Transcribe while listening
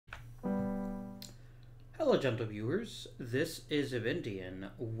Hello, gentle viewers. This is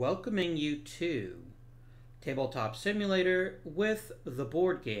Indian welcoming you to Tabletop Simulator with the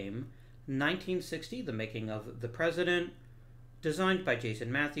board game 1960, The Making of the President, designed by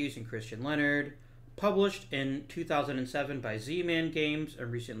Jason Matthews and Christian Leonard, published in 2007 by Z-Man Games,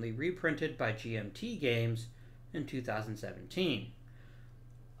 and recently reprinted by GMT Games in 2017.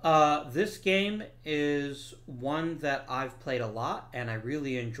 This game is one that I've played a lot and I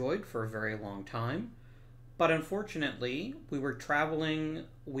really enjoyed for a very long time. But unfortunately, we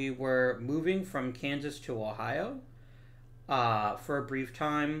were moving from Kansas to Ohio for a brief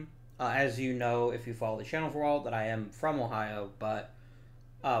time. As you know, if you follow the channel for a while, that I am from Ohio, but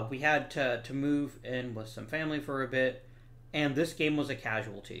we had to move in with some family for a bit, and this game was a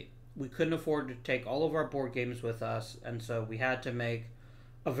casualty. We couldn't afford to take all of our board games with us, and so we had to make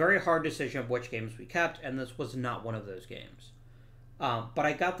a very hard decision of which games we kept, and this was not one of those games. But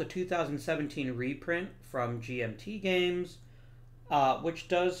I got the 2017 reprint from GMT Games, which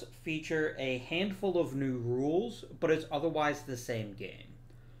does feature a handful of new rules, but it's otherwise the same game.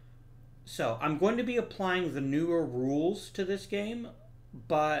 So I'm going to be applying the newer rules to this game,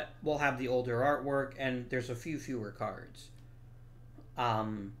 but we'll have the older artwork, and there's a few fewer cards.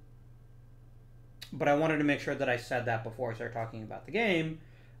 But I wanted to make sure that I said that before I start talking about the game,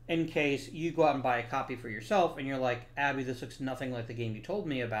 in case you go out and buy a copy for yourself and you're like, Abby, this looks nothing like the game you told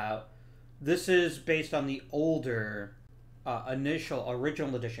me about. This is based on the older,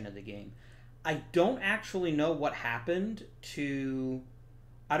 original edition of the game. I don't actually know what happened to...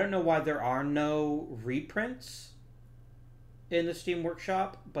 I don't know why there are no reprints in the Steam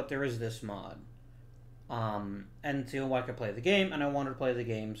Workshop, but there is this mod. And so I could play the game, and I wanted to play the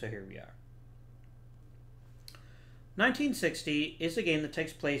game, so here we are. 1960 is a game that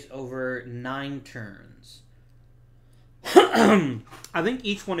takes place over 9 turns. I think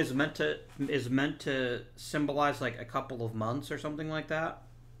each one is meant to symbolize like a couple of months or something like that.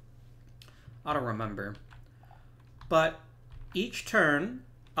 I don't remember. But each turn,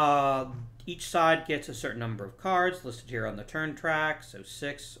 each side gets a certain number of cards listed here on the turn track, so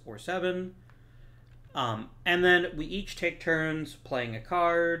 6 or 7. And then we each take turns playing a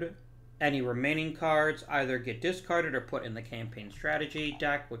card. Any remaining cards either get discarded or put in the campaign strategy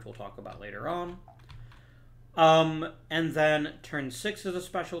deck, which we'll talk about later on. And then turn 6 is a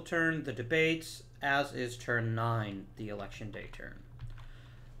special turn, the debates, as is turn 9, the election day turn.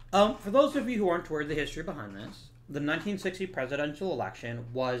 For those of you who aren't aware of the history behind this, the 1960 presidential election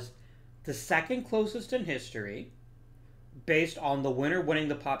was the second closest in history based on the winner winning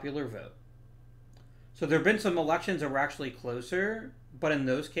the popular vote. So there have been some elections that were actually closer, but in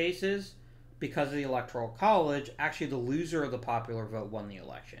those cases, because of the Electoral College, actually the loser of the popular vote won the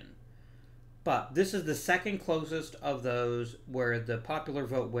election. But this is the second closest of those where the popular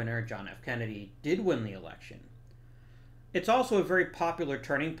vote winner, John F. Kennedy, did win the election. It's also a very popular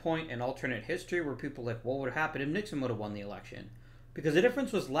turning point in alternate history where people are like, what would happen if Nixon would have won the election? Because the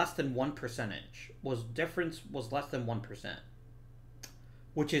difference was less than 1%. Difference was less than 1%.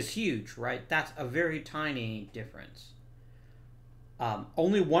 Which is huge, right? That's a very tiny difference.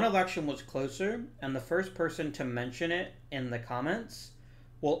 Only one election was closer, and the first person to mention it in the comments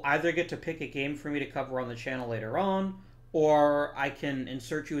will either get to pick a game for me to cover on the channel later on, or I can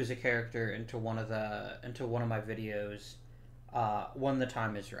insert you as a character into one of my videos when the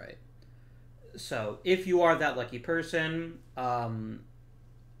time is right. So if you are that lucky person,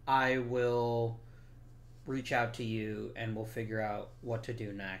 I will reach out to you and we'll figure out what to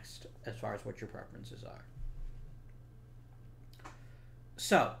do next as far as what your preferences are.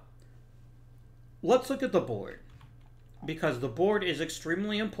 So, let's look at the board, because the board is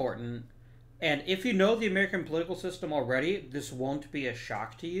extremely important, and if you know the American political system already, this won't be a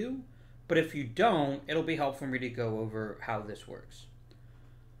shock to you, but if you don't, it'll be helpful for me to go over how this works.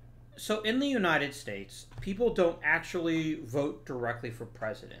 So in the United States, people don't actually vote directly for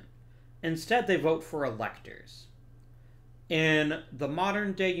president. Instead, they vote for electors. In the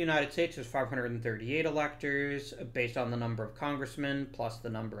modern day United States, there's 538 electors based on the number of congressmen plus the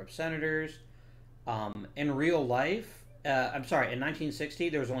number of senators. In real life, in 1960,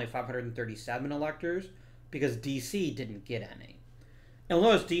 there was only 537 electors because D.C. didn't get any. And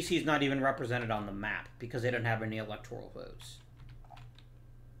notice D.C. is not even represented on the map because they didn't have any electoral votes.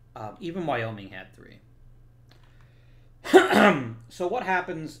 Even Wyoming had 3. So what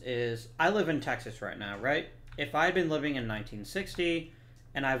happens is, I live in Texas right now, right? If I had been living in 1960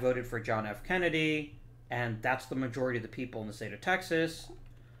 and I voted for John F. Kennedy, and that's the majority of the people in the state of Texas,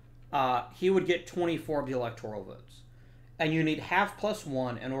 he would get 24 of the electoral votes. And you need half plus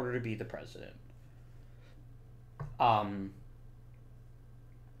 1 in order to be the president.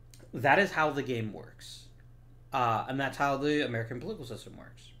 That is how the game works. And that's how the American political system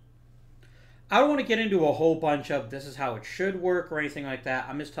works. I don't want to get into a whole bunch of this is how it should work or anything like that.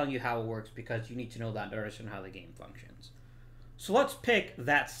 I'm just telling you how it works because you need to know that to understand how the game functions. So let's pick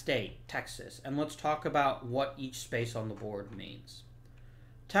that state, Texas, and let's talk about what each space on the board means.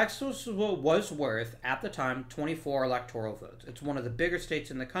 Texas was worth, at the time, 24 electoral votes. It's one of the bigger states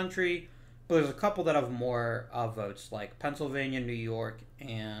in the country, but there's a couple that have more votes, like Pennsylvania, New York,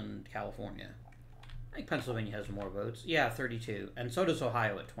 and California. I think Pennsylvania has more votes. Yeah, 32. And so does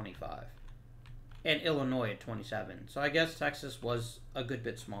Ohio at 25. And Illinois at 27. So I guess Texas was a good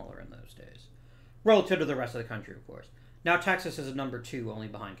bit smaller in those days. Relative to the rest of the country, of course. Now Texas is number 2, only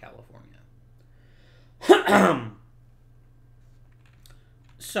behind California.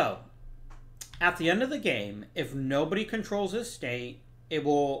 So, at the end of the game, if nobody controls this state, it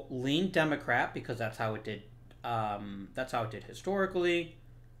will lean Democrat, because that's how it did. That's how it did historically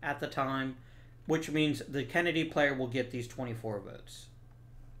at the time, which means the Kennedy player will get these 24 votes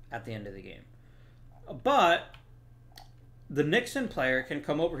at the end of the game. But the Nixon player can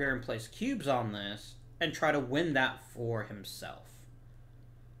come over here and place cubes on this and try to win that for himself.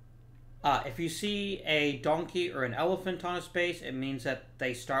 If you see a donkey or an elephant on a space, it means that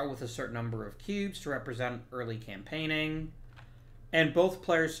they start with a certain number of cubes to represent early campaigning. And both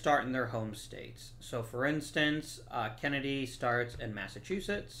players start in their home states. So, for instance, Kennedy starts in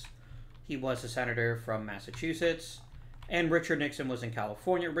Massachusetts. He was a senator from Massachusetts. And Richard Nixon was in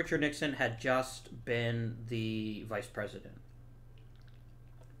California. Richard Nixon had just been the vice president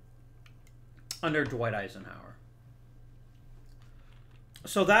under Dwight Eisenhower.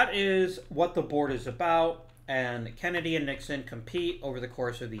 So that is what the board is about. And Kennedy and Nixon compete over the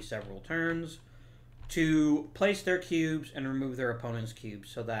course of these several turns to place their cubes and remove their opponent's cubes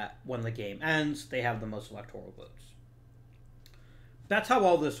so that when the game ends, they have the most electoral votes. That's how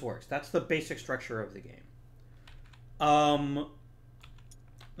all this works. That's the basic structure of the game.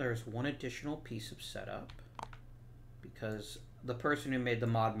 There's one additional piece of setup because the person who made the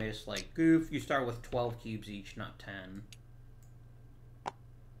mod made a slight goof. You start with 12 cubes each, not 10.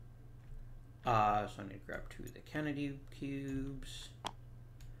 So I need to grab 2 of the Kennedy cubes.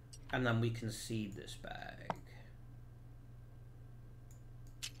 And then we concede this bag.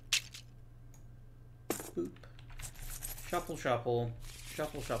 Boop. Shuffle, shuffle.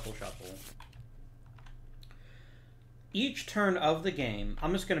 Shuffle, shuffle, shuffle. Each turn of the game,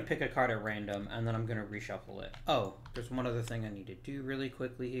 I'm just going to pick a card at random, and then I'm going to reshuffle it. Oh, there's one other thing I need to do really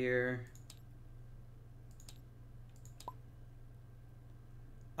quickly here.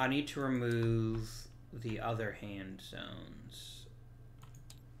 I need to remove the other hand zones.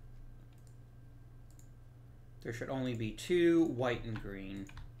 There should only be 2, white and green.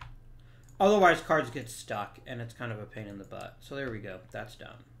 Otherwise, cards get stuck, and it's kind of a pain in the butt. So there we go. That's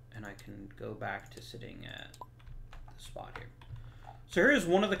done. And I can go back to sitting at spot here. So here is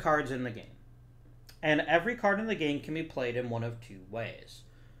one of the cards in the game. And every card in the game can be played in one of 2 ways.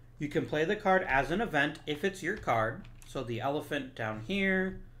 You can play the card as an event if it's your card. So the elephant down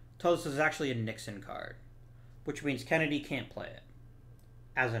here tells us it's actually a Nixon card, which means Kennedy can't play it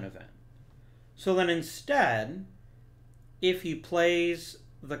as an event. So then instead, if he plays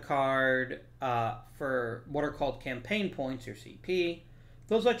the card for what are called campaign points, or CP,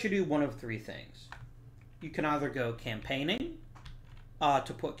 those let you do one of 3 things. You can either go campaigning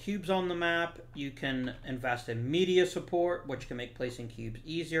to put cubes on the map. You can invest in media support, which can make placing cubes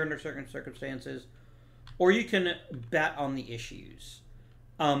easier under certain circumstances. Or you can bet on the issues,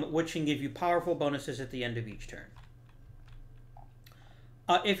 which can give you powerful bonuses at the end of each turn.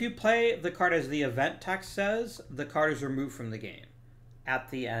 If you play the card as the event text says, the card is removed from the game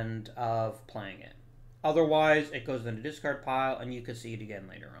at the end of playing it. Otherwise, it goes in the discard pile, and you can see it again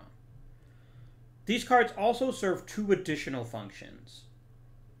later on. These cards also serve 2 additional functions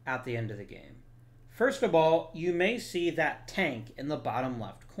at the end of the game. First of all, you may see that tank in the bottom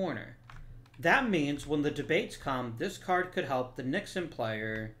left corner. That means when the debates come, this card could help the Nixon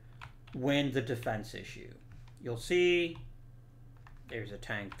player win the defense issue. You'll see there's a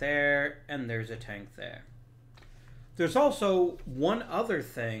tank there, and there's a tank there. There's also one other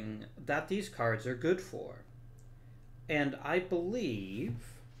thing that these cards are good for. And I believe...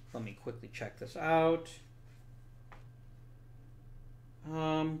 Let me quickly check this out.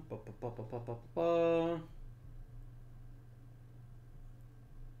 And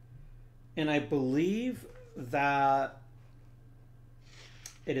I believe that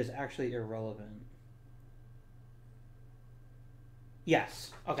it is actually irrelevant.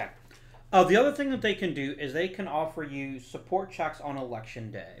 Yes. Okay. The other thing that they can do is they can offer you support checks on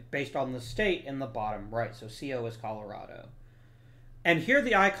election day based on the state in the bottom right. So CO is Colorado. And here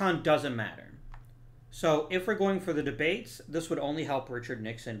the icon doesn't matter. So if we're going for the debates, this would only help Richard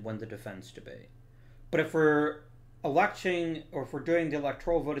Nixon win the defense debate. But if we're electing, or if we're doing the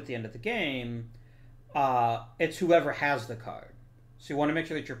electoral vote at the end of the game, it's whoever has the card. So you want to make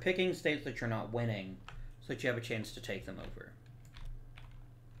sure that you're picking states that you're not winning, so that you have a chance to take them over.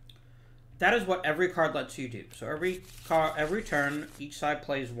 That is what every card lets you do. So every turn, each side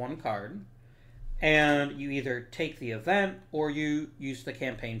plays one card, and you either take the event or you use the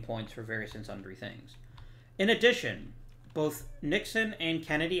campaign points for various and sundry things. In addition, both Nixon and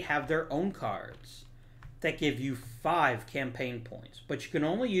Kennedy have their own cards that give you 5 campaign points, but you can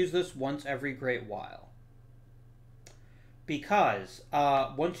only use this once every great while. Because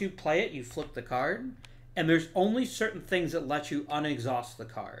once you play it, you flip the card, and there's only certain things that let you unexhaust the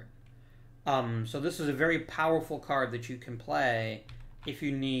card. So this is a very powerful card that you can play if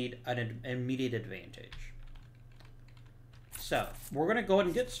you need an immediate advantage. So we're going to go ahead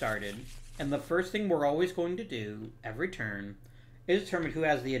and get started, and the first thing we're always going to do every turn is determine who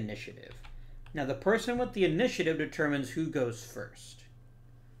has the initiative. Now the person with the initiative determines who goes first.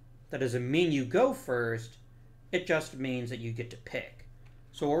 That doesn't mean you go first, it just means that you get to pick.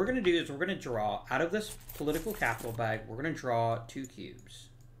 So what we're going to do is we're going to draw, out of this political capital bag, we're going to draw 2 cubes.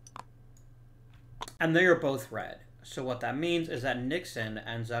 And they are both red. So what that means is that Nixon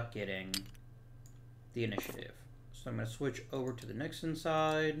ends up getting the initiative. So I'm going to switch over to the Nixon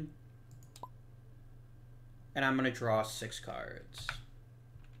side. And I'm going to draw 6 cards.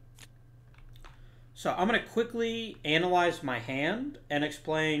 So I'm going to quickly analyze my hand and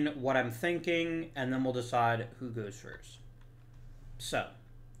explain what I'm thinking, and then we'll decide who goes first. So,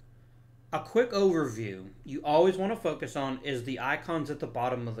 a quick overview you always want to focus on is the icons at the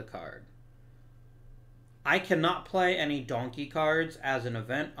bottom of the card. I cannot play any donkey cards as an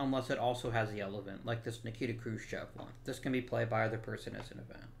event unless it also has the elephant, like this Nikita Khrushchev one. This can be played by either person as an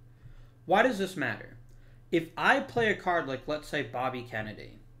event. Why does this matter? If I play a card like, let's say, Bobby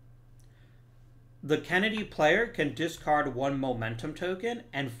Kennedy, the Kennedy player can discard 1 momentum token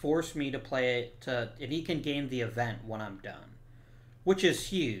and force me to play it, and he can gain the event when I'm done, which is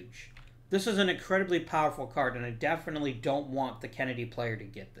huge. This is an incredibly powerful card, and I definitely don't want the Kennedy player to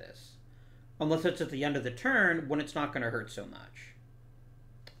get this. Unless it's at the end of the turn, when it's not going to hurt so much.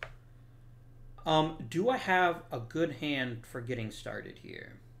 Do I have a good hand for getting started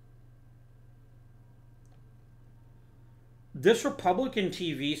here? This Republican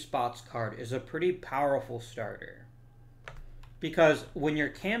TV spots card is a pretty powerful starter. Because when your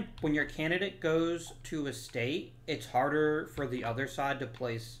candidate goes to a state, it's harder for the other side to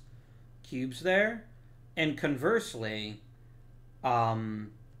place cubes there. And conversely,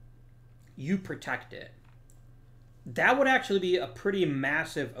 you protect it. That would actually be a pretty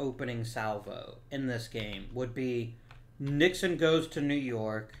massive opening salvo in this game. Would be Nixon goes to New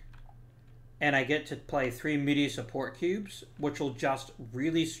York, and I get to play 3 media support cubes, which will just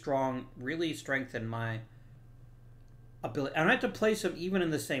really strengthen my ability. I don't have to place them even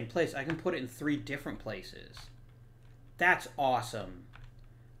in the same place. I can put it in 3 different places. That's awesome.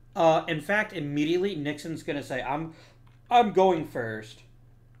 In fact, immediately Nixon's gonna say, I'm going first.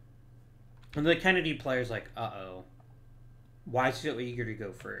 And the Kennedy player's like, uh-oh. Why is he so eager to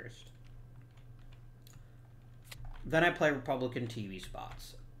go first? Then I play Republican TV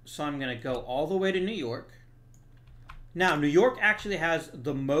spots. So I'm going to go all the way to New York. Now, New York actually has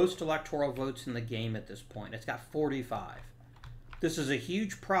the most electoral votes in the game at this point. It's got 45. This is a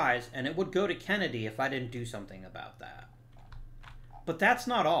huge prize, and it would go to Kennedy if I didn't do something about that. But that's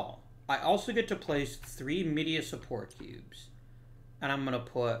not all. I also get to place 3 media support cubes. And I'm going to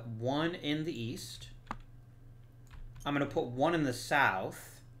put 1 in the east. I'm going to put 1 in the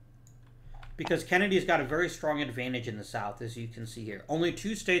south. Because Kennedy's got a very strong advantage in the South, as you can see here. Only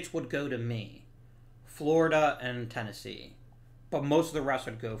 2 states would go to me. Florida and Tennessee. But most of the rest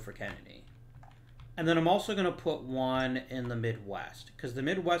would go for Kennedy. And then I'm also going to put 1 in the Midwest. Because the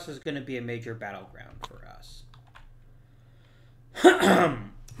Midwest is going to be a major battleground for us.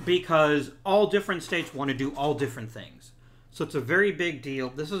 Because all different states want to do all different things. So it's a very big deal.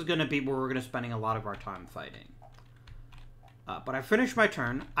 This is going to be where we're going to be spending a lot of our time fighting. But I finished my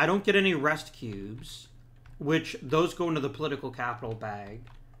turn. I don't get any rest cubes, which those go into the political capital bag.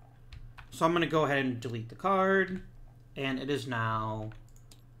 So I'm going to go ahead and delete the card. And it is now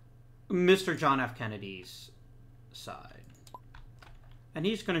Mr. John F. Kennedy's side. And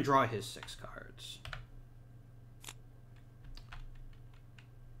he's going to draw his 6 cards.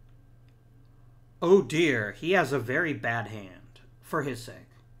 Oh dear, he has a very bad hand, for his sake.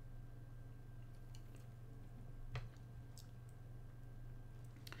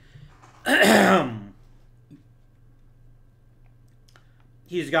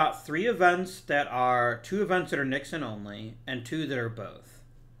 He's got 3 events that are 2 events that are Nixon only, and 2 that are both.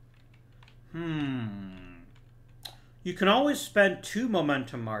 You can always spend 2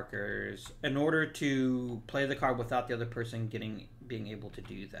 momentum markers in order to play the card without the other person being able to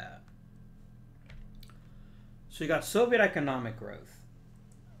do that. So you got Soviet economic growth.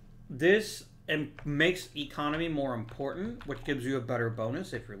 This makes economy more important, which gives you a better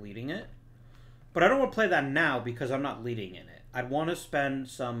bonus if you're leading it. But I don't want to play that now because I'm not leading in it. I'd want to spend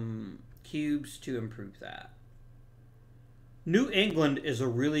some cubes to improve that. New England is a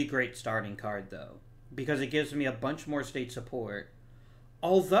really great starting card, though, because it gives me a bunch more state support.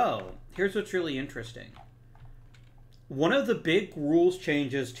 Although, here's what's really interesting. One of the big rules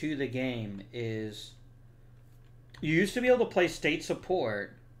changes to the game is you used to be able to play state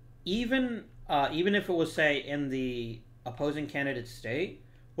support even if it was, say, in the opposing candidate's state,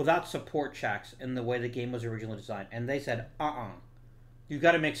 without support checks in the way the game was originally designed. And they said, you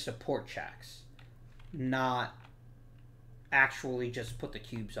got to make support checks, not actually just put the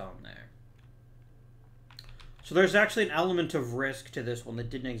cubes on there. So there's actually an element of risk to this one that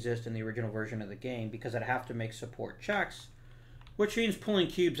didn't exist in the original version of the game, because I'd have to make support checks, which means pulling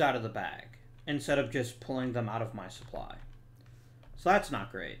cubes out of the bag instead of just pulling them out of my supply. So that's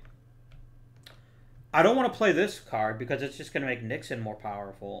not great. I don't want to play this card because it's just going to make Nixon more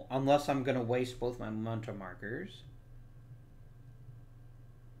powerful, unless I'm going to waste both my momentum markers.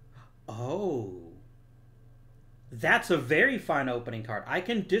 Oh. That's a very fine opening card. I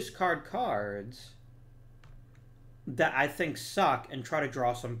can discard cards that I think suck and try to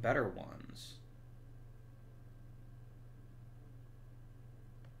draw some better ones.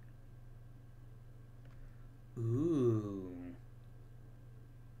 Ooh.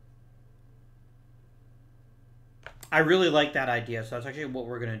 I really like that idea, so that's actually what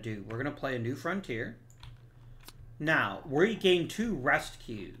we're going to do. We're going to play a new frontier. Now, we gain 2 rest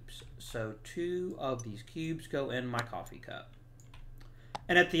cubes. So 2 of these cubes go in my coffee cup.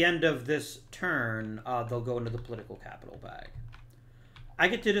 And at the end of this turn, they'll go into the political capital bag. I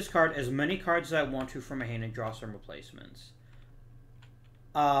get to discard as many cards as I want to from my hand and draw some replacements.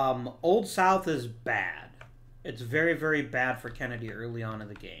 Old South is bad. It's very, very bad for Kennedy early on in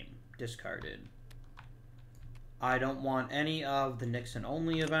the game. Discarded. I don't want any of the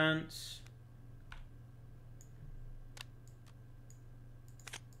Nixon-only events.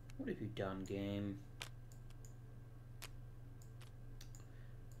 What have you done, game?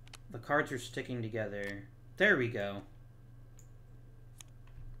 The cards are sticking together. There we go.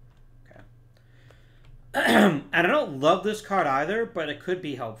 Okay. And I don't love this card either, but it could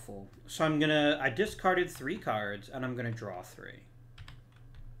be helpful. So I discarded 3 cards, and I'm gonna draw 3.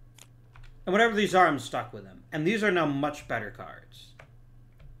 And whatever these are, I'm stuck with them. And these are now much better cards.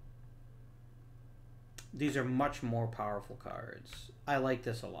 These are much more powerful cards. I like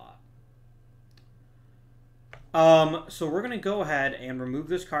this a lot. So we're going to go ahead and remove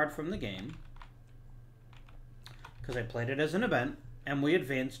this card from the game, because I played it as an event, and we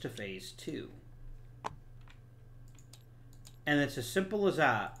advance to phase 2. And it's as simple as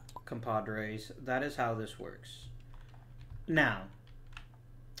that, compadres. That is how this works. Now,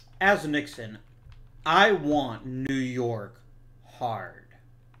 as Nixon, I want New York hard.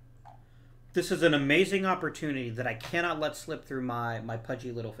 This is an amazing opportunity that I cannot let slip through my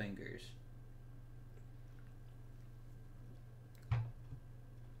pudgy little fingers.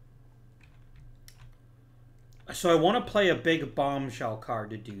 So I want to play a big bombshell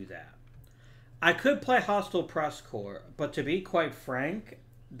card to do that. I could play Hostile Press Corps, but to be quite frank,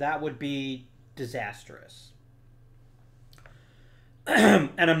 that would be disastrous.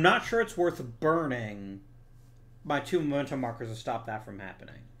 And I'm not sure it's worth burning my 2 momentum markers to stop that from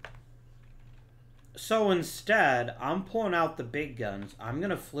happening. So instead, I'm pulling out the big guns. I'm going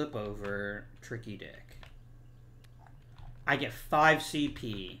to flip over Tricky Dick. I get 5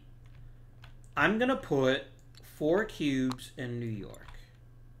 CP. I'm going to put 4 cubes in New York.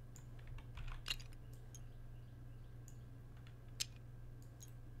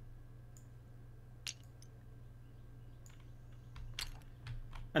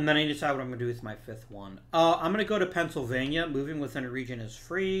 And then I decide what I'm going to do with my 5th one. I'm going to go to Pennsylvania. Moving within a region is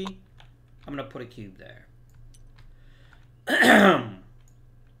free. I'm going to put a cube there.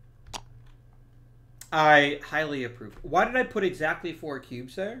 I highly approve. Why did I put exactly 4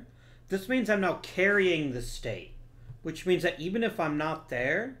 cubes there? This means I'm now carrying the state, which means that even if I'm not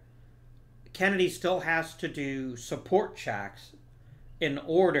there, Kennedy still has to do support checks in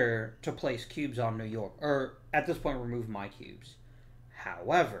order to place cubes on New York, or at this point remove my cubes.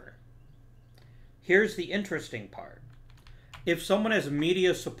 However, here's the interesting part. If someone has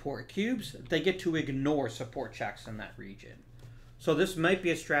media support cubes, they get to ignore support checks in that region. So this might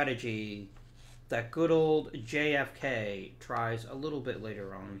be a strategy that good old JFK tries a little bit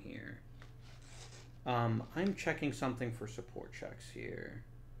later on here. I'm checking something for support checks here.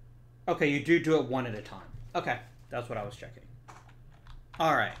 Okay, you do it one at a time. Okay, that's what I was checking.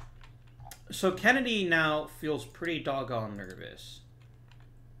 All right. So Kennedy now feels pretty doggone nervous.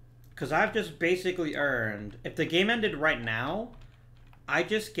 Because I've just basically earned... If the game ended right now, I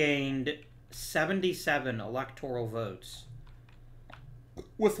just gained 77 electoral votes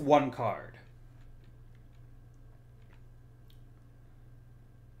with one card.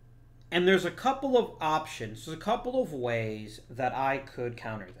 And there's a couple of options. There's a couple of ways that I could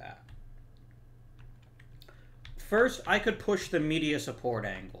counter that. First, I could push the media support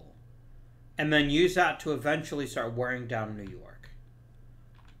angle and then use that to eventually start wearing down New York.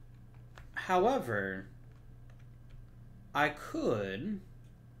 However, I could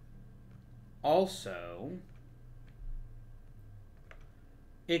also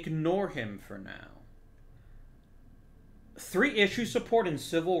ignore him for now. 3 issue support in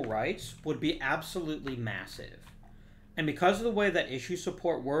civil rights would be absolutely massive. And because of the way that issue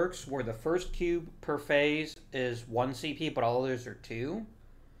support works, where the first cube per phase is 1 CP, but all others are 2,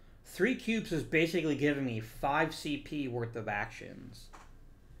 3 cubes is basically giving me 5 CP worth of actions.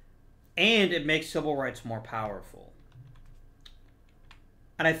 And it makes civil rights more powerful.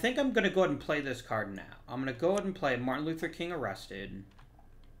 And I think I'm going to go ahead and play this card now. I'm going to go ahead and play Martin Luther King Arrested.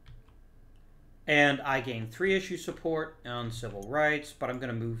 And I gain 3 issue support on civil rights, but I'm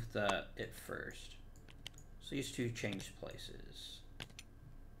going to move it first. So these 2 change places.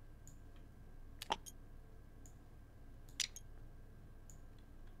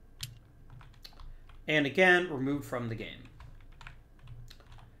 And again, removed from the game.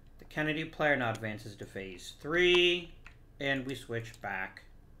 The Kennedy player now advances to phase 3, and we switch back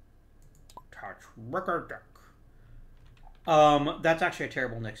to record deck. That's actually a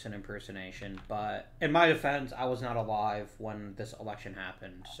terrible Nixon impersonation, but in my defense, I was not alive when this election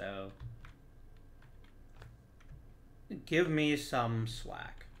happened, so give me some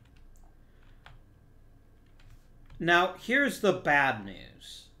slack. Now, here's the bad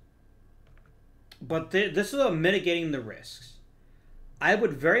news, but this is about mitigating the risks. I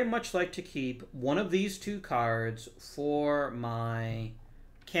would very much like to keep one of these 2 cards for my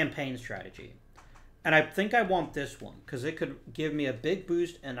campaign strategy. And I think I want this one, because it could give me a big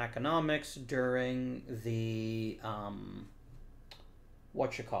boost in economics during the,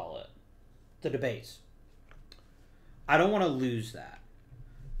 the debates. I don't want to lose that.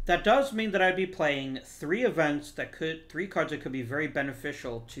 That does mean that I'd be playing 3 cards that could be very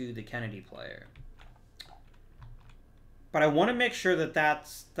beneficial to the Kennedy player. But I want to make sure that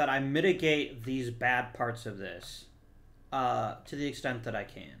I mitigate these bad parts of this, to the extent that I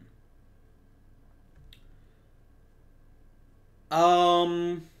can.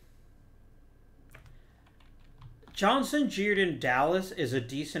 Johnson jeered in Dallas is a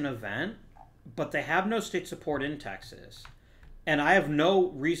decent event, but they have no state support in Texas. And I have no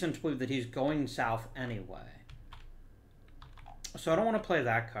reason to believe that he's going south anyway. So I don't want to play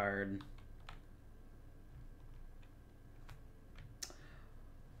that card.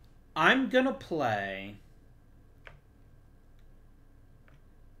 I'm going to play...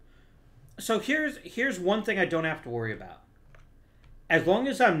 So here's one thing I don't have to worry about. As long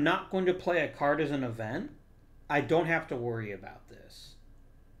as I'm not going to play a card as an event, I don't have to worry about this.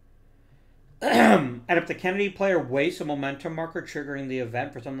 And if the Kennedy player wastes a momentum marker triggering the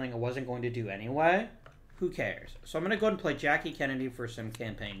event for something I wasn't going to do anyway, who cares? So I'm going to go ahead and play Jackie Kennedy for some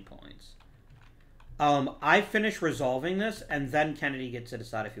campaign points. I finish resolving this, and then Kennedy gets to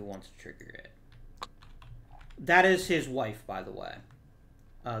decide if he wants to trigger it. That is his wife, by the way.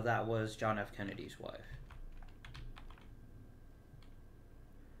 That was John F. Kennedy's wife.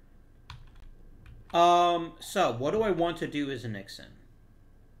 So, what do I want to do as a Nixon?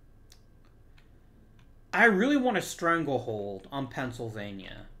 I really want a stranglehold on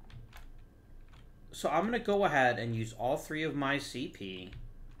Pennsylvania. So I'm going to go ahead and use all 3 of my CP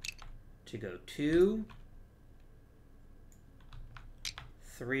to go 2,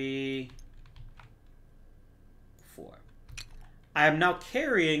 3, 4. I am now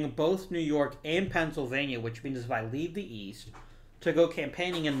carrying both New York and Pennsylvania, which means if I leave the East to go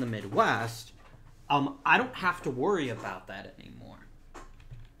campaigning in the Midwest, I don't have to worry about that anymore.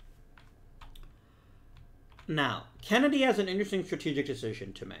 Now, Kennedy has an interesting strategic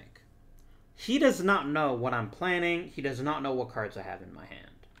decision to make. He does not know what I'm planning. He does not know what cards I have in my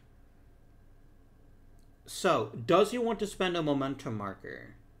hand. So, does he want to spend a momentum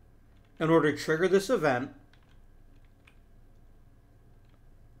marker in order to trigger this event?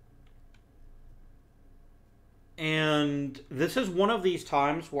 And this is one of these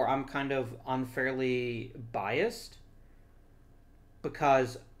times where I'm kind of unfairly biased.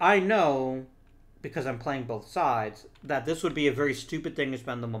 Because I know, because I'm playing both sides, that this would be a very stupid thing to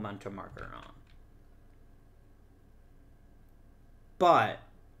spend the momentum marker on. But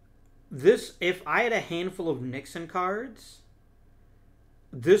this, if I had a handful of Nixon cards,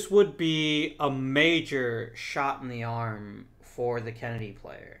 this would be a major shot in the arm for the Kennedy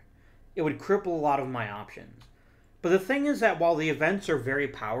player. It would cripple a lot of my options. But the thing is that while the events are very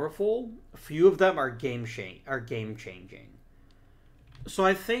powerful, a few of them are game changing. So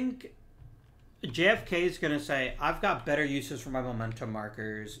I think JFK is going to say, I've got better uses for my momentum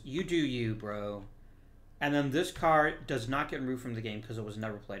markers. You do you, bro. And then this card does not get removed from the game because it was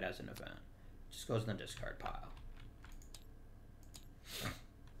never played as an event. It just goes in the discard pile.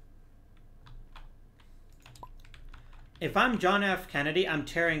 If I'm John F. Kennedy, I'm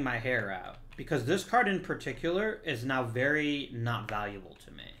tearing my hair out. Because this card in particular is now very not valuable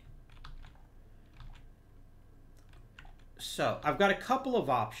to me. So, I've got a couple of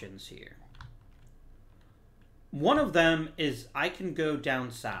options here. One of them is I can go down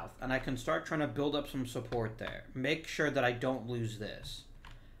south and I can start trying to build up some support there. Make sure that I don't lose this.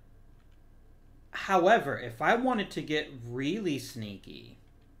 However, if I wanted to get really sneaky,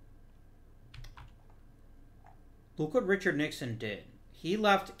 look what Richard Nixon did. He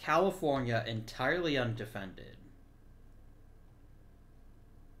left California entirely undefended.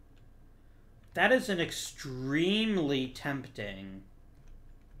 That is an extremely tempting.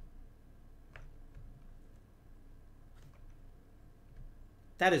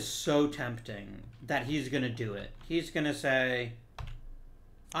 That is so tempting that he's going to do it. He's going to say,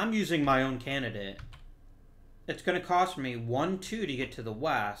 I'm using my own candidate. It's going to cost me 1-2 to get to the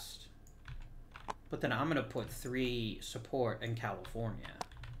west. But then I'm going to put 3 support in California.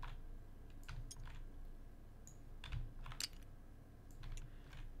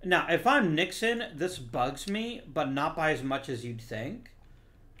 Now, if I'm Nixon, this bugs me, but not by as much as you'd think.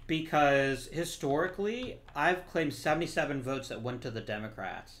 Because historically, I've claimed 77 votes that went to the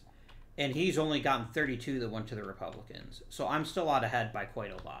Democrats. And he's only gotten 32 that went to the Republicans. So I'm still out ahead by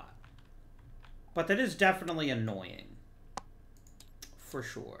quite a lot. But that is definitely annoying. For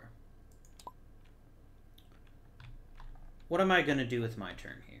sure. What am I going to do with my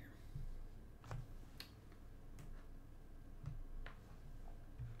turn here?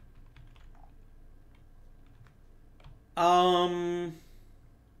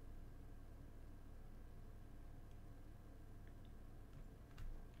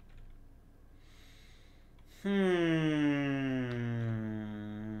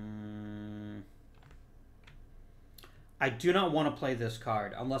 I do not want to play this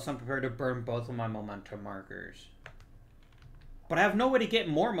card unless I'm prepared to burn both of my momentum markers. But I have no way to get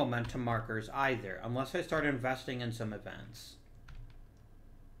more momentum markers either, unless I start investing in some events.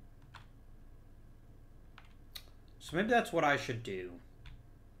 So maybe that's what I should do.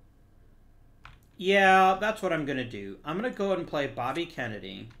 Yeah, that's what I'm going to do. I'm going to go ahead and play Bobby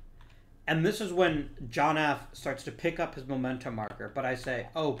Kennedy. And this is when John F. starts to pick up his momentum marker. But I say,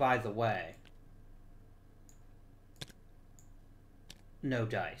 oh, by the way, no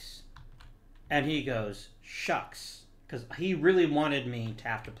dice. And he goes, shucks. Because he really wanted me to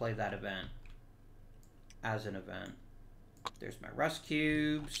have to play that event as an event. There's my rust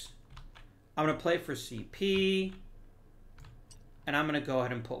cubes. I'm going to play for CP. And I'm going to go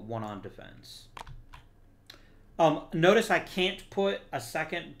ahead and put 1 on defense. Notice I can't put a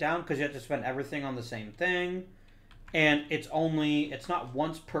second down because you have to spend everything on the same thing. And it's not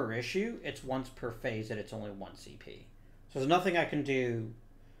once per issue. It's once per phase and it's only 1 CP. So there's nothing I can do.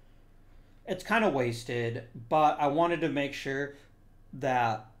 It's kind of wasted, but I wanted to make sure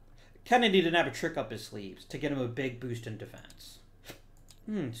that Kennedy didn't have a trick up his sleeves to get him a big boost in defense.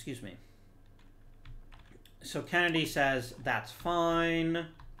 Excuse me. So Kennedy says, that's fine.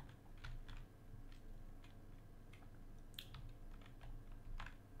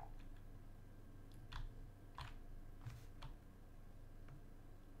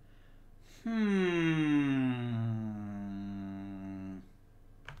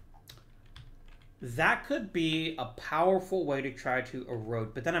 That could be a powerful way to try to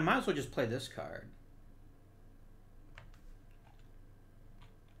erode, but then I might as well just play this card.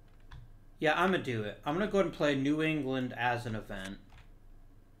 Yeah, I'm going to do it. I'm going to go ahead and play New England as an event.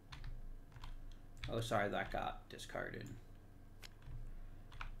 Oh, sorry, that got discarded.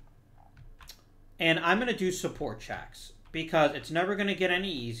 And I'm going to do support checks, because it's never going to get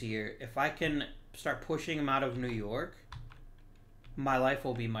any easier. If I can start pushing him out of New York, my life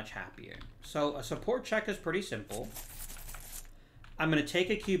will be much happier. So a support check is pretty simple. I'm going to take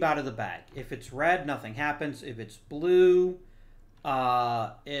a cube out of the bag. If it's red, nothing happens. If it's blue,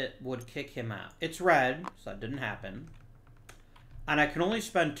 it would kick him out. It's red, so that didn't happen. And I can only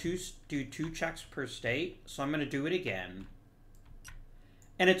do two checks per state, so I'm going to do it again.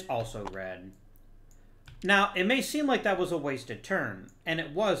 And it's also red. Now, it may seem like that was a wasted turn, and it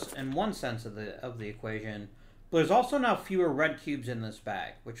was in one sense of the equation, but there's also now fewer red cubes in this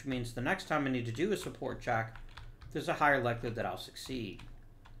bag, which means the next time I need to do a support check, there's a higher likelihood that I'll succeed.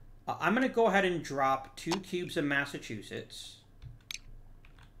 I'm going to go ahead and drop 2 cubes in Massachusetts.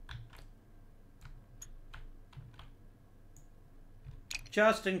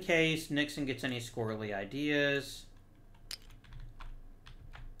 Just in case Nixon gets any squirrely ideas.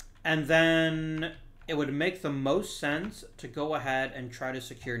 And then it would make the most sense to go ahead and try to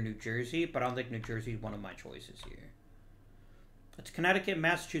secure New Jersey, but I don't think New Jersey is one of my choices here. It's Connecticut,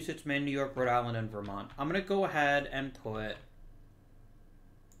 Massachusetts, Maine, New York, Rhode Island, and Vermont. I'm going to go ahead and put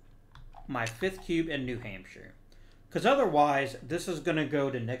my 5th cube in New Hampshire. Because otherwise, this is going to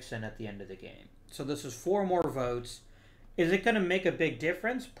go to Nixon at the end of the game. So this is 4 more votes. Is it going to make a big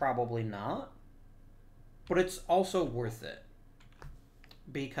difference? Probably not. But it's also worth it.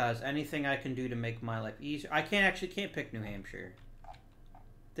 Because anything I can do to make my life easier... I can't pick New Hampshire.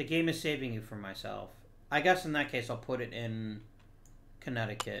 The game is saving you from myself. I guess in that case I'll put it in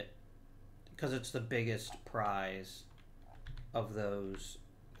Connecticut. Because it's the biggest prize of those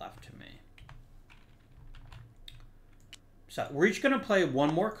left to me. So we're each going to play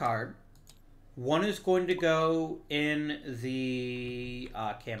 1 more card. 1 is going to go in the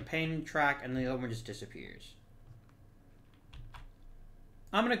campaign track, and the other one just disappears.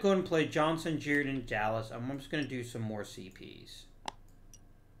 I'm going to go ahead and play Johnson, Jared, and Dallas. I'm just going to do some more CPs.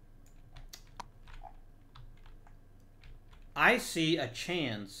 I see a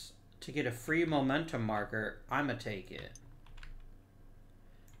chance to get a free momentum marker. I'm going to take it.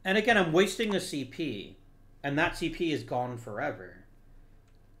 And again, I'm wasting a CP, and that CP is gone forever.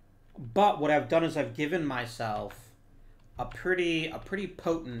 But what I've done is I've given myself a pretty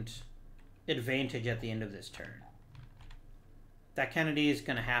potent advantage at the end of this turn. That Kennedy is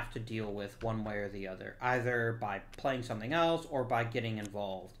going to have to deal with one way or the other, either by playing something else or by getting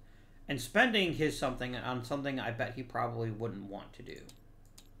involved and spending his something on something I bet he probably wouldn't want to do.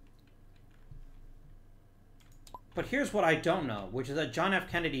 But here's what I don't know, which is that John F.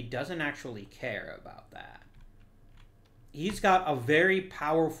 Kennedy doesn't actually care about that. He's got a very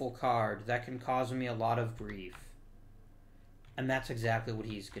powerful card that can cause me a lot of grief. And that's exactly what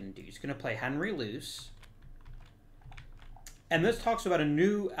he's going to do. He's going to play Henry Luce. And this talks about a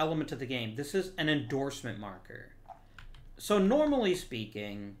new element to the game. This is an endorsement marker. So normally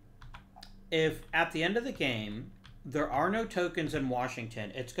speaking, if at the end of the game there are no tokens in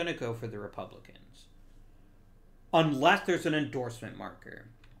Washington, it's going to go for the Republicans. Unless there's an endorsement marker.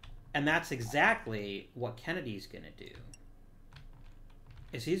 And that's exactly what Kennedy's going to do.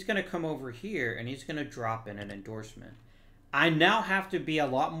 Is he's going to come over here and he's going to drop in an endorsement. I now have to be a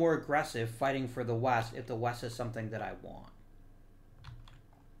lot more aggressive fighting for the West if the West is something that I want.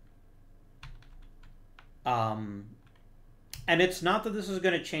 And it's not that this is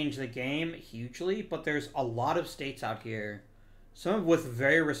going to change the game hugely, but there's a lot of states out here, some with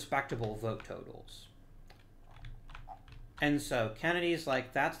very respectable vote totals. And so Kennedy's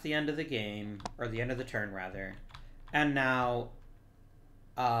like, that's the end of the game, or the end of the turn rather. And now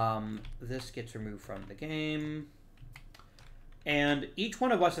this gets removed from the game. And each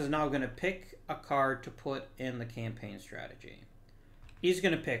one of us is now going to pick a card to put in the campaign strategy. He's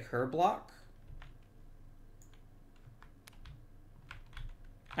going to pick her block.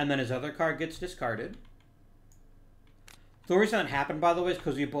 And then his other card gets discarded. The reason that happened, by the way, is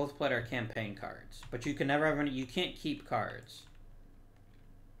because we both played our campaign cards. But you can never have any, you can't keep cards.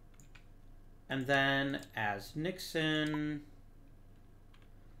 And then, as Nixon...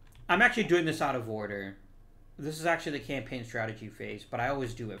 I'm actually doing this out of order. This is actually the campaign strategy phase, but I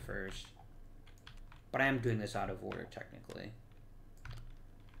always do it first. But I am doing this out of order, technically.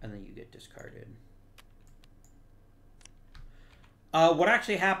 And then you get discarded. What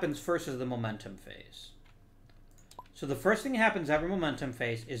actually happens first is the momentum phase. So the first thing that happens every momentum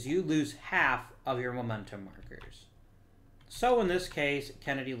phase is you lose half of your momentum markers. So in this case,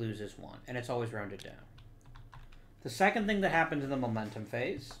 Kennedy loses 1, and it's always rounded down. The second thing that happens in the momentum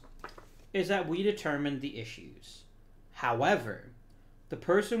phase is that we determine the issues. However, the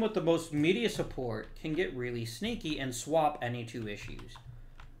person with the most media support can get really sneaky and swap any 2 issues.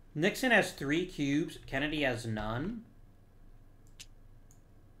 Nixon has 3 cubes, Kennedy has none.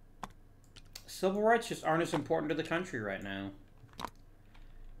 Civil rights just aren't as important to the country right now.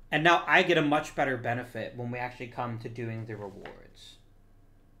 And now I get a much better benefit when we actually come to doing the rewards.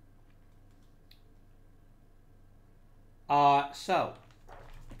 So,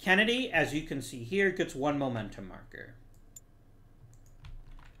 Kennedy, as you can see here, gets 1 momentum marker.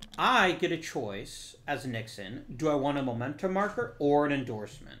 I get a choice as Nixon. Do I want a momentum marker or an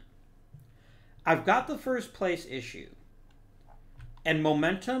endorsement? I've got the first place issue. And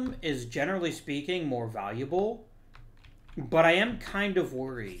momentum is, generally speaking, more valuable. But I am kind of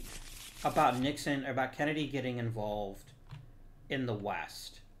worried about Kennedy getting involved in the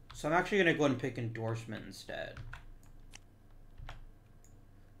West. So I'm actually going to go ahead and pick endorsement instead.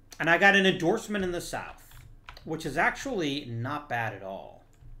 And I got an endorsement in the South, which is actually not bad at all.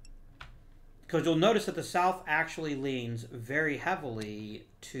 Because you'll notice that the South actually leans very heavily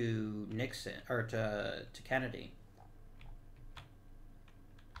to Nixon, or to Kennedy.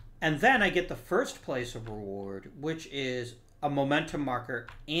 And then I get the first place of reward, which is a momentum marker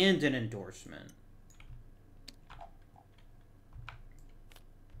and an endorsement.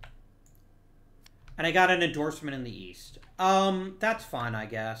 And I got an endorsement in the East. That's fine, I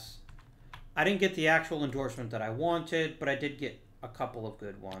guess. I didn't get the actual endorsement that I wanted, but I did get a couple of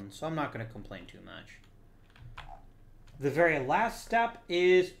good ones, so I'm not going to complain too much. The very last step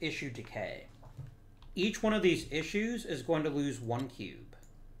is issue decay. Each one of these issues is going to lose 1 cube.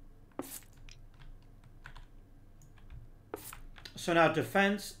 So now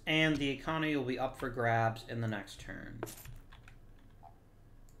defense and the economy will be up for grabs in the next turn.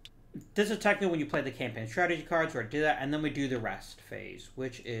 This is technically when you play the campaign strategy cards, where I do that, and then we do the rest phase,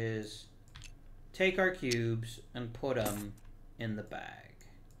 which is take our cubes and put them in the bag.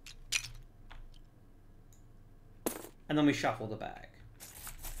 And then we shuffle the bag.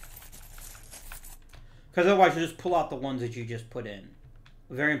 Because otherwise you just pull out the ones that you just put in.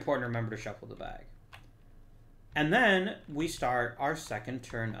 Very important to remember to shuffle the bag. And then we start our second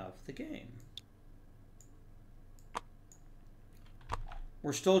turn of the game.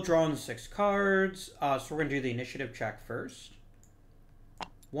 We're still drawing 6 cards, so we're going to do the initiative check first.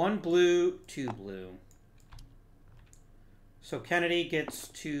 1 blue, 2 blue. So Kennedy gets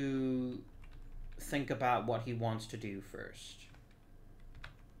to think about what he wants to do first.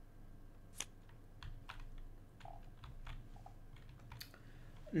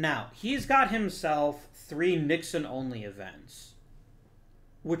 Now, he's got himself 3 Nixon-only events,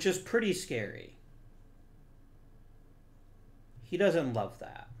 which is pretty scary. He doesn't love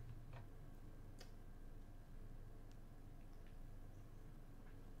that.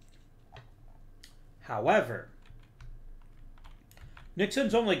 However,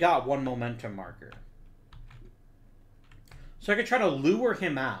 Nixon's only got 1 momentum marker. So I could try to lure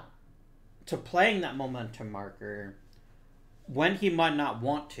him out to playing that momentum marker when he might not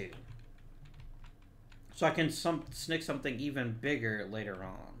want to. So I can snick something even bigger later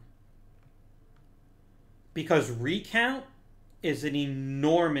on. Because Recount is an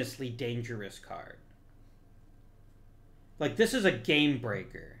enormously dangerous card. Like, this is a game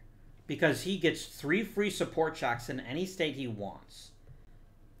breaker. Because he gets 3 free support checks in any state he wants.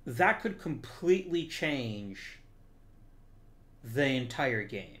 That could completely change the entire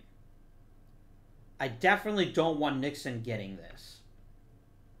game. I definitely don't want Nixon getting this.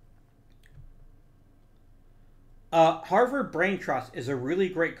 Harvard Brain Trust is a really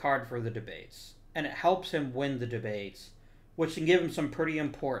great card for the debates. And it helps him win the debates, which can give him some pretty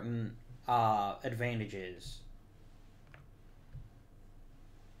important advantages.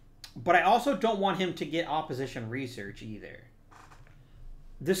 But I also don't want him to get opposition research either.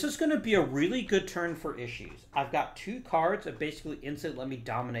 This is going to be a really good turn for issues. I've got 2 cards that basically instantly let me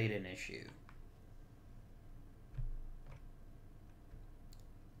dominate an issue.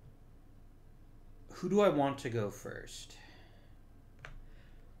 Who do I want to go first?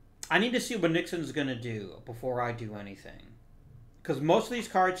 I need to see what Nixon's going to do before I do anything. Because most of these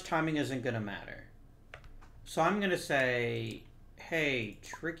cards, timing isn't going to matter. So I'm going to say, hey,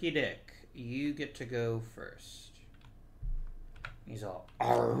 Tricky Dick, you get to go first. He's all,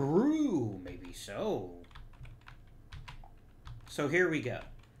 aroo, maybe so. So here we go.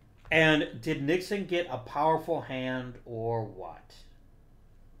 And did Nixon get a powerful hand or what?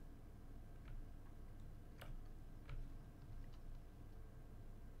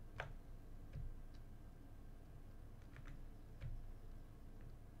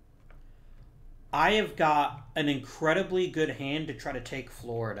 I have got an incredibly good hand to try to take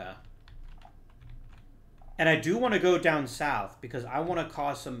Florida. And I do want to go down south because I want to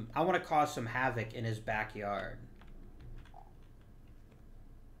cause some havoc in his backyard.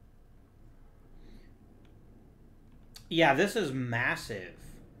 Yeah, this is massive.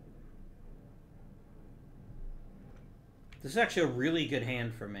 This is actually a really good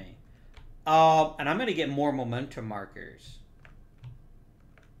hand for me. And I'm going to get more momentum markers.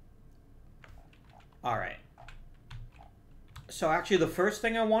 Alright. So actually the first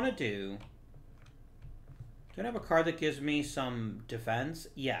thing I want to do... Do I have a card that gives me some defense?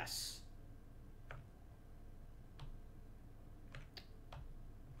 Yes.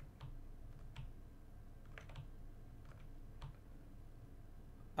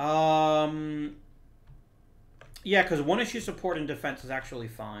 Yeah, because one issue support and defense is actually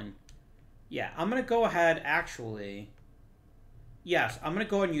fine. Yeah, I'm going to go ahead, actually... Yes, I'm going to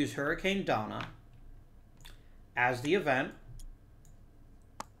go ahead and use Hurricane Donna as the event.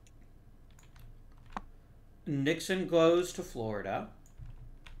 Nixon goes to Florida.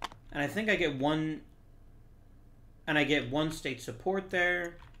 And I think I get one... And I get one state support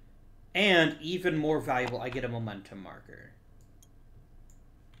there. And even more valuable, I get a momentum marker.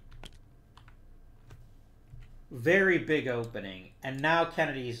 Very big opening. And now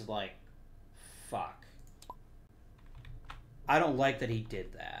Kennedy's like, fuck. I don't like that he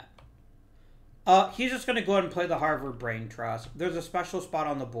did that. He's just going to go ahead and play the Harvard Brain Trust. There's a special spot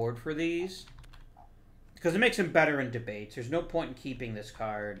on the board for these. Because it makes him better in debates. There's no point in keeping this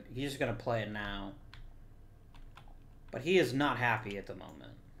card. He's just going to play it now. But he is not happy at the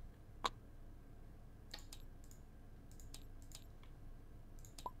moment.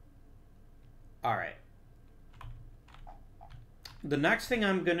 Alright. The next thing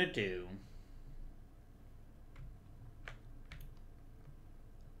I'm going to do...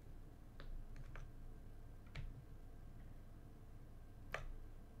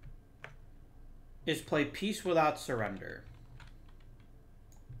 is play Peace Without Surrender.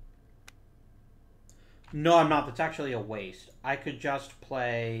 No, I'm not. That's actually a waste. I could just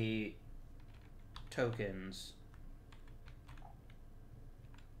play tokens.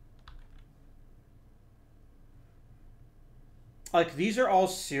 Like, these are all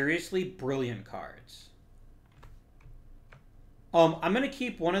seriously brilliant cards. I'm going to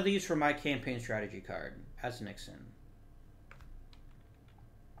keep one of these for my campaign strategy card as Nixon.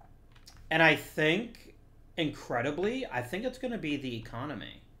 And I think, incredibly, I think it's going to be the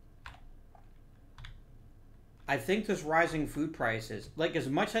economy. I think this rising food prices, like as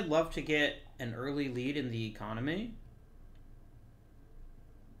much as I'd love to get an early lead in the economy,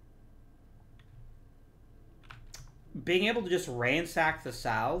 being able to just ransack the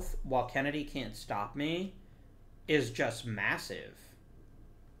South while Kennedy can't stop me is just massive.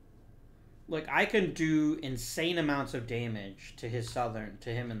 Like, I can do insane amounts of damage to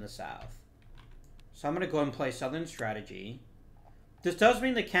him in the South. So I'm going to go and play Southern Strategy. This does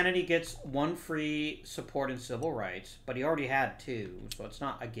mean that Kennedy gets one free support in civil rights, but he already had two, so it's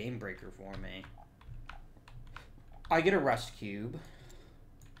not a game breaker for me. I get a rest cube.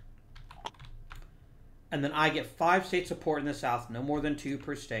 And then I get 5 state support in the South, no more than 2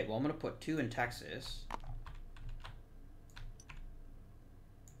 per state. Well, I'm going to put 2 in Texas.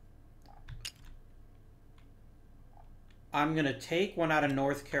 I'm going to take one out of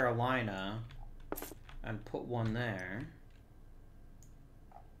North Carolina and put one there.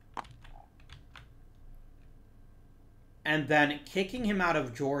 And then kicking him out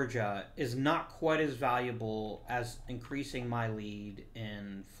of Georgia is not quite as valuable as increasing my lead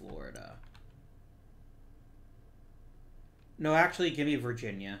in Florida. No, actually, give me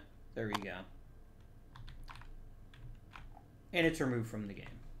Virginia. There we go. And it's removed from the game.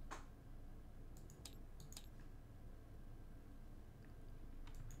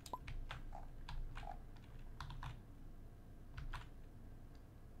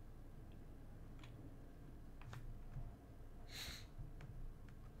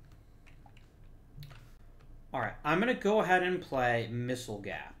 Alright, I'm going to go ahead and play Missile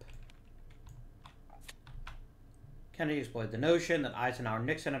Gap. Kennedy exploited the notion that Eisenhower and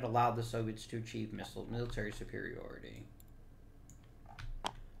Nixon had allowed the Soviets to achieve military superiority.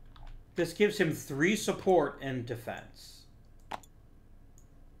 This gives him 3 support and defense.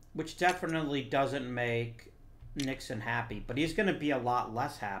 Which definitely doesn't make Nixon happy, but he's going to be a lot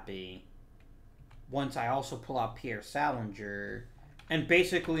less happy once I also pull out Pierre Salinger and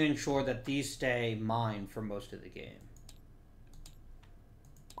basically ensure that these stay mine for most of the game.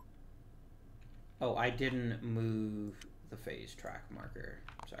 Oh, I didn't move the phase track marker.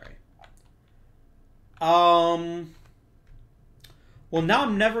 Sorry. Well, now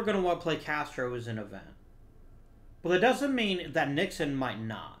I'm never going to want to play Castro as an event. But that doesn't mean that Nixon might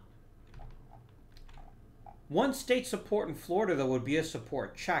not. One state support in Florida, though, would be a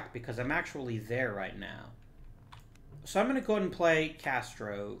support check because I'm actually there right now. So I'm going to go ahead and play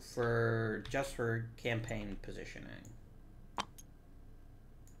Castro just for campaign positioning.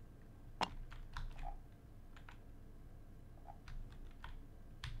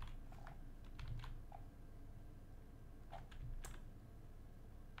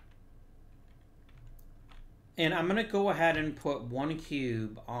 And I'm going to go ahead and put 1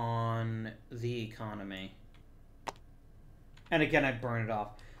 cube on the economy. And again, I burn it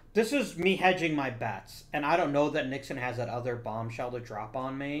off. This is me hedging my bets. And I don't know that Nixon has that other bombshell to drop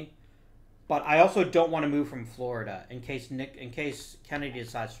on me. But I also don't want to move from Florida in case Kennedy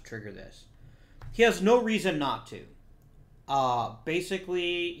decides to trigger this. He has no reason not to.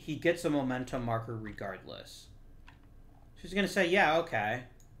 Basically, he gets a momentum marker regardless. She's going to say, yeah, okay.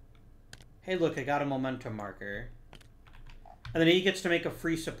 Hey, look, I got a momentum marker. And then he gets to make a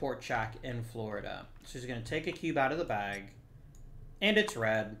free support check in Florida. So he's going to take a cube out of the bag. And it's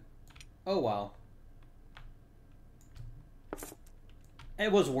red. Oh, well.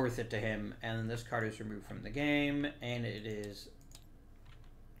 It was worth it to him. And then this card is removed from the game. And it is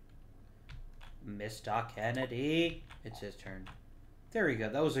Mr. Kennedy. It's his turn. There we go.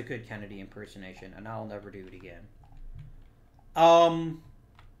 That was a good Kennedy impersonation. And I'll never do it again.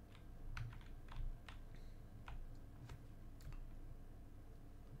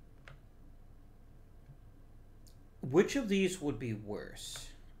 Which of these would be worse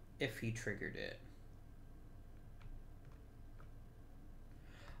if he triggered it?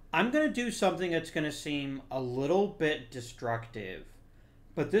 I'm going to do something that's going to seem a little bit destructive,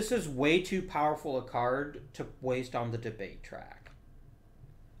 but this is way too powerful a card to waste on the debate track.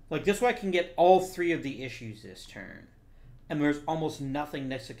 Like, this way I can get all 3 of the issues this turn, and there's almost nothing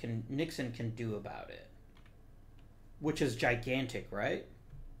Nixon can do about it. Which is gigantic, right?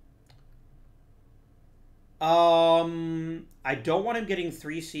 I don't want him getting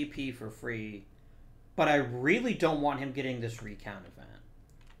 3 CP for free, but I really don't want him getting this recount event.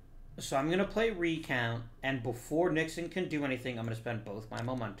 So I'm going to play recount, and before Nixon can do anything, I'm going to spend both my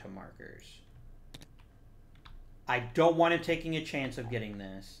momentum markers. I don't want him taking a chance of getting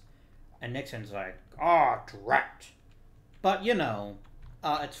this. And Nixon's like, ah, oh, drat. But, you know,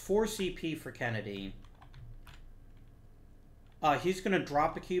 it's 4 CP for Kennedy. He's going to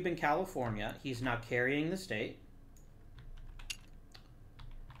drop a cube in California. He's now carrying the state.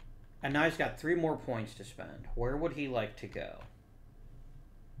 And now he's got 3 more points to spend. Where would he like to go?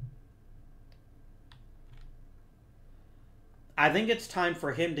 I think it's time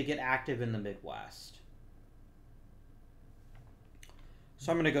for him to get active in the Midwest.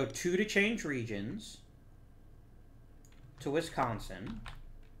 So I'm going to go 2 to change regions to Wisconsin.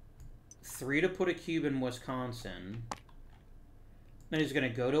 3 to put a cube in Wisconsin. Then he's going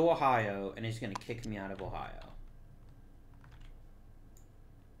to go to Ohio, and he's going to kick me out of Ohio.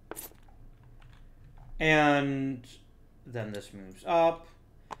 And then this moves up.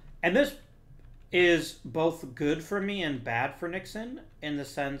 And this is both good for me and bad for Nixon, in the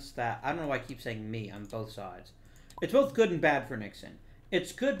sense that, I don't know why I keep saying me on both sides. It's both good and bad for Nixon.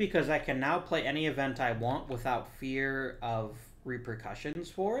 It's good because I can now play any event I want without fear of repercussions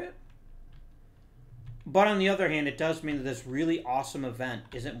for it. But on the other hand, it does mean that this really awesome event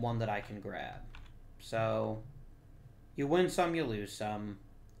isn't one that I can grab. So, you win some, you lose some.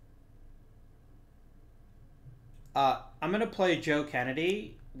 I'm going to play Joe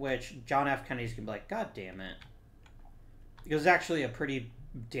Kennedy, which John F. Kennedy's going to be like, God damn it. It was actually a pretty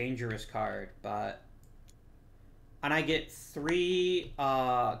dangerous card, but... And I get 3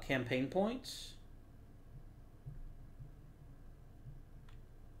 campaign points.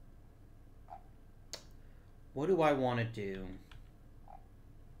 What do I want to do?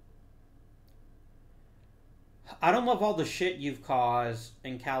 I don't love all the shit you've caused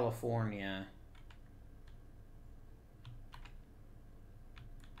in California.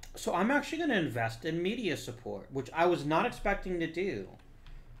 So I'm actually going to invest in media support, which I was not expecting to do.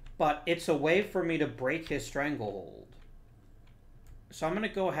 But it's a way for me to break his stranglehold. So I'm going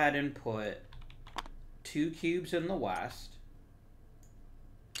to go ahead and put 2 cubes in the west.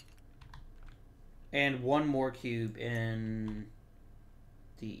 And 1 more cube in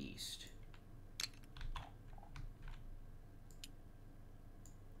the east.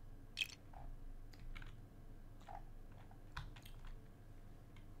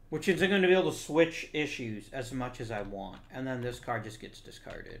 Which is I'm going to be able to switch issues as much as I want. And then this card just gets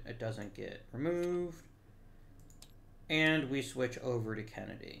discarded. It doesn't get removed. And we switch over to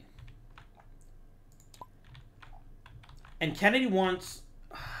Kennedy. And Kennedy wants...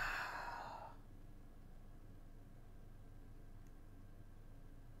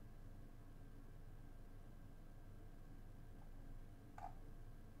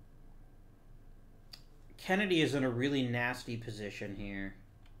 Kennedy is in a really nasty position here.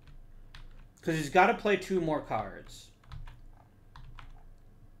 Because he's got to play 2 more cards.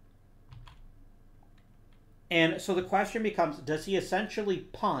 And so the question becomes, does he essentially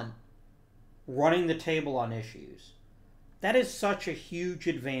punt running the table on issues? That is such a huge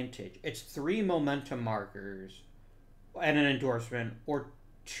advantage. It's 3 momentum markers and an endorsement, or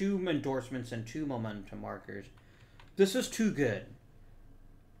 2 endorsements and 2 momentum markers. This is too good.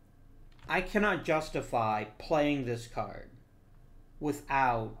 I cannot justify playing this card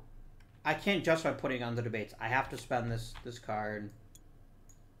without... I can't justify putting it on the debates. I have to spend this card.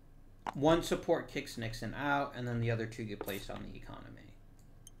 1 support kicks Nixon out, and then the other 2 get placed on the economy.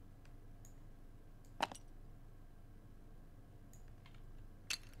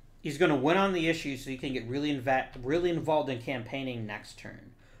 He's going to win on the issue so he can get really involved in campaigning next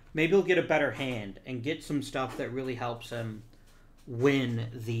turn. Maybe he'll get a better hand and get some stuff that really helps him win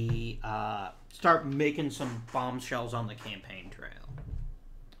the... start making some bombshells on the campaign trail.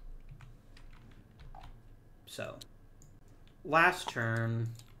 So, last turn...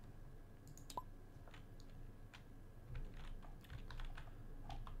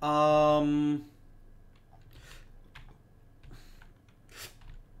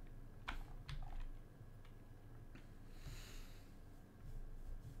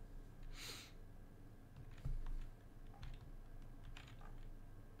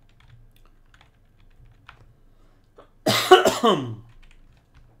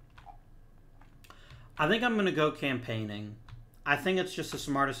 I think I'm going to go campaigning. I think it's just the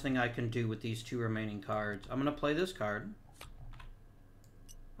smartest thing I can do with these 2 remaining cards. I'm going to play this card.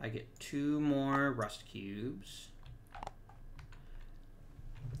 I get 2 more rust cubes.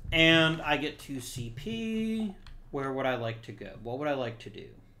 And I get 2 CP. Where would I like to go? What would I like to do?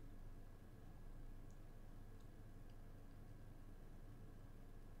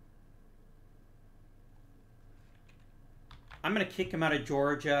 I'm going to kick him out of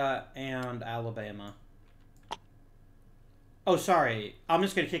Georgia and Alabama. Oh, sorry. I'm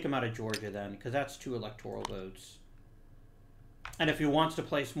just going to kick him out of Georgia then, because that's 2 electoral votes. And if he wants to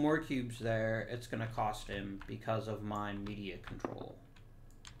place more cubes there, it's going to cost him because of my media control.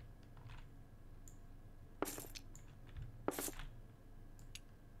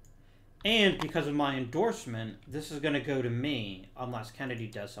 And because of my endorsement, this is going to go to me unless Kennedy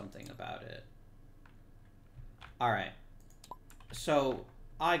does something about it. All right. So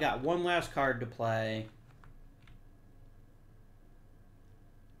I got 1 last card to play.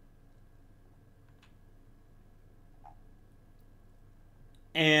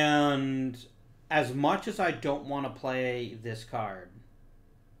 And as much as I don't want to play this card,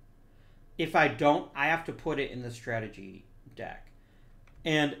 if I don't, I have to put it in the strategy deck.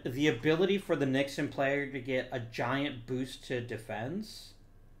 And the ability for the Nixon player to get a giant boost to defense.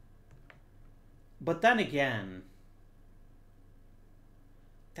 But then again,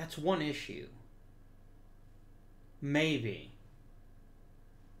 that's 1 issue. Maybe.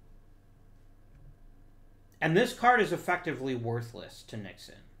 And this card is effectively worthless to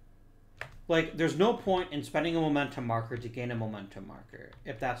Nixon. Like, there's no point in spending a momentum marker to gain a momentum marker,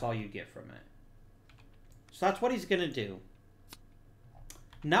 if that's all you get from it. So that's what he's going to do.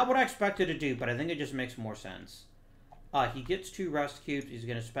 Not what I expected to do, but I think it just makes more sense. He gets 2 rust cubes. He's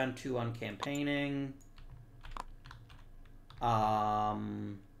going to spend 2 on campaigning.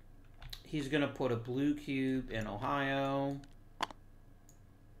 He's going to put a blue cube in Ohio.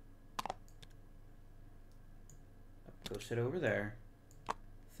 Go sit over there.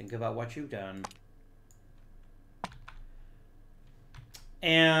 Think about what you've done.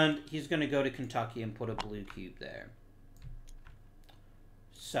 And he's going to go to Kentucky and put a blue cube there.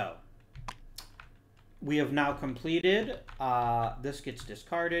 So, we have now completed. This gets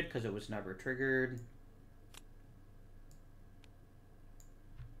discarded because it was never triggered.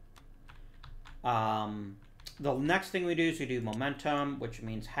 The next thing we do is we do momentum, which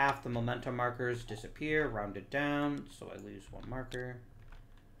means half the momentum markers disappear, rounded down, so I lose 1 marker.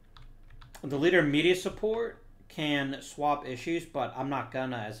 The leader of media support can swap issues, but I'm not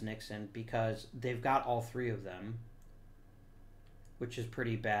gonna as Nixon because they've got all 3 of them, which is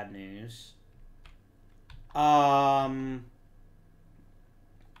pretty bad news. Then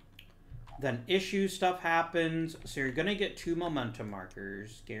issue stuff happens, so you're gonna get 2 momentum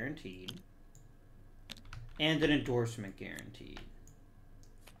markers, guaranteed. And an endorsement guaranteed.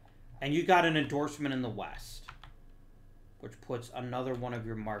 And you got an endorsement in the West, which puts another one of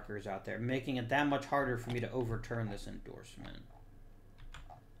your markers out there, making it that much harder for me to overturn this endorsement.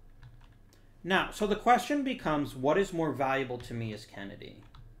 Now, so the question becomes, what is more valuable to me as Kennedy?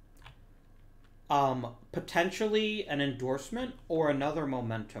 Potentially an endorsement or another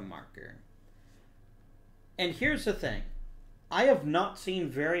momentum marker. And here's the thing. I have not seen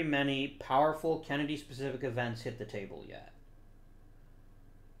very many powerful Kennedy-specific events hit the table yet.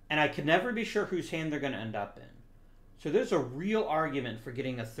 And I can never be sure whose hand they're going to end up in. So there's a real argument for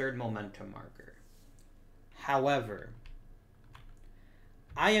getting a 3rd momentum marker. However,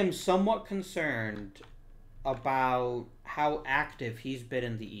 I am somewhat concerned about how active he's been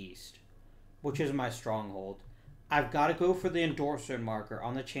in the East, which is my stronghold. I've got to go for the endorsement marker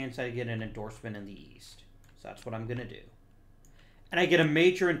on the chance I get an endorsement in the East. So that's what I'm going to do. And I get a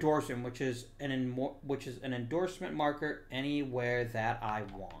major endorsement, which is an endorsement marker anywhere that I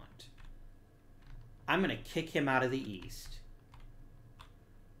want. I'm going to kick him out of the East.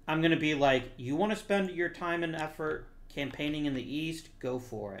 I'm going to be like, you want to spend your time and effort campaigning in the East? Go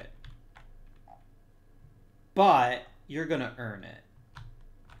for it. But you're going to earn it.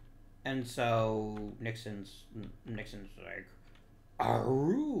 And so Nixon's like,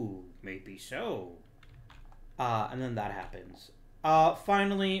 "Aroo, maybe so." And then that happens.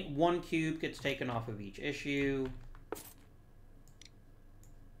 Finally, 1 cube gets taken off of each issue.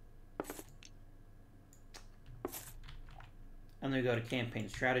 And then we go to campaign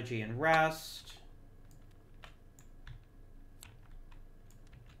strategy and rest.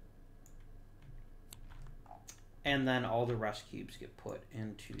 And then all the rest cubes get put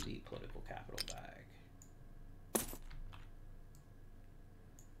into the political capital bag.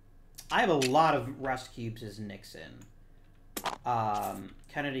 I have a lot of rest cubes as Nixon.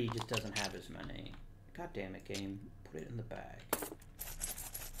 Kennedy just doesn't have as many. God damn it, game. Put it in the bag.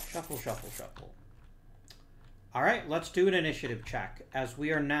 Shuffle, shuffle, shuffle. Alright, let's do an initiative check, as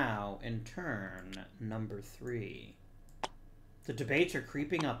we are now in turn number 3. The debates are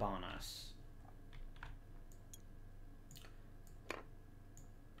creeping up on us.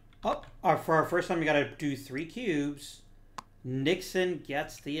 Oh, for our first time, we gotta do 3 cubes. Nixon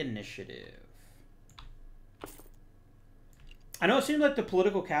gets the initiative. I know it seems like the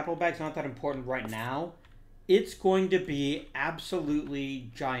political capital bag's not that important right now. It's going to be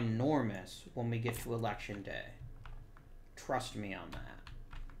absolutely ginormous when we get to election day. Trust me on that.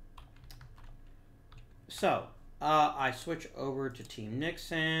 So, I switch over to Team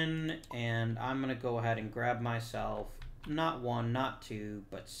Nixon, and I'm going to go ahead and grab myself not 1, not 2,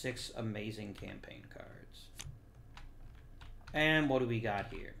 but 6 amazing campaign cards. And what do we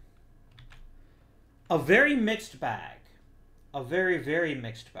got here? A very mixed bag. A very, very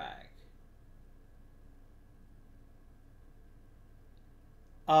mixed bag.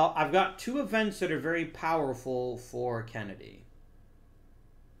 I've got 2 events that are very powerful for Kennedy.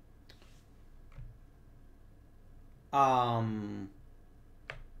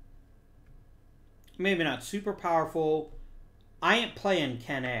 Maybe not super powerful. I ain't playing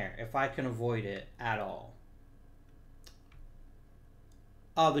Ken Air if I can avoid it at all.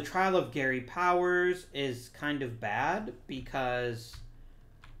 The trial of Gary Powers is kind of bad because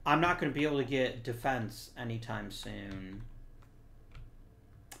I'm not going to be able to get defense anytime soon.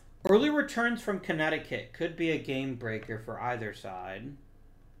 Early returns from Connecticut could be a game breaker for either side.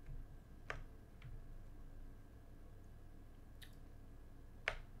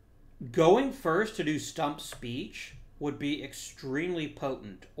 Going first to do stump speech would be extremely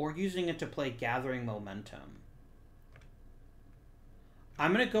potent, or using it to play gathering momentum.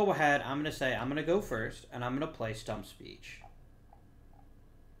 I'm going to go ahead, I'm going to say I'm going to go first, and I'm going to play stump speech.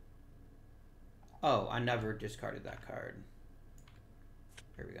 Oh, I never discarded that card.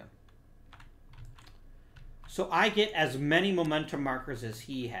 Here we go. So I get as many momentum markers as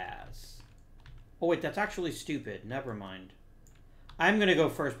he has. Oh wait, that's actually stupid. Never mind. I'm going to go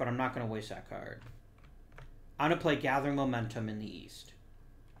first, but I'm not going to waste that card. I'm going to play Gathering Momentum in the East.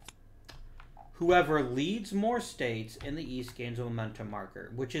 Whoever leads more states in the East gains a momentum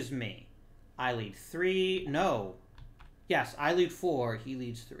marker, which is me. I lead 3. No. Yes, I lead 4. He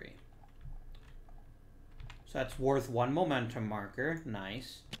leads 3. So that's worth 1 momentum marker.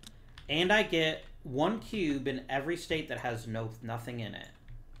 Nice. And I get 1 cube in every state that has nothing in it.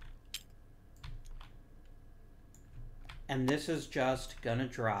 And this is just gonna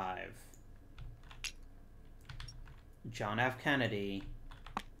drive John F. Kennedy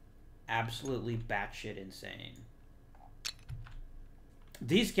absolutely batshit insane.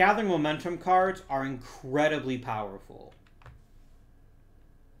 These Gathering Momentum cards are incredibly powerful.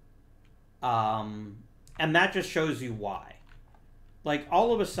 And that just shows you why. Like,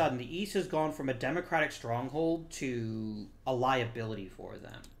 all of a sudden, the East has gone from a Democratic stronghold to a liability for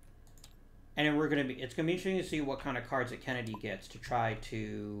them. And it's going to be interesting to see what kind of cards that Kennedy gets to try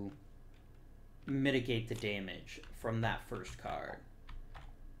to mitigate the damage from that first card.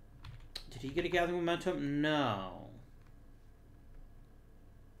 Did he get a Gathering Momentum? No.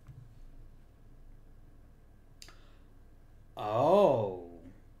 Oh.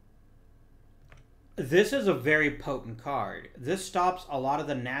 This is a very potent card. This stops a lot of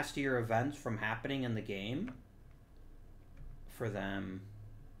the nastier events from happening in the game for them.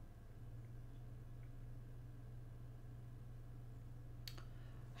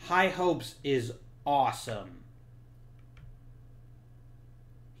 High Hopes is awesome.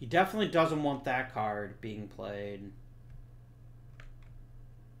 He definitely doesn't want that card being played.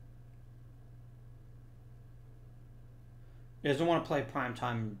 He doesn't want to play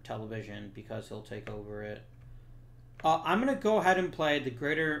primetime television because he'll take over it. I'm going to go ahead and play the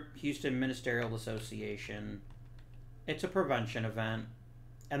Greater Houston Ministerial Association. It's a prevention event,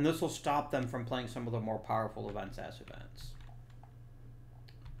 and this will stop them from playing some of the more powerful events as events.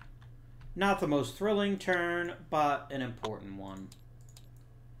 Not the most thrilling turn, but an important one.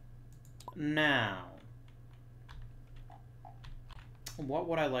 Now, what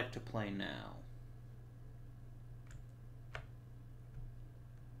would I like to play now?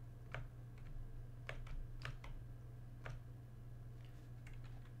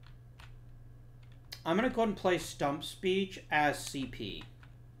 I'm going to go ahead and play Stump Speech as CP.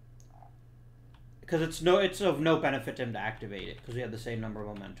 Because it's of no benefit to him to activate it, because we have the same number of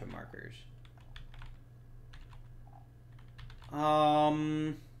momentum markers.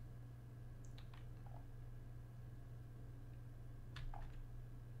 I'm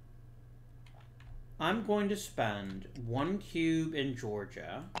going to spend 1 cube in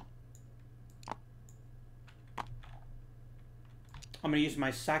Georgia. I'm going to use my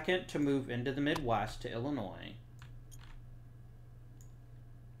second to move into the Midwest to Illinois.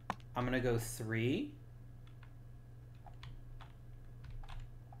 I'm going to go 3.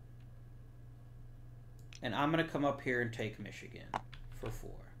 And I'm going to come up here and take Michigan for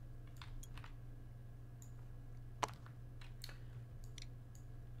 4.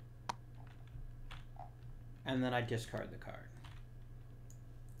 And then I discard the card.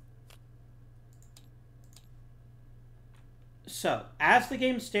 So, as the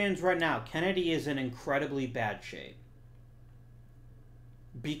game stands right now, Kennedy is in incredibly bad shape.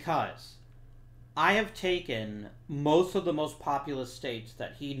 Because I have taken most of the most populous states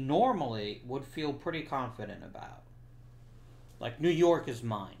that he normally would feel pretty confident about. Like, New York is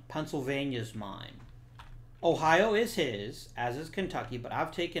mine. Pennsylvania is mine. Ohio is his, as is Kentucky, but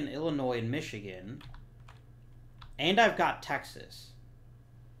I've taken Illinois and Michigan. And I've got Texas.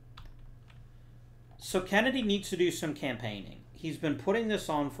 So Kennedy needs to do some campaigning. He's been putting this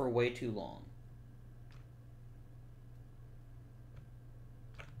on for way too long.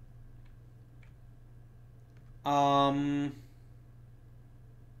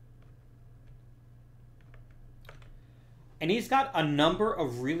 And he's got a number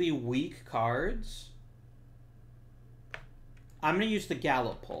of really weak cards. I'm going to use the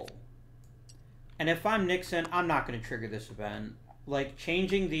Gallup poll. And if I'm Nixon, I'm not going to trigger this event. Like,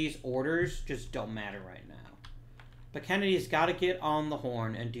 changing these orders just don't matter right now. But Kennedy's got to get on the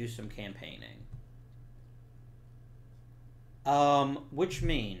horn and do some campaigning. Which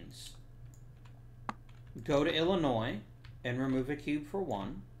means go to Illinois and remove a cube for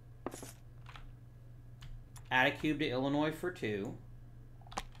 1. Add a cube to Illinois for 2.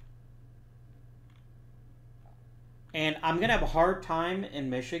 And I'm going to have a hard time in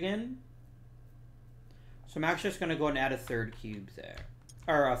Michigan. So I'm actually just going to go and add a 3rd cube there.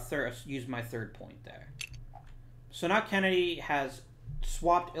 Or use my 3rd point there. So now Kennedy has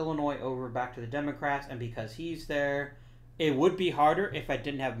swapped Illinois over back to the Democrats, and because he's there, it would be harder if I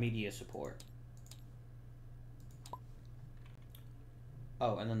didn't have media support.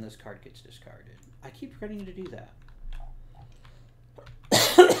 Oh, and then this card gets discarded. I keep forgetting to do that.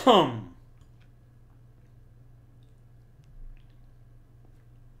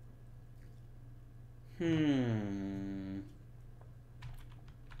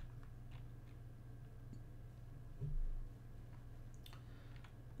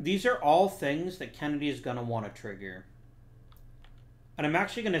 These are all things that Kennedy is going to want to trigger. And I'm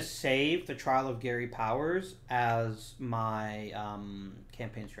actually going to save the Trial of Gary Powers as my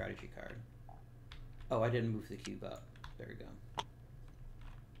campaign strategy card. Oh, I didn't move the cube up. There we go.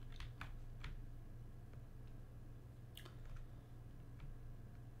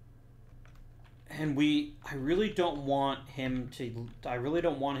 And I really don't want him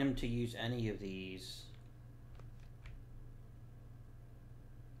to use any of these.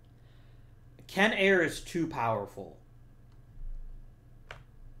 Ken Air is too powerful.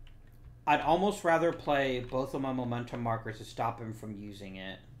 I'd almost rather play both of my momentum markers to stop him from using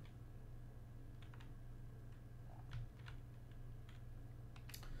it.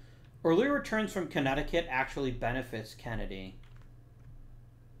 Early returns from Connecticut actually benefits Kennedy.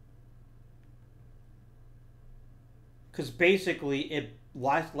 Because basically it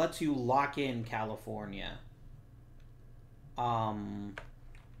lets you lock in California.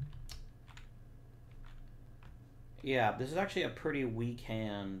 Yeah, this is actually a pretty weak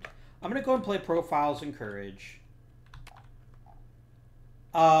hand. I'm going to go and play Profiles in Courage.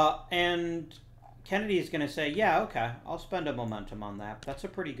 And Kennedy's going to say, yeah, okay, I'll spend a momentum on that. That's a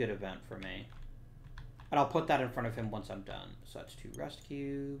pretty good event for me. And I'll put that in front of him once I'm done. So that's 2 rest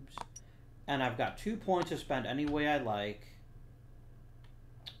cubes. And I've got 2 points to spend any way I like.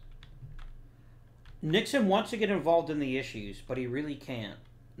 Nixon wants to get involved in the issues, but he really can't.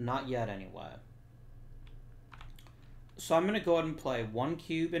 Not yet, anyway. So I'm going to go ahead and play 1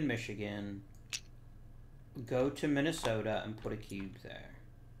 cube in Michigan. Go to Minnesota and put a cube there.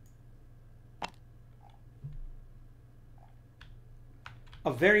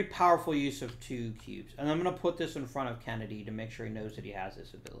 A very powerful use of 2 cubes. And I'm going to put this in front of Kennedy to make sure he knows that he has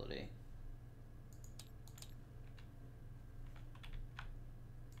this ability.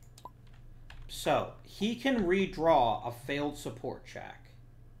 So, he can redraw a failed support check.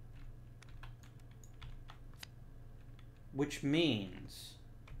 Which means...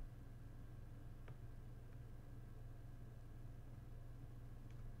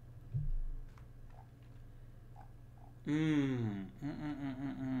 Oh,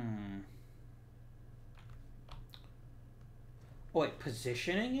 wait,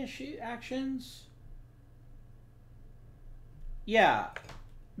 positioning issue actions? Yeah,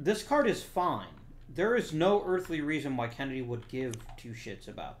 this card is fine. There is no earthly reason why Kennedy would give 2 shits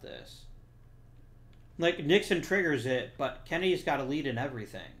about this. Like, Nixon triggers it, but Kennedy's got a lead in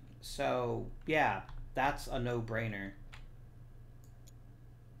everything. So, yeah, that's a no-brainer.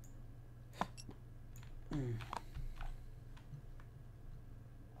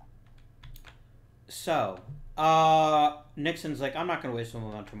 So, Nixon's like, I'm not going to waste a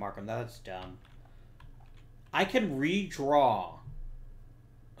moment to mark him. That's dumb. I can redraw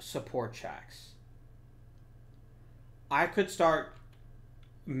support checks. I could start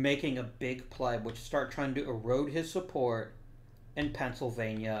making a big play, which is start trying to erode his support in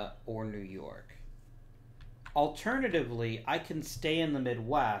Pennsylvania or New York. Alternatively, I can stay in the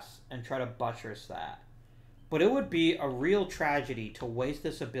Midwest and try to buttress that. But it would be a real tragedy to waste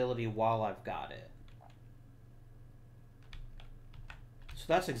this ability while I've got it. So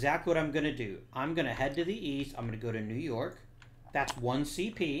that's exactly what I'm going to do. I'm going to head to the east. I'm going to go to New York. That's 1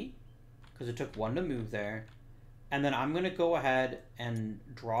 CP, because it took 1 to move there. And then I'm going to go ahead and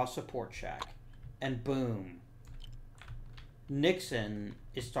draw a support check. And boom. Nixon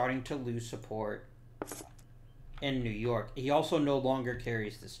is starting to lose support in New York. He also no longer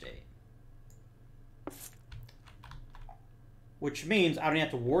carries the state. Which means I don't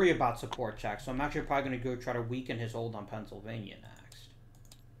have to worry about support checks. So I'm actually probably going to go try to weaken his hold on Pennsylvania next.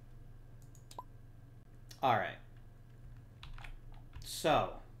 Alright.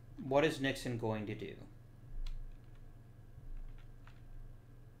 So, what is Nixon going to do?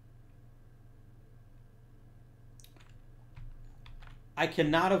 I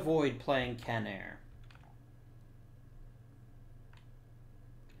cannot avoid playing Ken Air.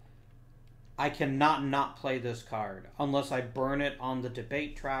 I cannot not play this card unless I burn it on the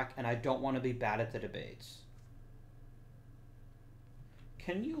debate track, and I don't want to be bad at the debates.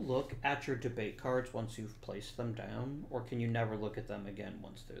 Can you look at your debate cards once you've placed them down, or can you never look at them again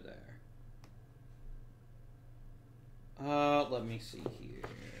once they're there? Let me see here.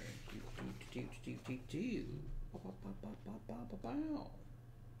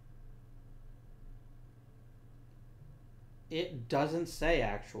 It doesn't say,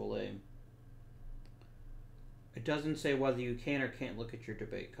 actually. It doesn't say whether you can or can't look at your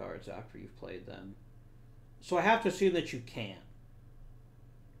debate cards after you've played them. So I have to assume that you can.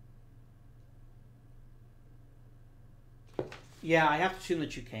 Yeah, I have to assume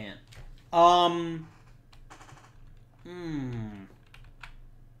that you can.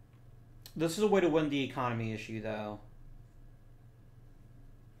 This is a way to win the economy issue, though.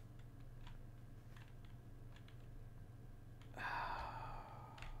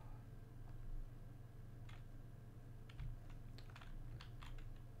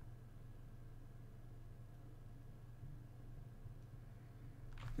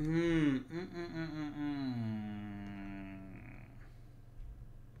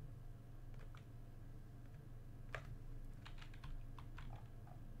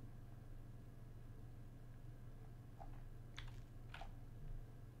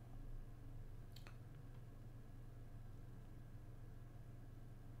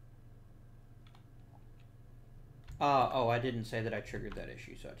 Oh, I didn't say that I triggered that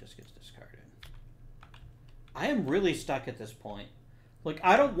issue, so it just gets discarded. I am really stuck at this point. Like,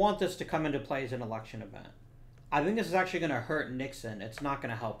 I don't want this to come into play as an election event. I think this is actually going to hurt Nixon. It's not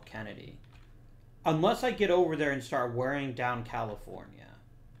going to help Kennedy. Unless I get over there and start wearing down California.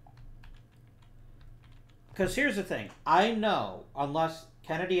 Because here's the thing. I know, unless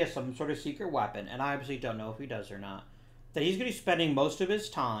Kennedy has some sort of secret weapon, and I obviously don't know if he does or not, that he's going to be spending most of his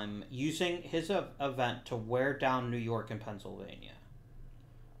time using his event to wear down New York and Pennsylvania.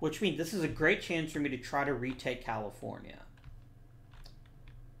 Which means this is a great chance for me to try to retake California.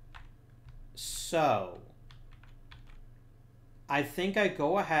 So, I think I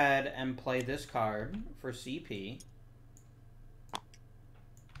go ahead and play this card for CP.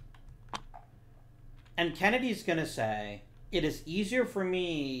 And Kennedy's going to say, it is easier for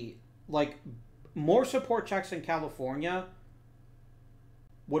me, like, more support checks in California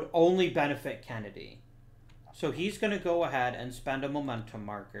would only benefit Kennedy. So he's going to go ahead and spend a momentum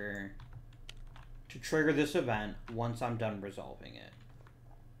marker to trigger this event once I'm done resolving it.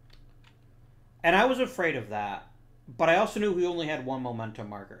 And I was afraid of that, but I also knew he only had one momentum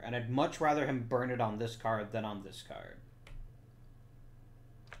marker, and I'd much rather him burn it on this card than on this card.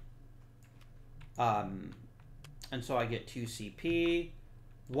 And so I get 2 CP,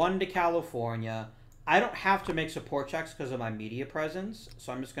 1 to California. I don't have to make support checks because of my media presence,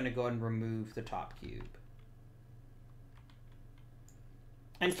 so I'm just going to go ahead and remove the top cube.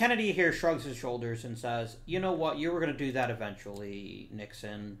 And Kennedy here shrugs his shoulders and says, you know what, you were going to do that eventually,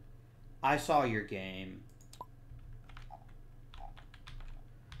 Nixon. I saw your game.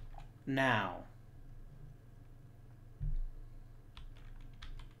 Now,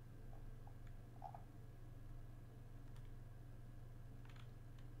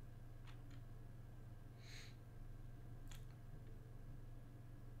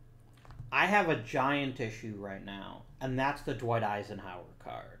 I have a giant issue right now, and that's the Dwight Eisenhower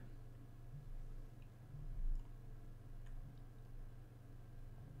card.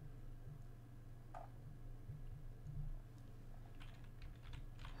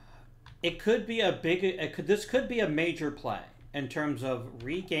 It could be a big, this could be a major play in terms of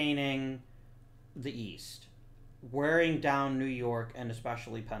regaining the East, wearing down New York, and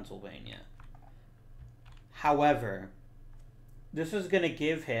especially Pennsylvania. However, this is going to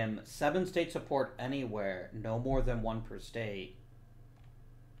give him 7 state support anywhere, no more than 1 per state.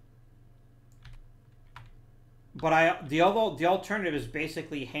 But the alternative is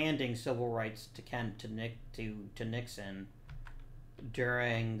basically handing civil rights to Nixon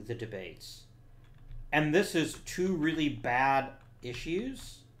during the debates. And this is 2 really bad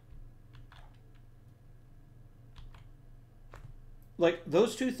issues. Like,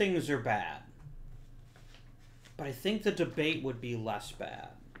 those 2 things are bad. But I think the debate would be less bad.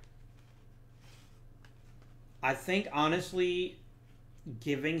 I think, honestly,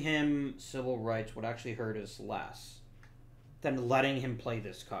 giving him civil rights would actually hurt us less than letting him play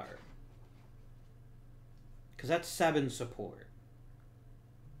this card. Because that's 7 support.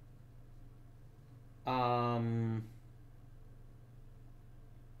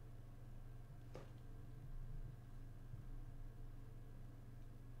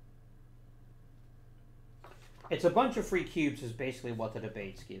 It's a bunch of free cubes is basically what the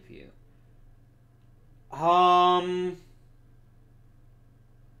debates give you. I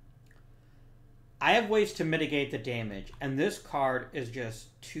have ways to mitigate the damage, and this card is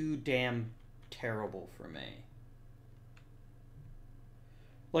just too damn terrible for me.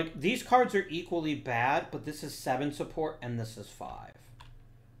 Like, these cards are equally bad, but this is 7 support and this is 5.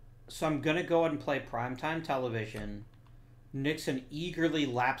 So I'm going to go ahead and play Primetime Television. Nixon eagerly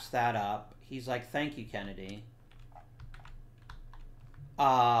laps that up. He's like, thank you, Kennedy.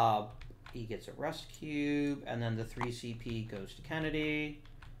 He gets a rest cube, and then the 3 CP goes to Kennedy.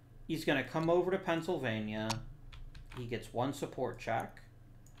 He's going to come over to Pennsylvania. He gets 1 support check,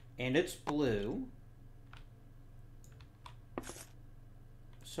 and it's blue.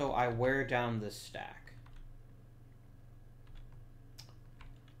 So I wear down this stack.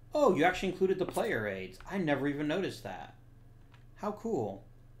 Oh, you actually included the player aids. I never even noticed that. How cool.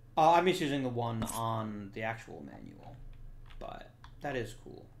 I'm just using the one on the actual manual, but that is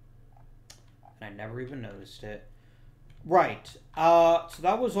cool. And I never even noticed it. Right. So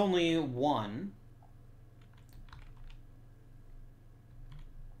that was only 1.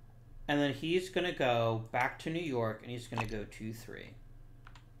 And then he's going to go back to New York, and he's going to go 2-3.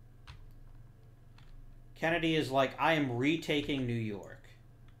 Kennedy is like, I am retaking New York.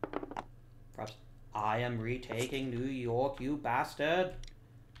 Perhaps, I am retaking New York, you bastard.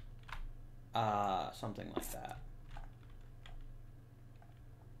 Something like that.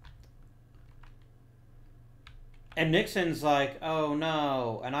 And Nixon's like, oh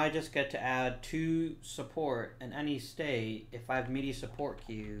no, and I just get to add 2 support in any state if I have media support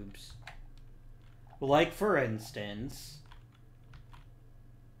cubes. Like, for instance,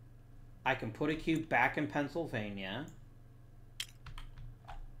 I can put a cube back in Pennsylvania.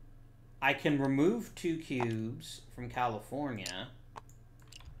 I can remove 2 cubes from California.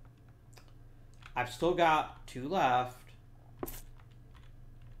 I've still got 2 left.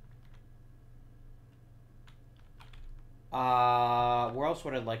 Where else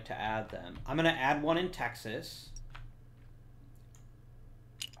would I like to add them? I'm going to add one in Texas.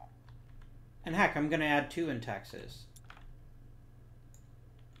 And heck, I'm going to add 2 in Texas.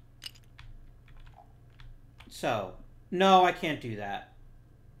 So, no, I can't do that.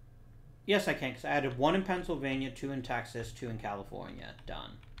 Yes, I can, because I added 1 in Pennsylvania, 2 in Texas, 2 in California.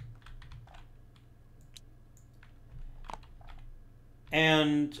 Done.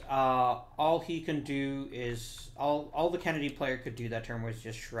 And all he can do is, all the Kennedy player could do that turn was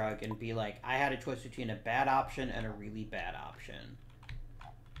just shrug and be like, I had a choice between a bad option and a really bad option.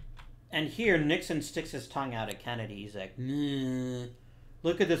 And here, Nixon sticks his tongue out at Kennedy. He's like, nah,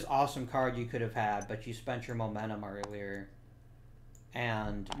 look at this awesome card you could have had, but you spent your momentum earlier.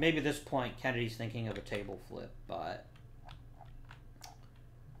 And maybe at this point, Kennedy's thinking of a table flip, but...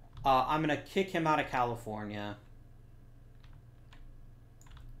 I'm going to kick him out of California.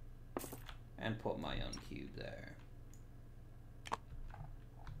 And put my own cube there.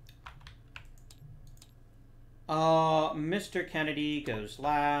 Mr. Kennedy goes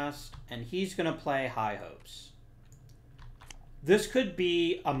last, and he's going to play High Hopes. This could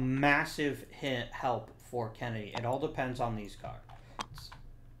be a massive help for Kennedy. It all depends on these cards.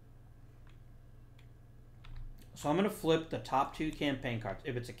 So I'm going to flip the top 2 campaign cards.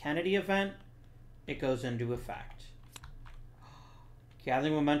 If it's a Kennedy event, it goes into effect.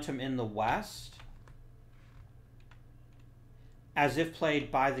 Gathering momentum in the West. As if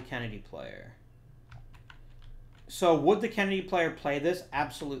played by the Kennedy player. So would the Kennedy player play this?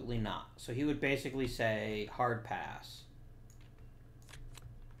 Absolutely not. So he would basically say hard pass.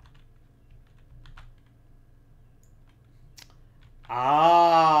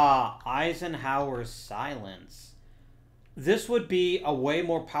 Eisenhower's silence. This would be a way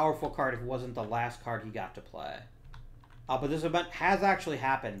more powerful card if it wasn't the last card he got to play. But this event has actually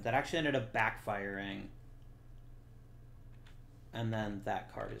happened. That actually ended up backfiring. And then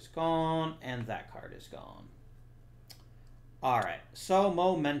that card is gone, and that card is gone. Alright, so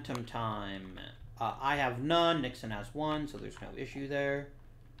momentum time. I have none, Nixon has 1, so there's no issue there.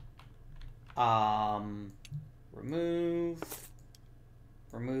 Remove.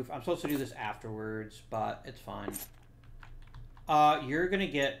 I'm supposed to do this afterwards, but it's fine. You're going to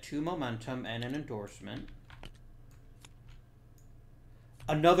get 2 momentum and an endorsement.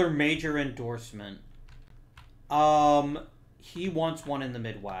 Another major endorsement. He wants 1 in the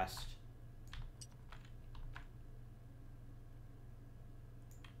Midwest.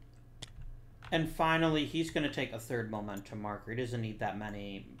 And finally, he's going to take a 3rd momentum marker. He doesn't need that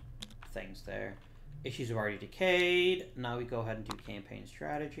many things there. Issues have already decayed. Now we go ahead and do campaign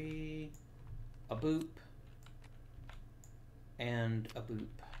strategy. A boop. And a boop.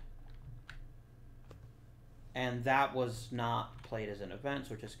 And that was not played as an event,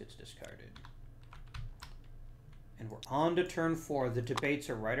 so it just gets discarded. And we're on to turn 4. The debates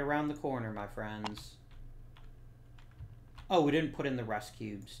are right around the corner, my friends. Oh, we didn't put in the rest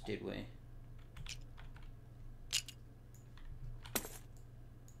cubes, did we?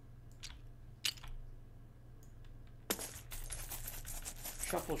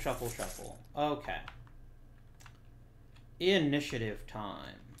 Shuffle, shuffle, shuffle. Okay. Initiative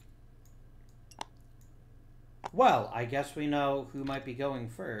time. Well, I guess we know who might be going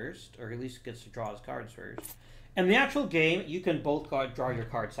first, or at least gets to draw his cards first. In the actual game, you can both draw your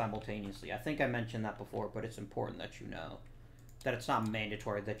cards simultaneously. I think I mentioned that before, but it's important that you know that it's not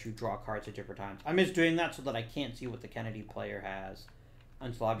mandatory that you draw cards at different times. I'm just doing that so that I can't see what the Kennedy player has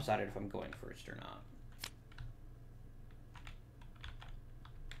until I've decided if I'm going first or not.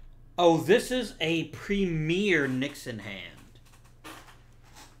 Oh, this is a premier Nixon hand.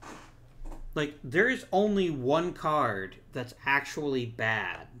 Like, there is only one card that's actually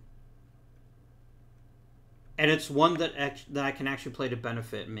bad. And it's one that I can actually play to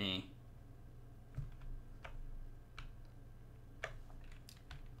benefit me.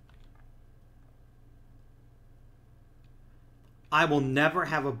 I will never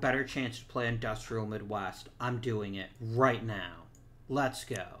have a better chance to play Industrial Midwest. I'm doing it right now. Let's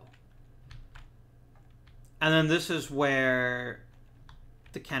go. And then this is where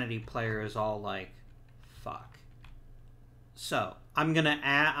the Kennedy player is all like, fuck. So, I'm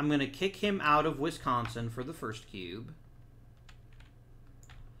gonna kick him out of Wisconsin for the first cube.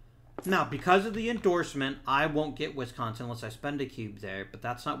 Now, because of the endorsement, I won't get Wisconsin unless I spend a cube there, but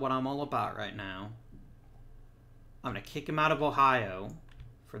that's not what I'm all about right now. I'm gonna kick him out of Ohio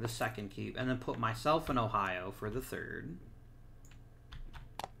for the second cube, and then put myself in Ohio for the third.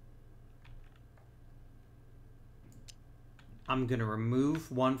 I'm going to remove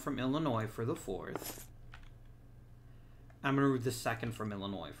 1 from Illinois for the 4th. I'm going to remove the 2nd from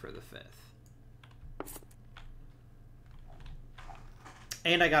Illinois for the 5th.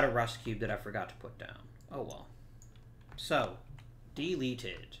 And I got a rust cube that I forgot to put down. Oh well. So,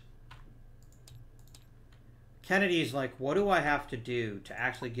 deleted. Kennedy's like, what do I have to do to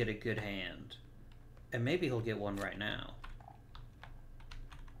actually get a good hand? And maybe he'll get one right now.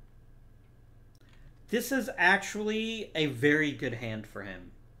 This is actually a very good hand for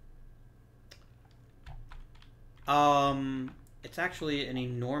him. It's actually an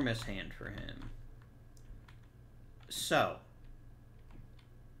enormous hand for him. So,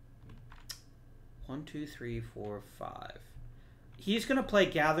 1, 2, 3, 4, 5. He's going to play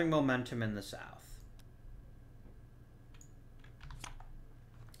Gathering Momentum in the South.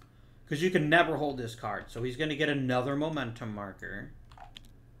 Because you can never hold this card. So he's going to get another Momentum marker.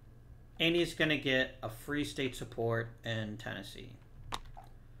 And he's going to get a free state support in Tennessee.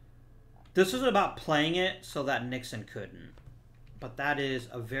 This is about playing it so that Nixon couldn't. But that is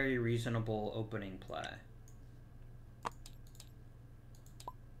a very reasonable opening play.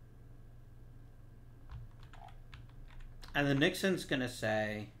 And the Nixon's going to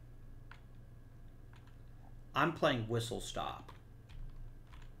say, I'm playing Whistle Stop.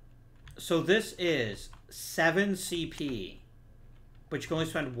 So this is 7 CP, but you can only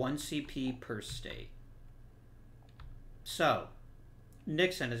spend 1 CP per state. So,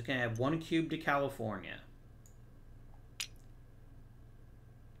 Nixon is going to have 1 cube to California.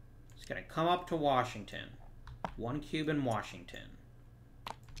 He's going to come up to Washington. 1 cube in Washington.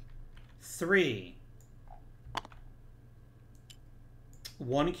 3.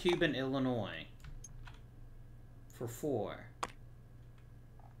 1 cube in Illinois. For 4.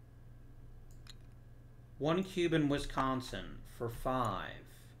 1 cube in Wisconsin for 5.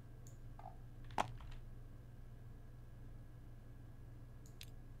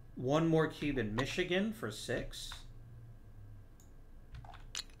 1 more cube in Michigan for 6.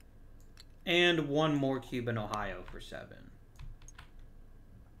 And 1 more cube in Ohio for 7.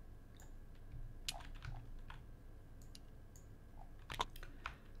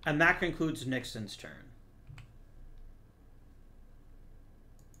 And that concludes Nixon's turn.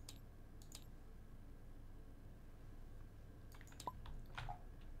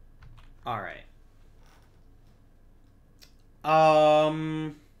 All right.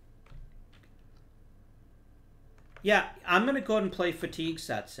 Yeah, I'm going to go ahead and play Fatigue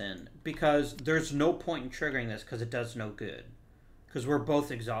Sets in, because there's no point in triggering this because it does no good. Because we're both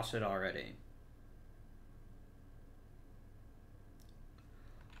exhausted already.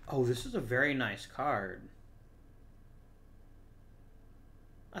 Oh, this is a very nice card.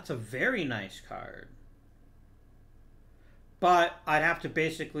 That's a very nice card. But I'd have to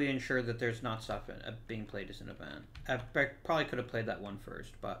basically ensure that there's not stuff being played as an event. I probably could have played that one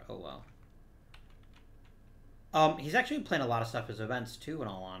first, but oh well. He's actually playing a lot of stuff as events too, in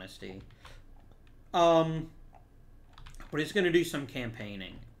all honesty. But he's going to do some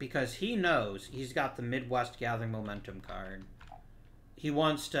campaigning, because he knows he's got the Midwest Gathering Momentum card. He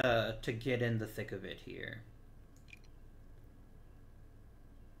wants to get in the thick of it here.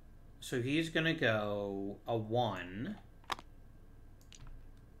 So he's going to go a 1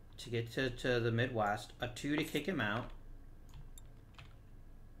 to get to the Midwest, a 2 to kick him out,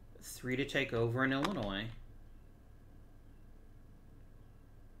 3 to take over in Illinois,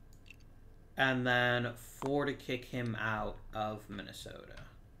 and then 4 to kick him out of Minnesota.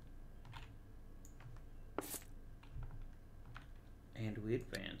 And we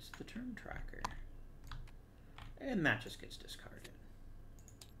advance the turn tracker. And that just gets discarded.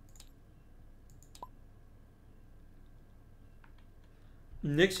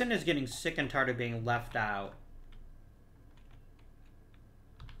 Nixon is getting sick and tired of being left out.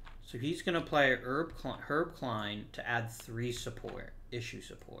 So he's going to play Herb Klein to add 3 support, issue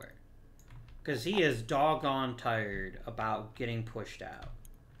support. Because he is doggone tired about getting pushed out.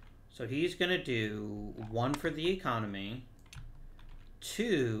 So he's going to do 1 for the economy,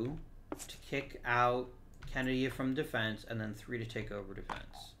 2 to kick out Kennedy from defense, and then 3 to take over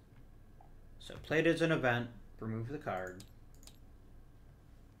defense. So played as an event, remove the card.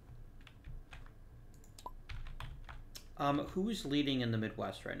 Who's leading in the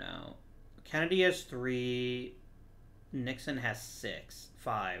Midwest right now? Kennedy has 3. Nixon has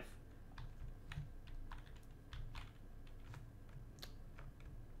 5.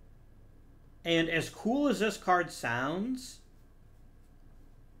 And as cool as this card sounds,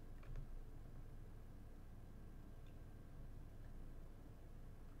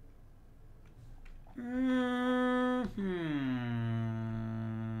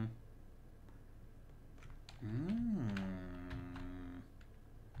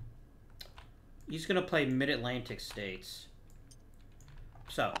 he's going to play Mid-Atlantic states.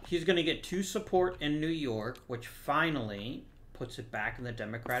 So he's going to get 2 support in New York, which finally puts it back in the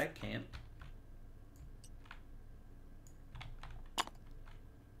Democratic camp.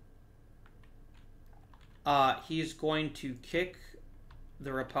 He's going to kick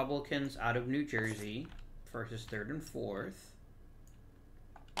the Republicans out of New Jersey for his 3rd and 4th.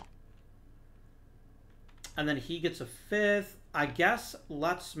 And then he gets a 5th. I guess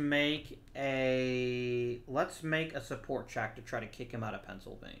let's make a support check to try to kick him out of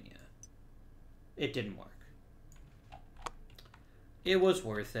Pennsylvania. It didn't work. It was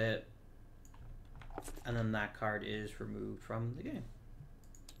worth it. And then that card is removed from the game.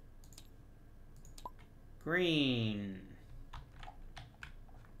 Green.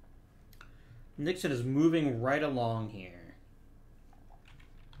 Nixon is moving right along here.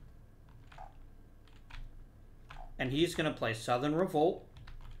 And he's going to play Southern Revolt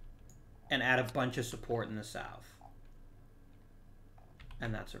and add a bunch of support in the South.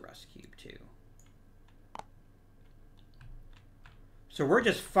 And that's a rest cube too. So we're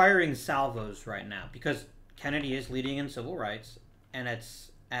just firing salvos right now because Kennedy is leading in civil rights, and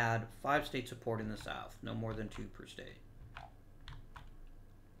it's add 5 state support in the South, no more than 2 per state.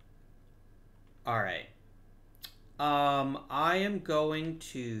 All right. I am going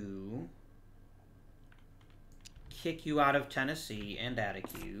to kick you out of Tennessee and add a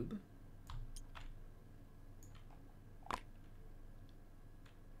cube.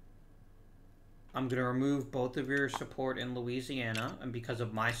 I'm going to remove both of your support in Louisiana, and because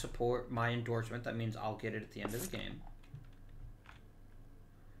of my support, my endorsement, that means I'll get it at the end of the game.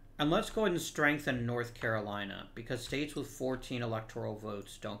 And let's go ahead and strengthen North Carolina, because states with 14 electoral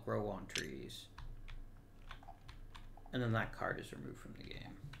votes don't grow on trees. And then that card is removed from the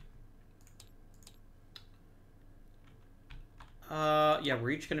game. Yeah,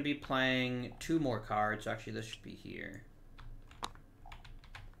 we're each going to be playing 2 more cards. Actually, this should be here.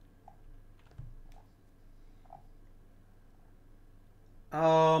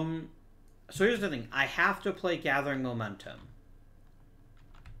 So here's the thing. I have to play Gathering Momentum.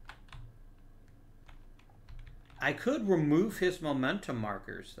 I could remove his momentum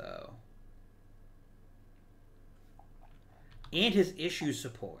markers, though. And his issue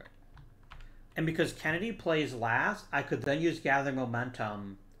support. And because Kennedy plays last, I could then use Gathering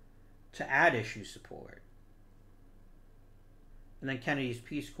Momentum to add issue support. And then Kennedy's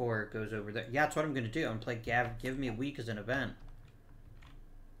Peace Corps goes over there. Yeah, that's what I'm going to do. I'm going to play Give Me a Week as an event.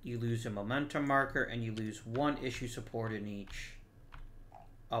 You lose a momentum marker, and you lose 1 issue support in each.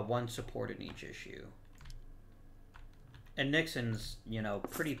 1 support in each issue. And Nixon's, you know,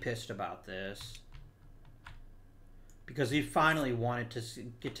 pretty pissed about this. Because he finally wanted to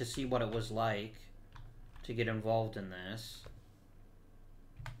get to see what it was like to get involved in this.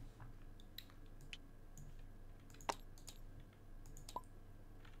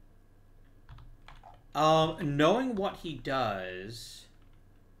 Knowing what he does...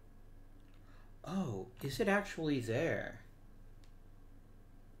 Oh, is it actually there?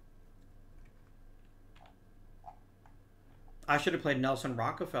 I should have played Nelson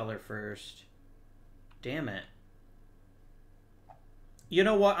Rockefeller first. Damn it. You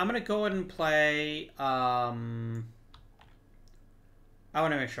know what? I'm going to go ahead and play... I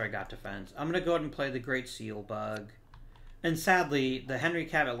want to make sure I got defense. I'm going to go ahead and play the Great Seal Bug. And sadly, the Henry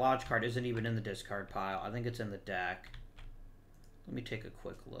Cabot Lodge card isn't even in the discard pile. I think it's in the deck. Let me take a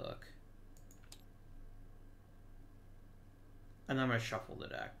quick look. And then I'm going to shuffle the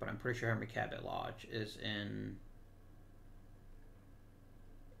deck, but I'm pretty sure Henry Cabot Lodge is in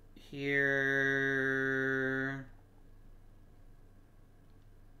here.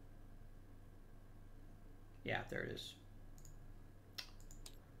 Yeah, there it is.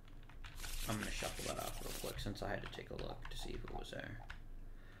 I'm going to shuffle that off real quick since I had to take a look to see if it was there.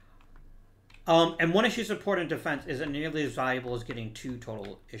 And 1 issue support and defense isn't nearly as valuable as getting 2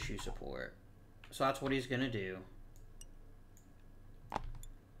 total issue support. So that's what he's going to do.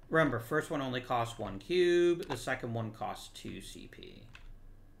 Remember, first one only costs 1 cube. The second one costs 2 CP.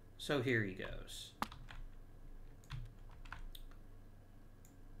 So here he goes.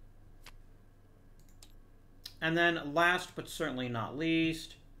 And then last but certainly not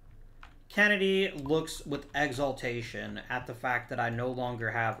least, Kennedy looks with exultation at the fact that I no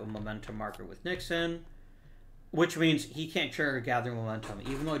longer have a momentum marker with Nixon, which means he can't trigger Gathering Momentum,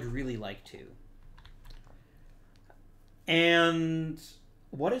 even though I'd really like to. And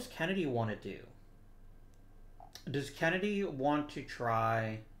what does Kennedy want to do? Does Kennedy want to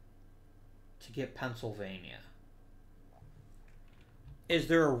try to get Pennsylvania? Is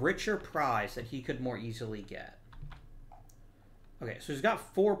there a richer prize that he could more easily get? Okay, so he's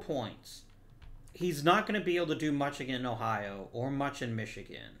got 4 points. He's not going to be able to do much in Ohio or much in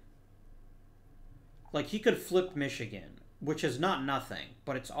Michigan. Like, he could flip Michigan, which is not nothing,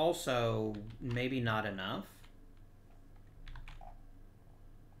 but it's also maybe not enough.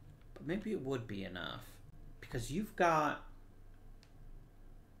 But maybe it would be enough. Because you've got...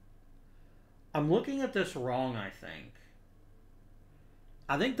 I'm looking at this wrong, I think.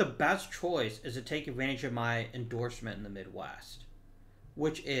 I think the best choice is to take advantage of my endorsement in the Midwest,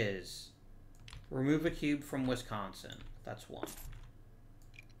 which is remove a cube from Wisconsin. That's 1.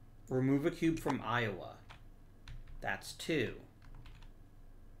 Remove a cube from Iowa. That's 2.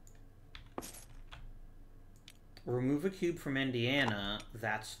 Remove a cube from Indiana.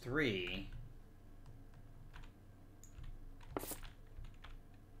 That's 3.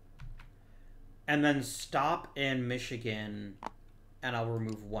 And then stop in Michigan, and I'll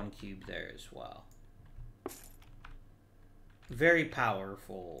remove 1 cube there as well. Very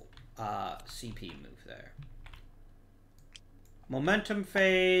powerful CP move there. Momentum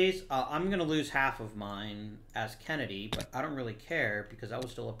phase. I'm going to lose half of mine as Kennedy, but I don't really care because that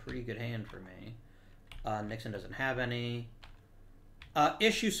was still a pretty good hand for me. Nixon doesn't have any.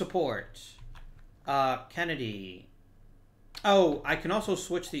 Issue support. Kennedy. Oh, I can also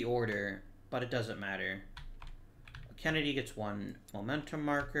switch the order, but it doesn't matter. Kennedy gets 1 momentum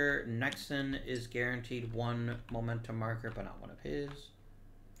marker. Nixon is guaranteed 1 momentum marker, but not one of his.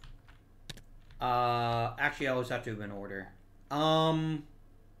 Actually, I always have to have an order. I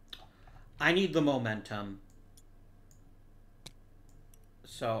need the momentum.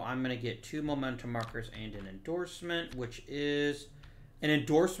 So I'm going to get 2 momentum markers and an endorsement, which is an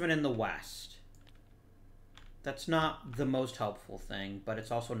endorsement in the West. That's not the most helpful thing, but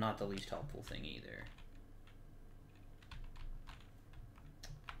it's also not the least helpful thing either.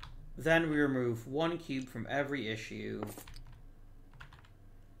 Then we remove 1 cube from every issue.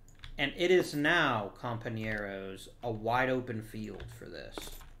 And it is now, compañeros, a wide open field for this.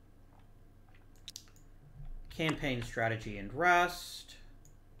 Campaign strategy and rest.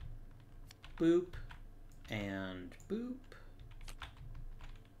 Boop. And boop.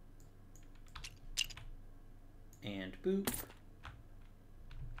 And boop.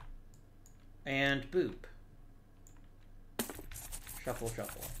 And boop. Shuffle,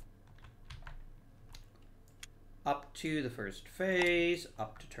 shuffle. Up to the first phase,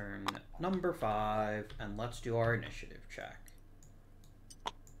 up to turn number 5, and let's do our initiative check.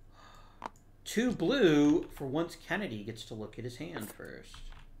 2 blue for once Kennedy gets to look at his hand first.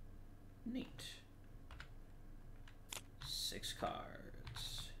 Neat. 6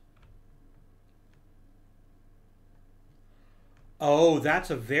 cards. Oh, that's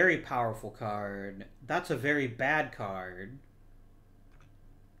a very powerful card. That's a very bad card.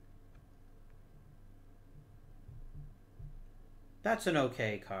 That's an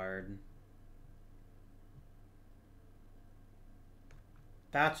okay card.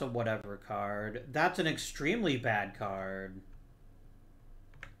 That's a whatever card. That's an extremely bad card.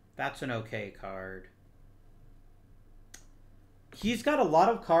 That's an okay card. He's got a lot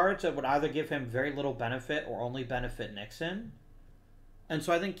of cards that would either give him very little benefit or only benefit Nixon. And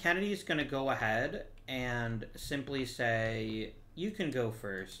so I think Kennedy's going to go ahead and simply say, you can go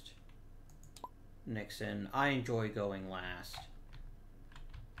first, Nixon. I enjoy going last.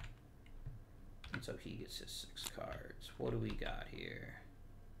 And so he gets his 6 cards. What do we got here?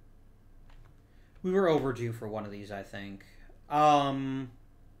 We were overdue for one of these, I think.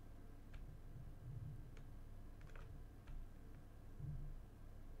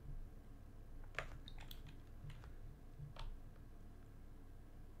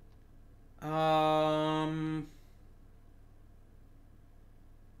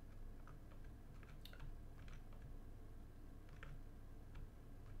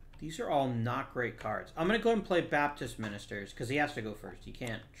 These are all not great cards. I'm going to go and play Baptist Ministers, because he has to go first. He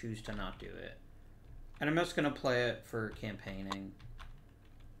can't choose to not do it. And I'm just going to play it for campaigning.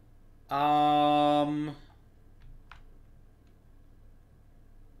 I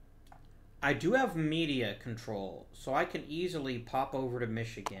do have media control, so I can easily pop over to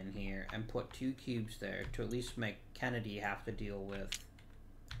Michigan here and put 2 cubes there to at least make Kennedy have to deal with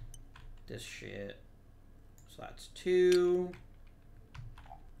this shit. So that's 2.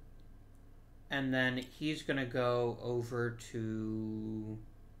 And then he's going to go over to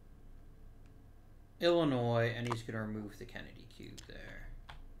Illinois, and he's going to remove the Kennedy cube there.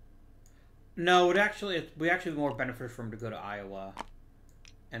 No, we actually more benefit for him to go to Iowa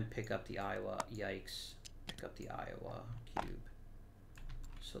and pick up the Iowa. Yikes. Pick up the Iowa cube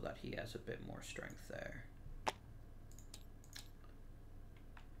so that he has a bit more strength there.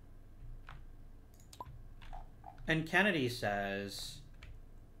 And Kennedy says,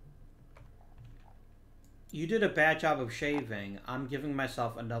 you did a bad job of shaving. I'm giving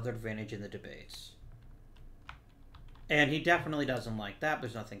myself another advantage in the debates. And he definitely doesn't like that.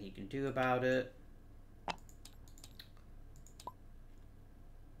 There's nothing he can do about it.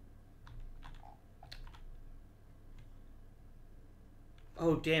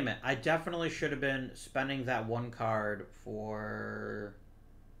 Oh, damn it. I definitely should have been spending that one card for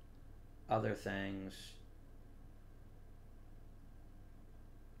other things.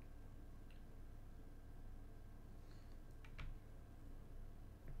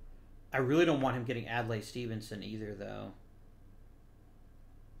 I really don't want him getting Adlai Stevenson either, though.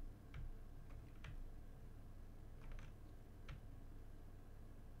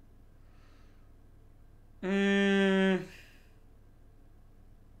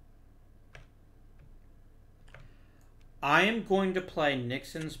 I am going to play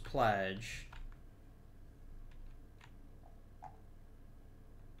Nixon's Pledge.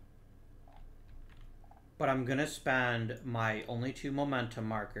 But I'm going to spend my only 2 momentum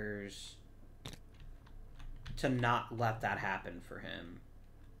markers to not let that happen for him.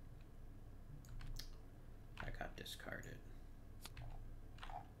 I got discarded.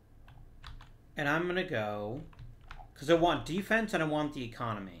 And I'm going to go, because I want defense and I want the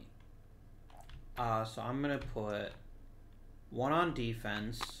economy. So I'm going to put 1 on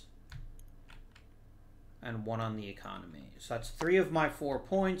defense and 1 on the economy. So that's 3 of my 4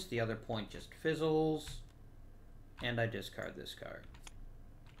 points. The other point just fizzles. And I discard this card.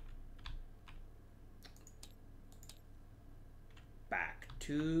 Back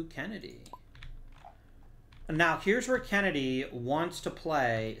to Kennedy. Now, here's where Kennedy wants to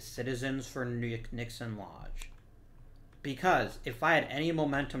play Citizens for Nixon Lodge. Because if I had any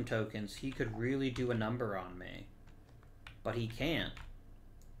momentum tokens, he could really do a number on me. But he can't.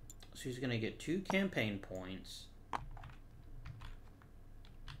 So he's going to get 2 campaign points.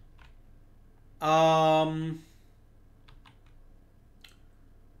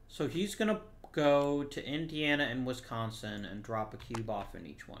 So he's going to go to Indiana and Wisconsin and drop a cube off in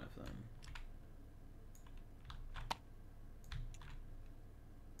each one of them.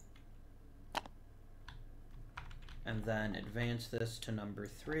 And then advance this to number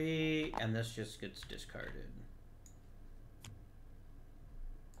 3, and this just gets discarded.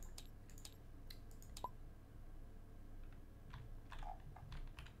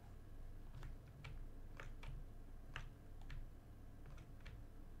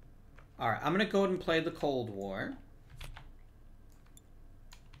 Alright, I'm going to go ahead and play the Cold War.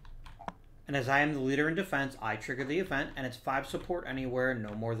 And as I am the leader in defense, I trigger the event, and it's 5 support anywhere,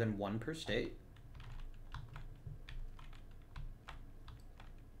 no more than 1 per state.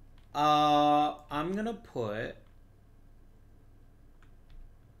 I'm going to put...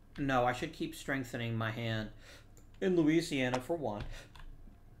 No, I should keep strengthening my hand in Louisiana for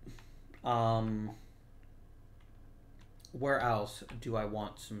 1. Where else do I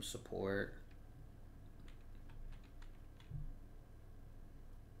want some support?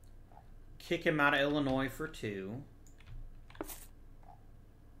 Kick him out of Illinois for 2.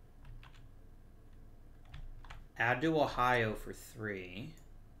 Add to Ohio for 3.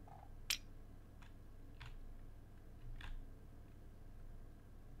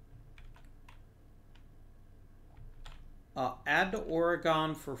 Add to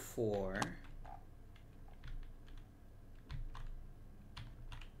Oregon for 4.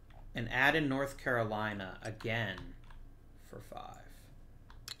 And add in North Carolina again for 5.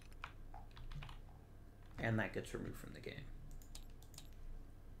 And that gets removed from the game.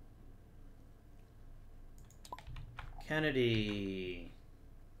 Kennedy.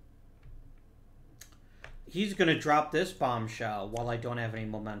 He's going to drop this bombshell while I don't have any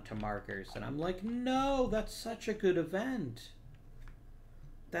momentum markers. And I'm like, no, that's such a good event.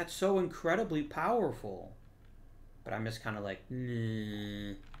 That's so incredibly powerful. But I'm just kind of like,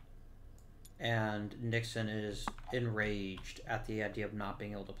 nah. And Nixon is enraged at the idea of not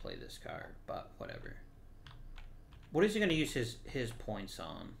being able to play this card, but whatever. What is he going to use his points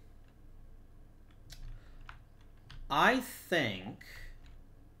on? I think...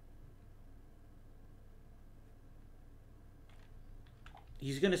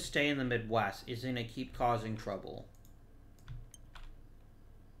 he's going to stay in the Midwest. He's going to keep causing trouble.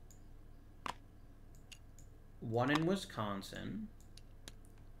 1 in Wisconsin.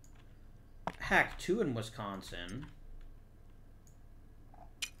 Heck, 2 in Wisconsin.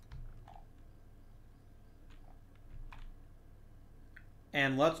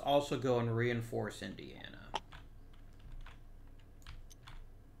 And let's also go and reinforce Indiana.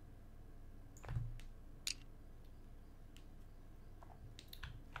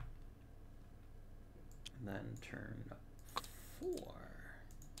 And then turn 4.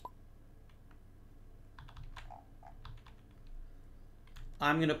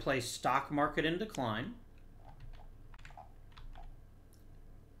 I'm going to play Stock Market in Decline.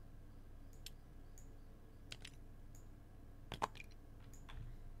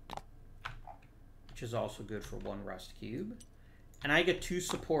 which is also good for 1 rest cube. And I get 2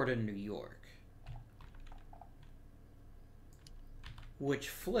 support in New York, which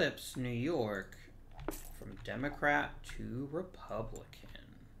flips New York from Democrat to Republican.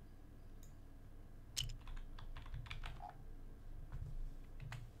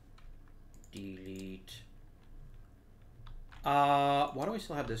 Delete. Why do I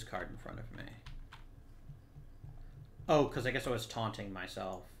still have this card in front of me? Oh, because I guess I was taunting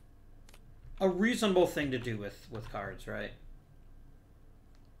myself. A reasonable thing to do with cards, right?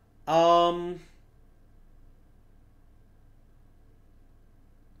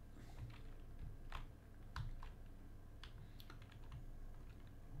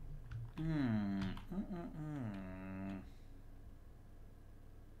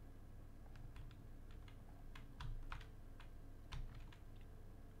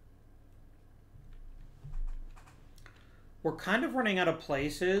 We're kind of running out of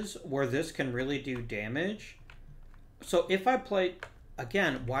places where this can really do damage. So if I play...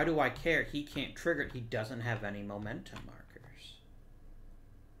 Again, why do I care? He can't trigger it. He doesn't have any momentum markers.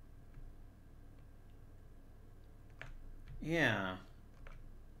 Yeah.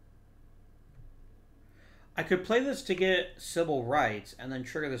 I could play this to get civil rights and then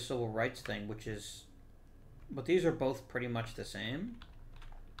trigger the civil rights thing, which is... But these are both pretty much the same.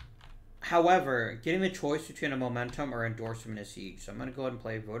 However, getting the choice between a momentum or endorsement is huge. So I'm going to go ahead and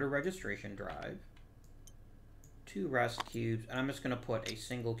play voter registration drive. 2 rest cubes, and I'm just going to put a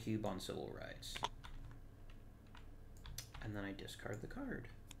single cube on civil rights. And then I discard the card.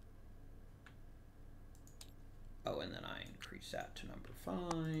 Oh, and then I increase that to number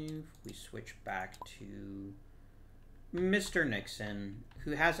 5. We switch back to Mr. Nixon,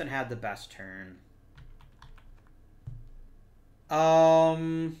 who hasn't had the best turn.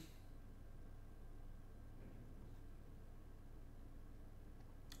 Oh,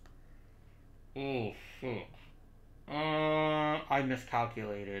 shit. I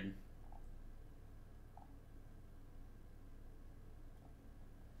miscalculated.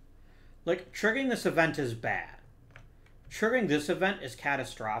 Like, triggering this event is bad. Triggering this event is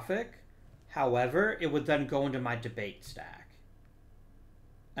catastrophic. However, it would then go into my debate stack.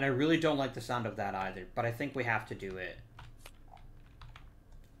 And I really don't like the sound of that either, but I think we have to do it.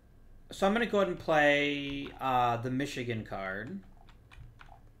 So I'm going to go ahead and play the Michigan card.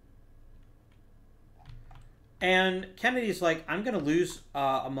 And Kennedy's like, I'm going to lose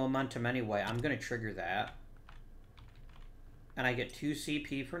a momentum anyway. I'm going to trigger that. And I get 2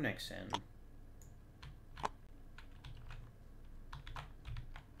 CP for Nixon.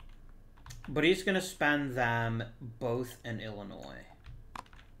 But he's going to spend them both in Illinois.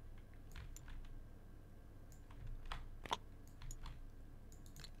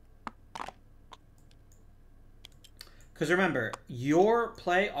 Because remember, your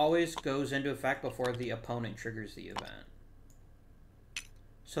play always goes into effect before the opponent triggers the event.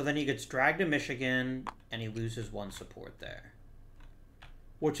 So then he gets dragged to Michigan, and he loses 1 support there.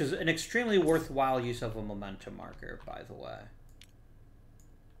 Which is an extremely worthwhile use of a momentum marker, by the way.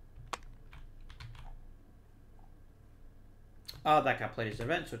 That got played as an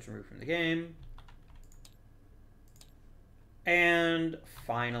event, so it's removed from the game. And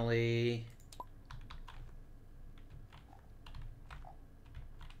finally...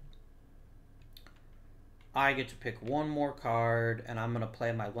 I get to pick 1 more card, and I'm going to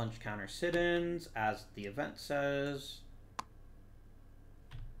play my lunch counter sit-ins, as the event says.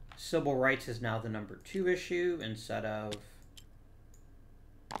 Civil rights is now the number 2 issue instead of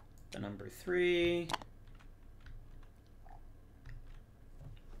the number 3.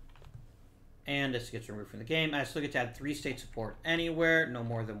 And this gets removed from the game. I still get to add 3 state support anywhere, no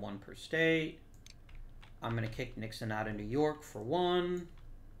more than 1 per state. I'm going to kick Nixon out of New York for 1.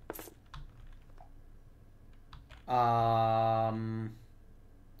 I'm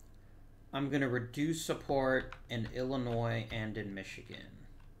going to reduce support in Illinois and in Michigan.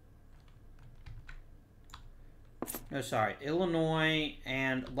 No, sorry. Illinois,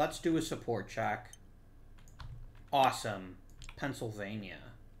 and let's do a support check. Awesome. Pennsylvania.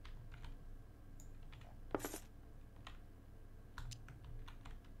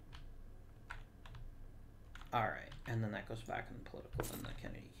 Alright, and then that goes back in the political in the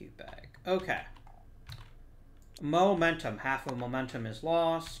Kennedy cube bag. Okay. Momentum. Half of momentum is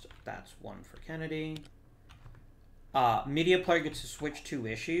lost. That's 1 for Kennedy. Media player gets to switch 2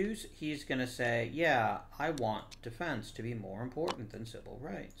 issues. He's going to say, yeah, I want defense to be more important than civil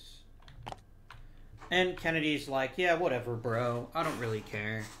rights. And Kennedy's like, yeah, whatever, bro. I don't really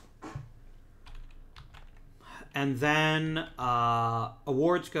care. And then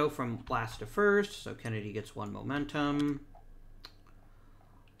awards go from last to first. So Kennedy gets 1 momentum.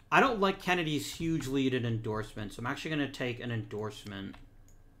 I don't like Kennedy's huge lead in endorsements, so I'm actually going to take an endorsement.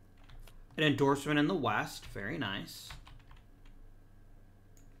 An endorsement in the West. Very nice.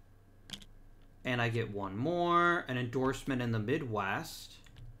 And I get one more. An endorsement in the Midwest.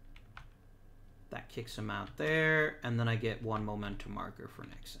 That kicks him out there. And then I get one momentum marker for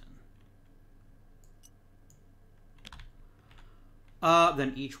Nixon.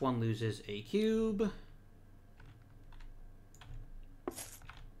 Then each one loses a cube.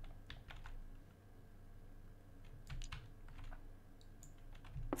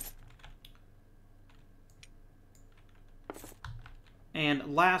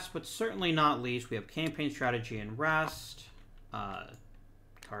 And last but certainly not least, we have campaign strategy and rest.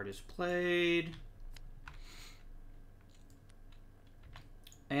 Card is played.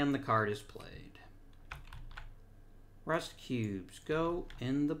 And the card is played. Rest cubes go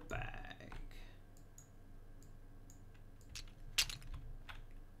in the bag.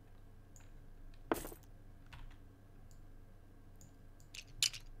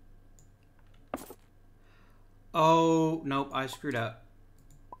 Oh, nope, I screwed up.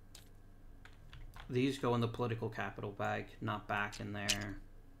 These go in the political capital bag, not back in there.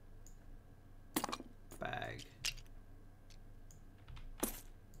 Bag.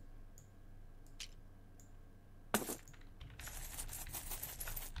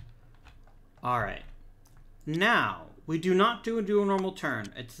 All right. Now, we do not do a normal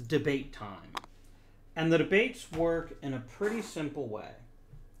turn. It's debate time. And the debates work in a pretty simple way.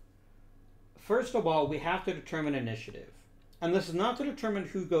 First of all, we have to determine initiative. And this is not to determine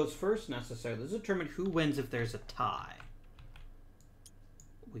who goes first necessarily. This is to determine who wins if there's a tie.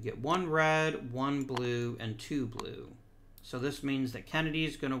 We get one red, one blue, and two blue. So this means that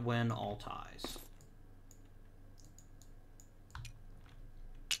Kennedy's going to win all ties.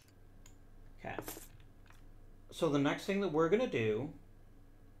 Okay. So the next thing that we're going to do...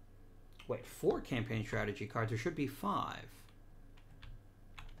 Wait, 4 campaign strategy cards. There should be 5.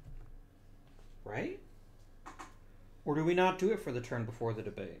 Right? Or do we not do it for the turn before the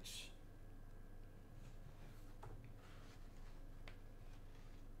debates?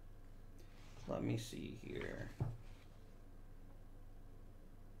 Let me see here.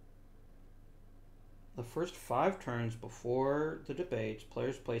 The first 5 turns before the debates,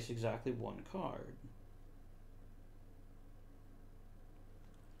 players place exactly 1 card.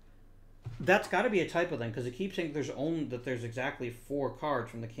 That's got to be a typo then, because it keeps saying there's exactly 4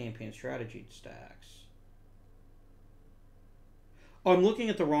 cards from the campaign strategy stacks. Oh, I'm looking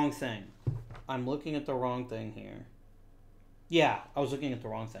at the wrong thing. I'm looking at the wrong thing here. Yeah, I was looking at the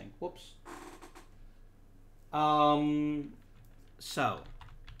wrong thing. Whoops.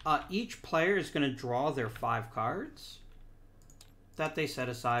 Each player is going to draw their 5 cards that they set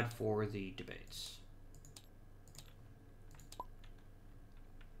aside for the debates.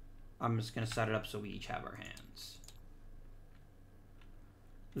 I'm just going to set it up so we each have our hands.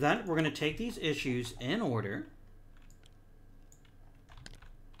 Then we're going to take these issues in order.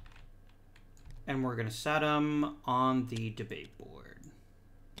 And we're going to set them on the debate board.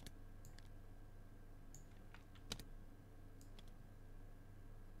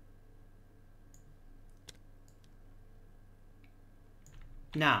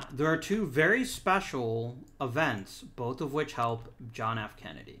 Now, there are 2 very special events, both of which help John F.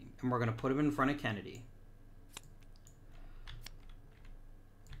 Kennedy. And we're going to put them in front of Kennedy.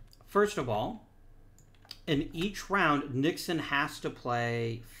 First of all, in each round, Nixon has to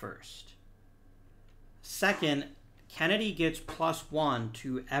play first. Second, Kennedy gets +1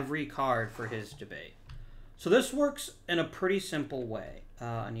 to every card for his debate. So this works in a pretty simple way.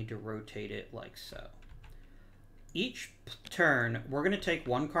 I need to rotate it like so. Each turn, we're going to take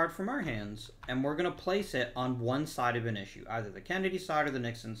 1 card from our hands, and we're going to place it on one side of an issue, either the Kennedy side or the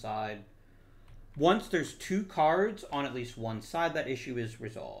Nixon side. Once there's 2 cards on at least one side, that issue is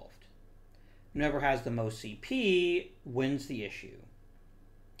resolved. Whoever has the most CP wins the issue.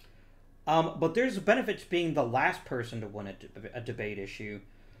 But there's a benefit to being the last person to win a debate issue,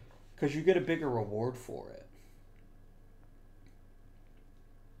 because you get a bigger reward for it.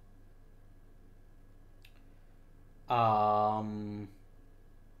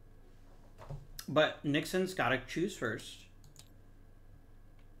 But Nixon's got to choose first.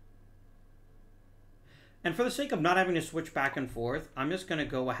 And for the sake of not having to switch back and forth, I'm just going to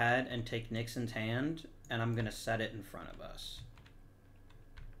go ahead and take Nixon's hand, and I'm going to set it in front of us.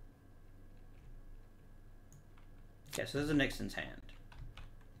 Okay, so this is Nixon's hand.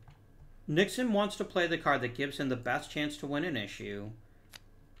 Nixon wants to play the card that gives him the best chance to win an issue.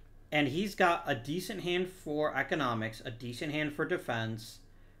 And he's got a decent hand for economics, a decent hand for defense,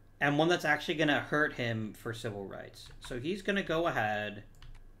 and one that's actually going to hurt him for civil rights. So he's going to go ahead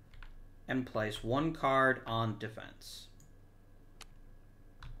and place 1 card on defense.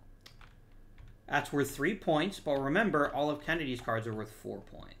 That's worth 3 points, but remember, all of Kennedy's cards are worth 4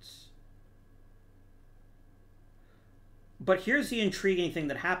 points. But here's the intriguing thing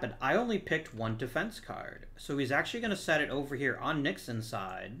that happened. I only picked 1 defense card. So he's actually going to set it over here on Nixon's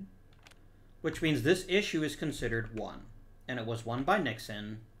side, which means this issue is considered won. And it was won by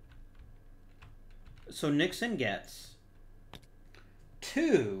Nixon. So Nixon gets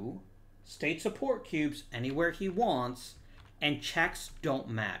 2 state support cubes anywhere he wants, and checks don't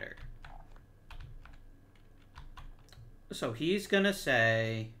matter. So he's going to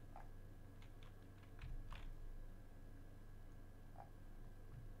say,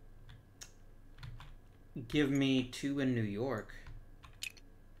 give me 2 in New York.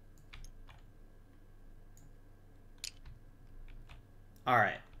 All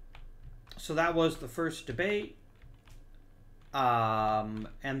right. So that was the first debate. And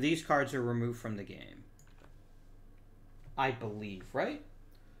these cards are removed from the game, I believe, right?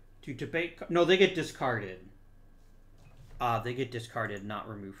 To debate... No, they get discarded. They get discarded, not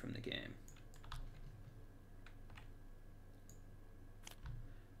removed from the game.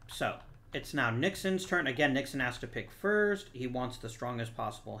 So, it's now Nixon's turn. Again, Nixon has to pick first. He wants the strongest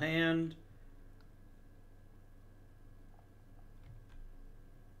possible hand.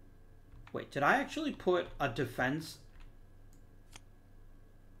 Wait, did I actually put a defense?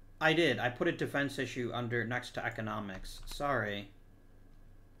 I did. I put a defense issue under next to economics. Sorry.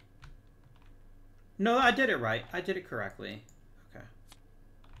 No, I did it right. I did it correctly. Okay.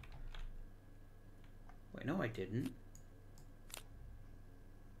 Wait, no, I didn't.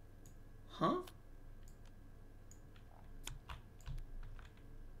 Huh?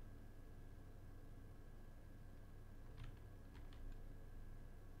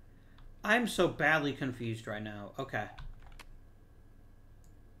 I'm so badly confused right now. Okay.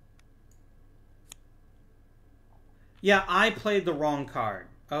 Yeah, I played the wrong card.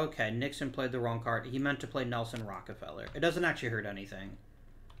 Okay, Nixon played the wrong card. He meant to play Nelson Rockefeller. It doesn't actually hurt anything.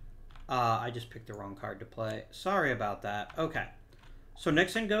 I just picked the wrong card to play. Sorry about that. Okay. So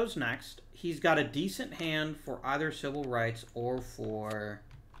Nixon goes next. He's got a decent hand for either civil rights or for...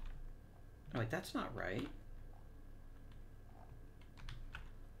 Oh, wait, that's not right.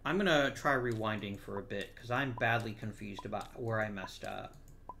 I'm going to try rewinding for a bit because I'm badly confused about where I messed up.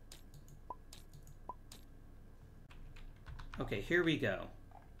 Okay, here we go.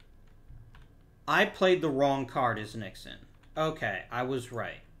 I played the wrong card as Nixon. Okay, I was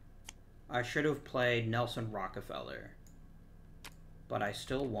right. I should have played Nelson Rockefeller. But I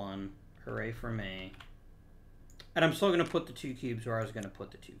still won. Hooray for me. And I'm still going to put the 2 cubes where I was going to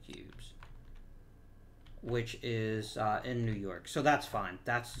put the 2 cubes. Which is in New York. So that's fine.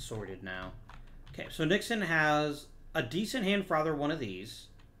 That's sorted now. Okay, so Nixon has a decent hand for either one of these.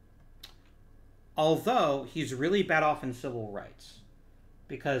 Although, he's really bad off in civil rights.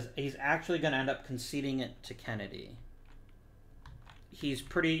 Because he's actually going to end up conceding it to Kennedy. He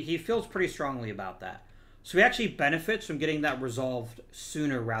feels pretty strongly about that. So he actually benefits from getting that resolved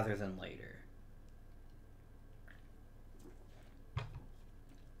sooner rather than later.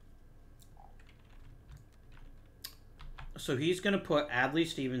 So he's going to put Adlai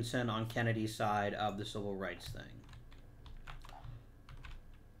Stevenson on Kennedy's side of the civil rights thing.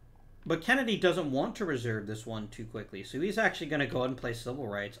 But Kennedy doesn't want to reserve this one too quickly, so he's actually going to go ahead and play civil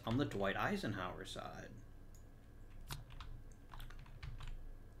rights on the Dwight Eisenhower side.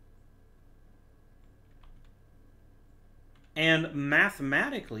 And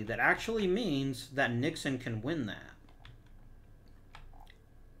mathematically, that actually means that Nixon can win that.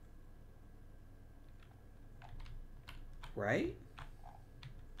 Right?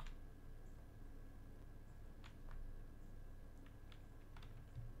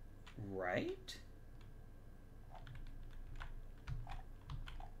 Right?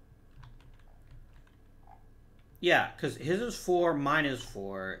 Yeah, because his is 4, mine is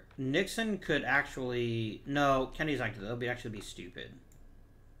 4. Nixon could actually... No, Kennedy's not going to. That'll actually be stupid.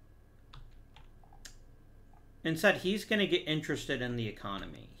 Instead, he's going to get interested in the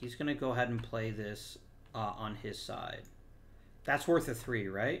economy. He's going to go ahead and play this on his side. That's worth a 3,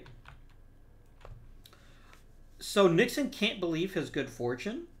 right? So Nixon can't believe his good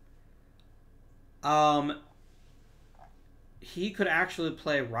fortune. He could actually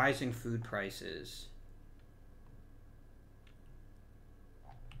play rising food prices.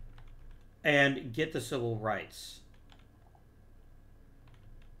 And get the civil rights.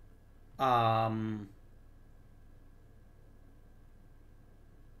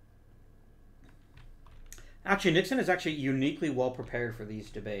 Actually, Nixon is actually uniquely well prepared for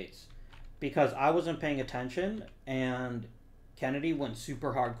these debates. Because I wasn't paying attention, and Kennedy went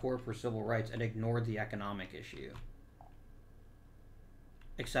super hardcore for civil rights and ignored the economic issue.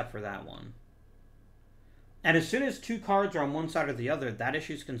 Except for that one. And as soon as two cards are on one side or the other, that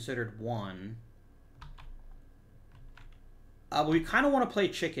issue is considered one. We kind of want to play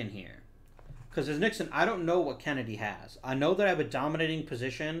chicken here. Because as Nixon, I don't know what Kennedy has. I know that I have a dominating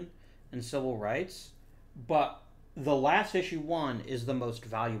position in civil rights, but the last issue one is the most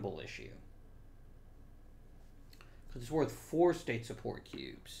valuable issue. Because it's worth 4 state support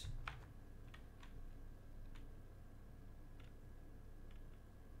cubes.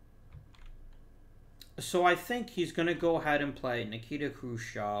 So I think he's going to go ahead and play Nikita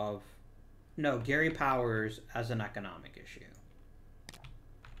Khrushchev. No, Gary Powers as an economic issue.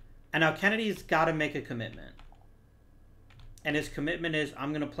 And now Kennedy's got to make a commitment. And his commitment is,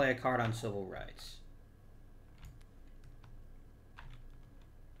 I'm going to play a card on civil rights.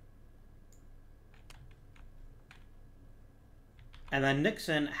 And then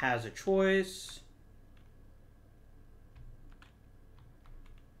Nixon has a choice.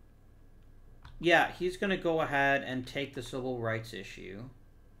 Yeah, he's going to go ahead and take the civil rights issue.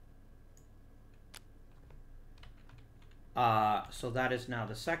 So that is now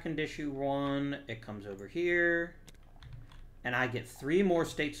the second issue one. It comes over here. And I get 3 more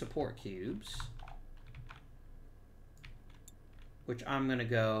state support cubes. Which I'm going to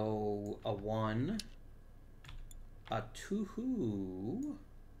go a 1, a 2,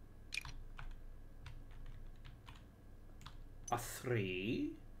 a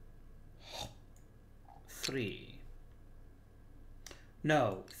 3, 3.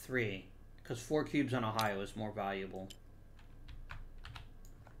 No, 3. Because 4 cubes on Ohio is more valuable.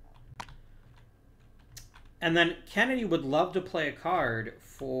 And then Kennedy would love to play a card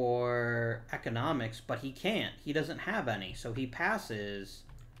for economics, but he can't. He doesn't have any, so he passes.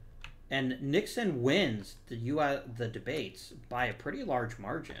 And Nixon wins the debates by a pretty large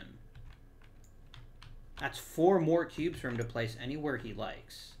margin. That's 4 more cubes for him to place anywhere he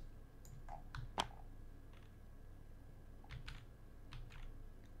likes.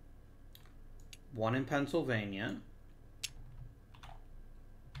 One in Pennsylvania.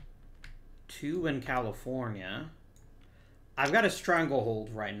 2 in California. I've got a stranglehold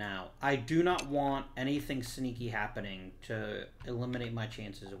right now. I do not want anything sneaky happening to eliminate my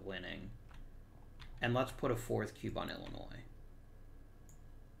chances of winning. And let's put a 4th cube on Illinois.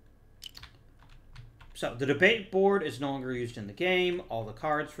 So the debate board is no longer used in the game. All the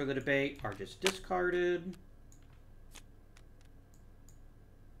cards for the debate are just discarded.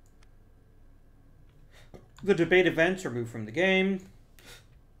 The debate events are moved from the game.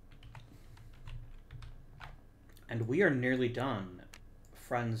 And we are nearly done,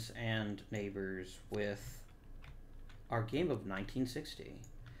 friends and neighbors, with our game of 1960.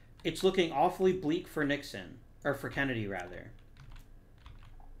 It's looking awfully bleak for Nixon, or for Kennedy, rather.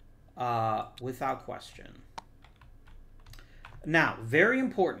 Without question. Now, very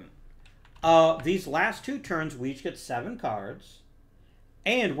important. These last 2 turns, we each get 7 cards.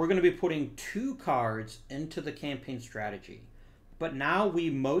 And we're going to be putting 2 cards into the campaign strategy. But now we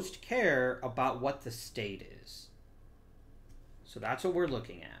most care about what the state is. So that's what we're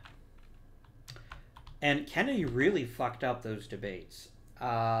looking at. And Kennedy really fucked up those debates.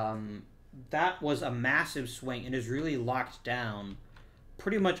 That was a massive swing and has really locked down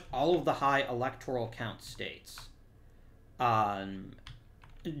pretty much all of the high electoral count states. Kennedy's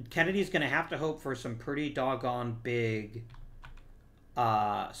going to have to hope for some pretty doggone big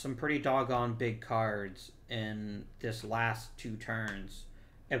cards in this last 2 turns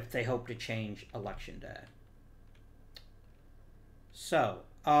if they hope to change election day. So,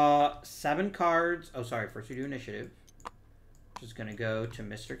 7 cards. Oh, sorry. First we do initiative. Which is going to go to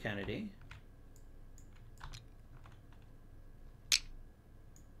Mr. Kennedy.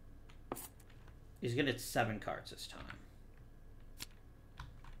 He's going to get 7 cards this time.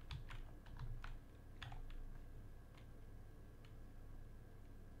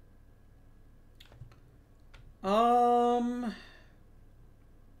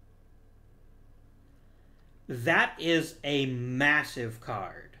 That is a massive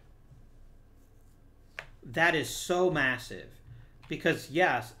card. That is so massive. Because,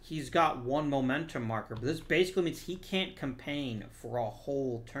 yes, he's got 1 momentum marker, but this basically means he can't campaign for a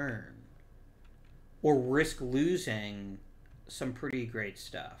whole turn. Or risk losing some pretty great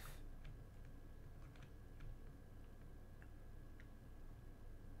stuff.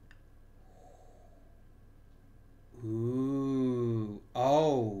 Ooh.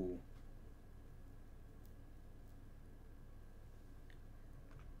 Oh.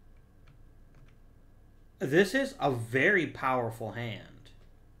 This is a very powerful hand.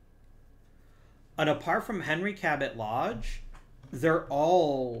 And apart from Henry Cabot Lodge, they're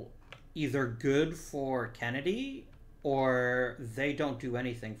all either good for Kennedy or they don't do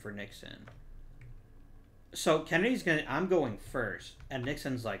anything for Nixon. So Kennedy's gonna, I'm going first, and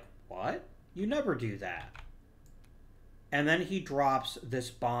Nixon's like, what? You never do that. And then he drops this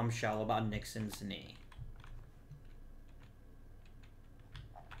bombshell about Nixon's knee.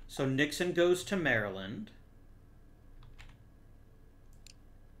 So Nixon goes to Maryland.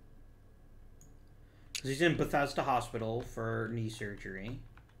 He's in Bethesda Hospital for knee surgery.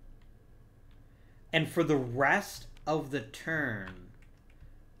 And for the rest of the turn,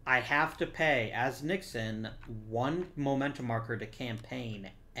 I have to pay, as Nixon, 1 momentum marker to campaign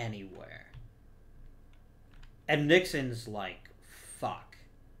anywhere. And Nixon's like, fuck.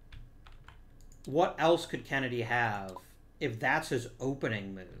 What else could Kennedy have if that's his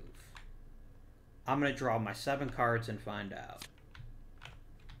opening move? I'm going to draw my 7 cards and find out.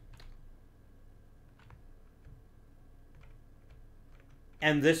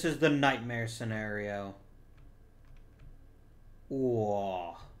 And this is the nightmare scenario.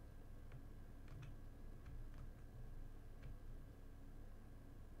 Whoa.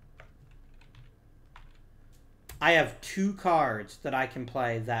 I have 2 cards that I can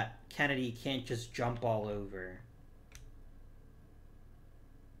play that Kennedy can't just jump all over.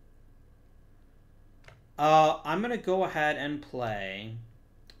 I'm going to go ahead and play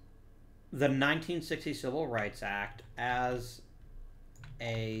the 1960 Civil Rights Act as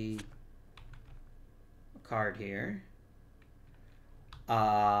a card here.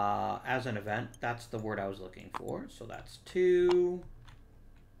 As an event. That's the word I was looking for. So that's 2.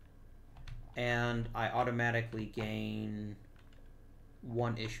 And I automatically gain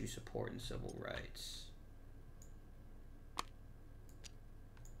 1 issue support in civil rights.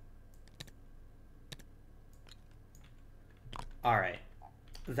 Alright.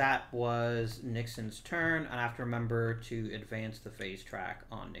 That was Nixon's turn. I have to remember to advance the phase track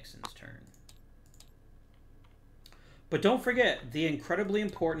on Nixon's turn. But don't forget the incredibly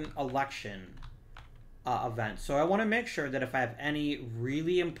important election event. So I want to make sure that if I have any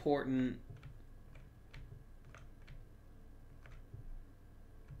really important...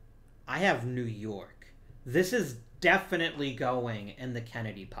 I have New York. This is definitely going in the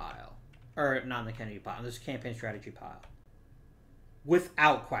Kennedy pile. Or not in the Kennedy pile. This campaign strategy pile.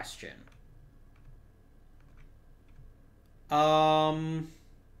 Without question. I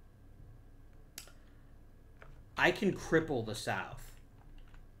can cripple the South.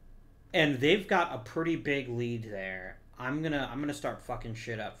 And they've got a pretty big lead there. I'm gonna start fucking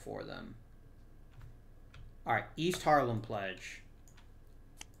shit up for them. Alright, East Harlem Pledge.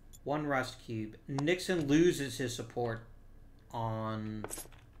 1 rust cube. Nixon loses his support on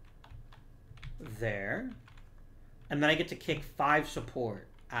there. And then I get to kick 5 support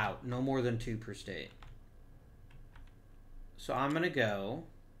out. No more than 2 per state. So I'm going to go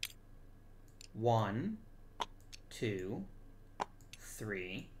 1, 2,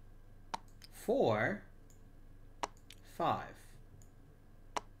 3, 4, 5.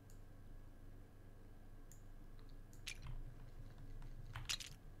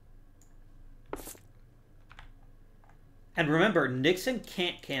 And remember, Nixon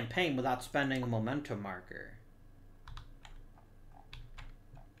can't campaign without spending a momentum marker.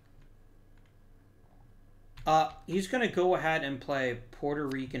 He's going to go ahead and play Puerto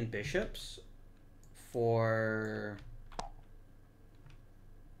Rican bishops for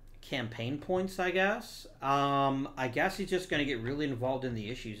campaign points, I guess. I guess he's just going to get really involved in the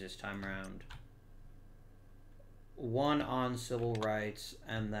issues this time around. 1 on civil rights,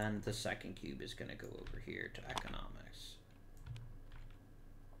 and then the second cube is going to go over here to economics.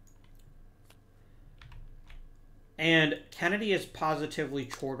 And Kennedy is positively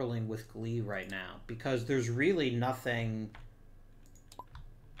chortling with glee right now because there's really nothing...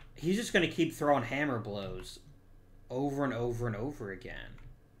 He's just going to keep throwing hammer blows over and over and over again.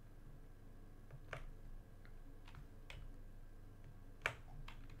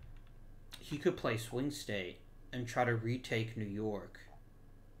 He could play swing state and try to retake New York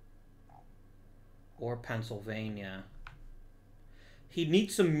or Pennsylvania. He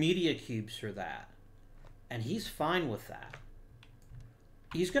needs some media cubes for that. And he's fine with that.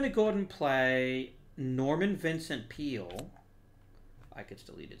 He's going to go ahead and play Norman Vincent Peale. I could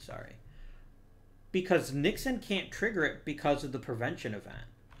delete it, sorry. Because Nixon can't trigger it because of the prevention event.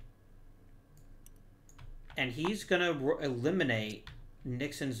 And he's going to eliminate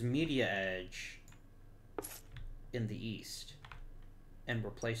Nixon's media edge in the East and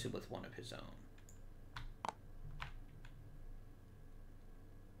replace it with one of his own.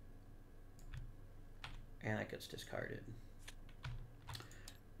 And that gets discarded.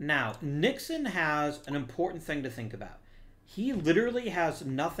 Now, Nixon has an important thing to think about. He literally has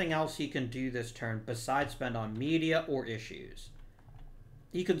nothing else he can do this turn besides spend on media or issues.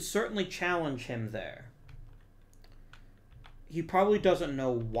 He could certainly challenge him there. He probably doesn't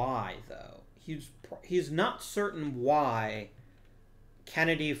know why, though. He's not certain why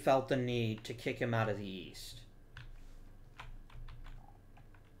Kennedy felt the need to kick him out of the East.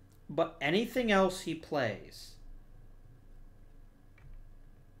 But anything else he plays...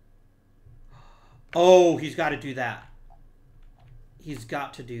 Oh, he's got to do that. He's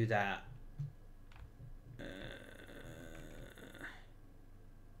got to do that.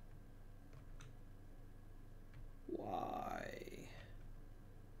 Why?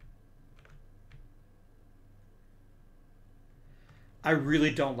 I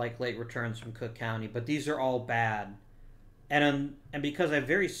really don't like late returns from Cook County, but these are all bad. And because I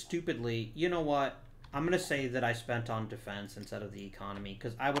very stupidly, you know what? I'm going to say that I spent on defense instead of the economy,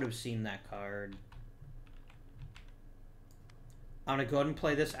 because I would have seen that card. I'm going to go ahead and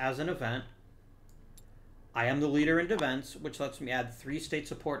play this as an event. I am the leader in defense, which lets me add 3 state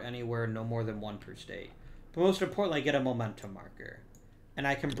support anywhere, no more than 1 per state. But most importantly, I get a momentum marker. And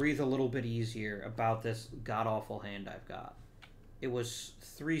I can breathe a little bit easier about this god-awful hand I've got. It was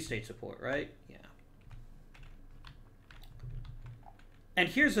 3 state support, right? Yeah. And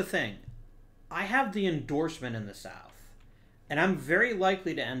here's the thing. I have the endorsement in the South. And I'm very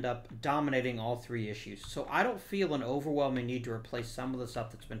likely to end up dominating all 3 issues. So I don't feel an overwhelming need to replace some of the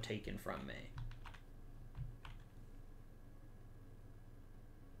stuff that's been taken from me.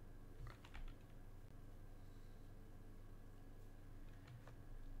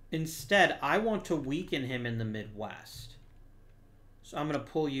 Instead, I want to weaken him in the Midwest. So I'm going to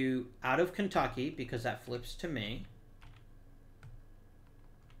pull you out of Kentucky because that flips to me.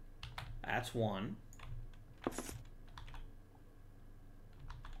 That's 1.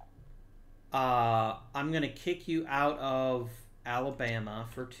 I'm going to kick you out of Alabama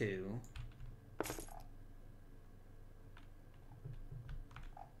for 2.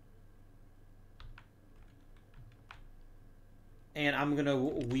 And I'm going to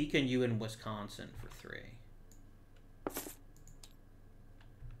weaken you in Wisconsin for 3.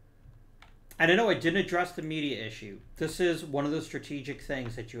 And I know I didn't address the media issue. This is one of the strategic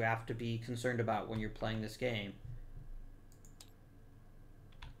things that you have to be concerned about when you're playing this game.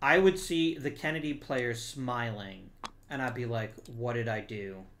 I would see the Kennedy players smiling, and I'd be like, what did I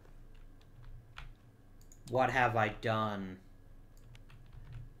do? What have I done?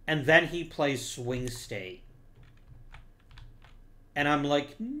 And then he plays swing state. And I'm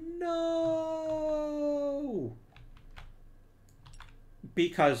like, no!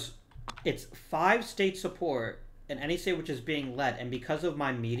 Because it's 5 state support in any state which is being led, and because of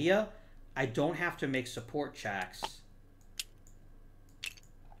my media, I don't have to make support checks.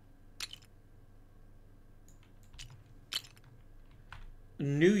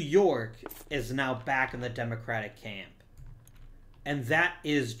 New York is now back in the Democratic camp. And that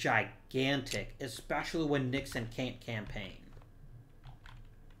is gigantic, especially when Nixon can't campaign.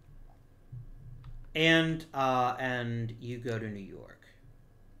 And you go to New York.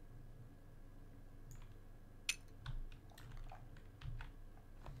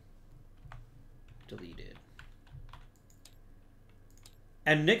 Deleted.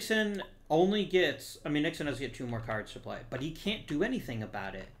 And Nixon only gets... I mean, Nixon does get 2 more cards to play, but he can't do anything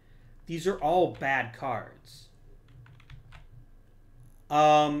about it. These are all bad cards.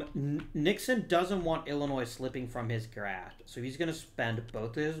 Nixon doesn't want Illinois slipping from his grasp, so he's going to spend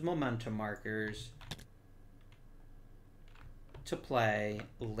both of his momentum markers to play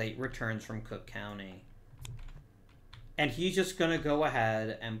late returns from Cook County. And he's just going to go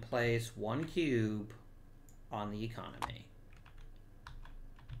ahead and place 1 cube on the economy.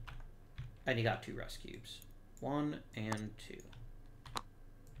 And he got 2 rest cubes. 1 and 2.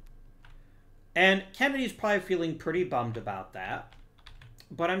 And Kennedy's probably feeling pretty bummed about that.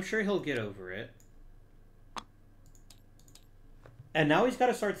 But I'm sure he'll get over it. And now he's got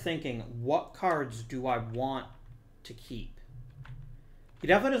to start thinking, what cards do I want to keep? He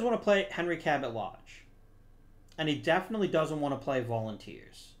definitely doesn't want to play Henry Cabot Lodge. And he definitely doesn't want to play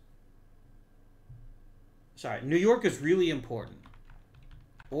Volunteers. Sorry, New York is really important.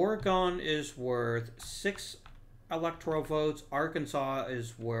 Oregon is worth 6 electoral votes. Arkansas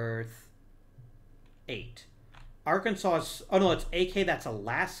is worth 8. Arkansas is... Oh, no, it's AK. That's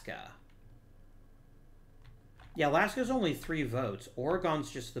Alaska. Yeah, Alaska's only 3 votes.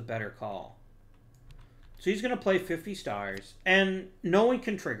 Oregon's just the better call. So he's going to play 50 stars. And no one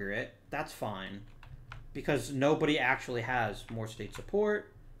can trigger it. That's fine. Because nobody actually has more state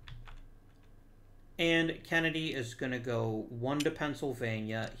support. And Kennedy is going to go 1 to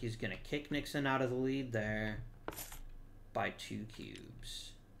Pennsylvania. He's going to kick Nixon out of the lead there. by 2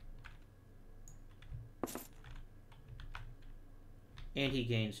 cubes. And he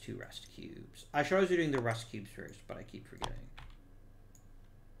gains 2 rest cubes. I should always be doing the rest cubes first, but I keep forgetting.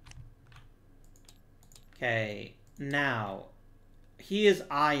 Okay, now, he is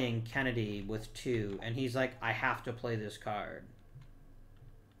eyeing Kennedy with 2, and he's like, I have to play this card.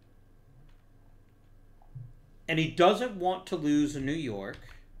 And he doesn't want to lose New York.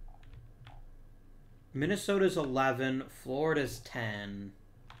 Minnesota's 11, Florida's 10.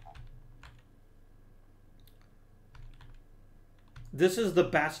 This is the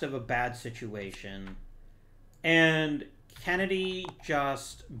best of a bad situation. And Kennedy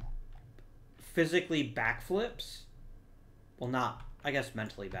just physically backflips. Well, not, I guess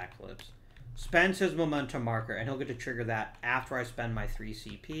mentally backflips. Spends his momentum marker, and he'll get to trigger that after I spend my 3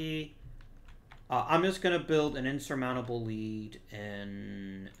 CP. I'm just going to build an insurmountable lead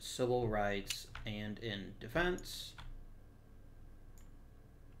in civil rights and in defense.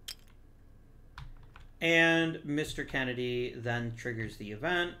 And Mr. Kennedy then triggers the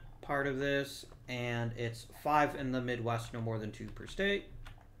event part of this, and it's 5 in the Midwest, no more than 2 per state.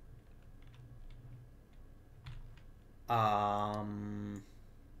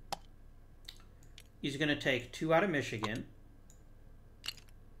 He's going to take 2 out of Michigan.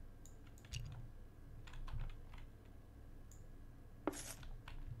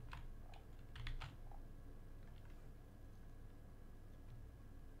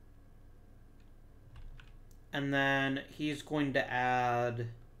 And then he's going to add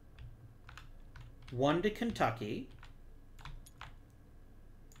 1 to Kentucky.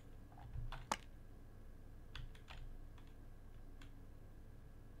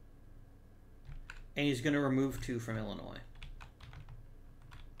 And he's going to remove 2 from Illinois.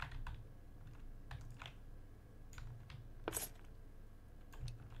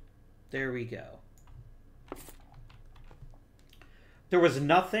 There we go. There was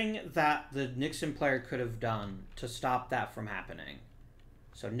nothing that the Nixon player could have done to stop that from happening.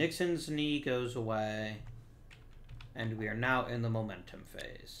 So Nixon's knee goes away, and we are now in the momentum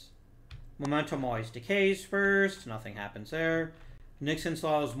phase. Momentum always decays first, nothing happens there. Nixon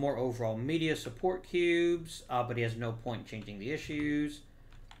still has more overall media support cubes, but he has no point changing the issues.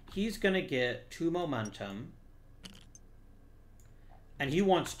 He's going to get 2 momentum, and he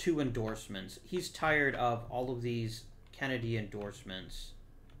wants 2 endorsements. He's tired of all of these Kennedy endorsements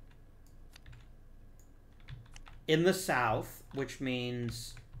in the South, which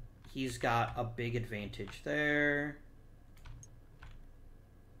means he's got a big advantage there.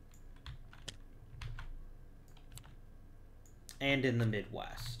 And in the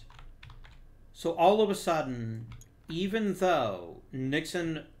Midwest. So all of a sudden, even though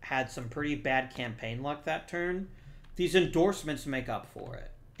Nixon had some pretty bad campaign luck that turn, these endorsements make up for it.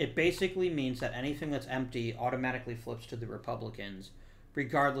 It basically means that anything that's empty automatically flips to the Republicans,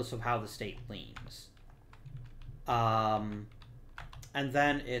 regardless of how the state leans. And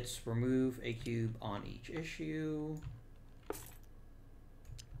then it's remove a cube on each issue.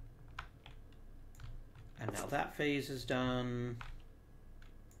 And now that phase is done.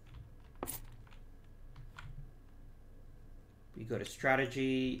 We go to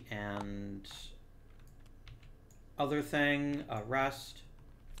strategy and other thing, rest.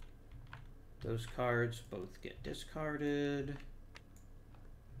 Those cards both get discarded.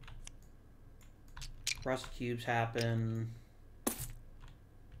 Rust cubes happen.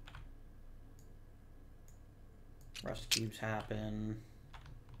 Rust cubes happen.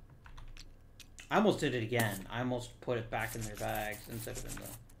 I almost did it again. I almost put it back in their bags instead of in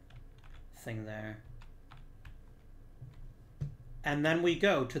the thing there. And then we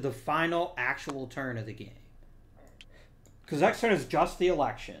go to the final actual turn of the game. Because next turn is just the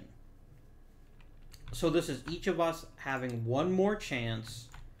election. So this is each of us having one more chance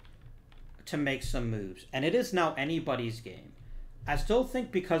to make some moves. And it is now anybody's game. I still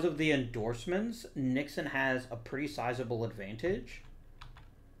think because of the endorsements, Nixon has a pretty sizable advantage.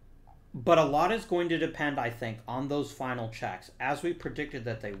 But a lot is going to depend, I think, on those final checks, as we predicted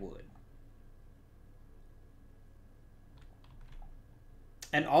that they would.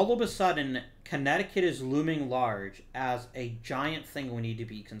 And all of a sudden, Connecticut is looming large as a giant thing we need to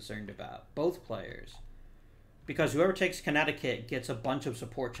be concerned about. Both players. Because whoever takes Connecticut gets a bunch of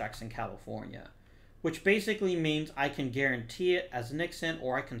support checks in California. Which basically means I can guarantee it as Nixon,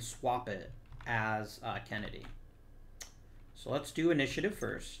 or I can swap it as Kennedy. So let's do initiative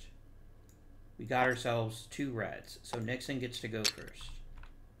first. We got ourselves 2 reds. So Nixon gets to go first.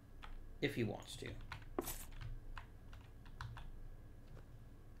 If he wants to.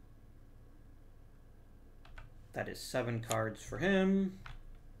 That is 7 cards for him.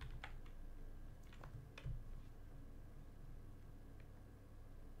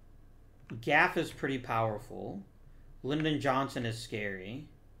 Gaff is pretty powerful. Lyndon Johnson is scary.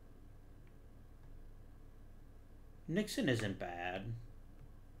 Nixon isn't bad.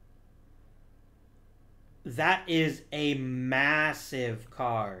 That is a massive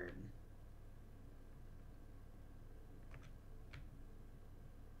card.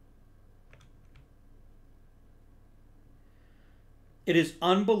 It is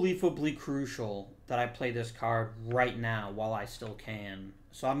unbelievably crucial that I play this card right now while I still can.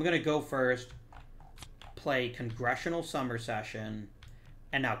 So I'm going to go first, play Congressional Summer Session,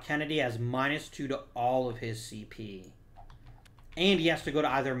 and now Kennedy has -2 to all of his CP. And he has to go to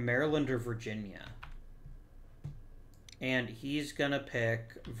either Maryland or Virginia. And he's going to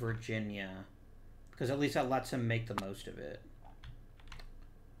pick Virginia, because at least that lets him make the most of it.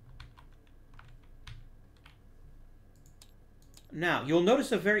 Now, you'll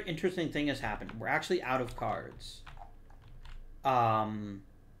notice a very interesting thing has happened. We're actually out of cards.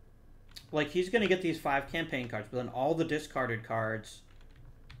 Like, he's going to get these 5 campaign cards, but then all the discarded cards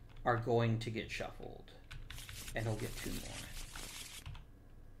are going to get shuffled. And he'll get 2 more.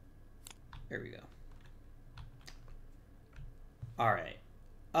 There we go. Alright.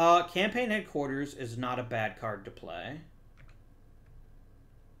 Campaign Headquarters is not a bad card to play.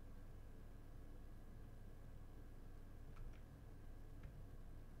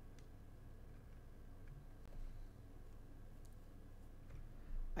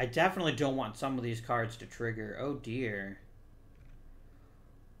 I definitely don't want some of these cards to trigger. Oh dear.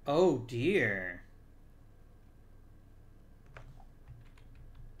 Oh dear.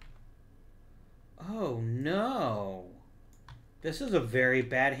 Oh no. This is a very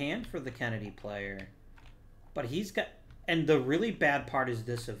bad hand for the Kennedy player. But he's got... And the really bad part is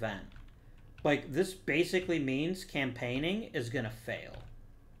this event. Like, this basically means campaigning is going to fail.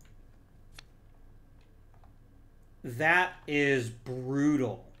 That is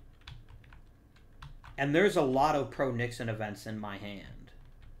brutal. And there's a lot of pro-Nixon events in my hand.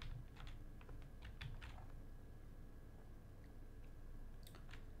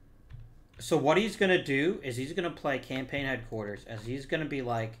 So what he's going to do is he's going to play Campaign Headquarters, as he's going to be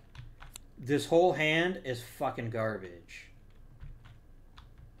like, this whole hand is fucking garbage.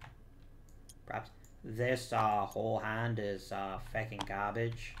 Perhaps this whole hand is fucking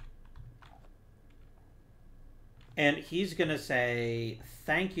garbage. And he's going to say,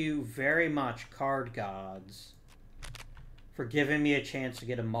 thank you very much, card gods, for giving me a chance to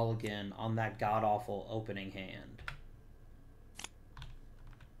get a mulligan on that god-awful opening hand.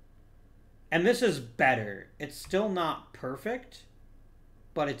 And this is better. It's still not perfect,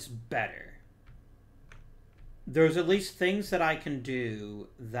 but it's better. There's at least things that I can do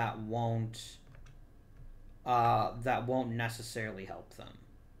that won't necessarily help them.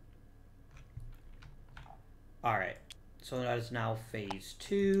 Alright, so that is now phase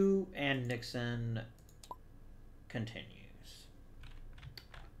 2, and Nixon continues.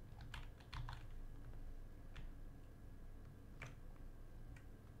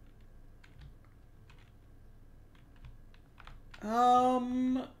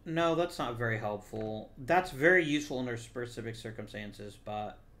 No, that's not very helpful. That's very useful under specific circumstances,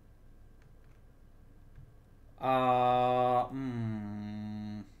 but... I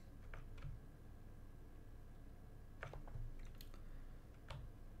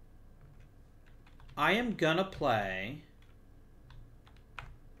am gonna play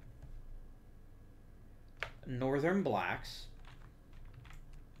Northern Blacks,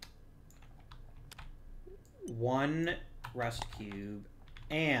 1 Rust Cube,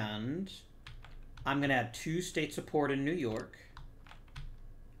 and I'm gonna add 2 state support in New York,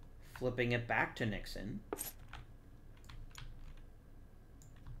 flipping it back to Nixon.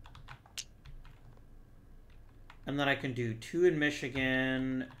 And then I can do 2 in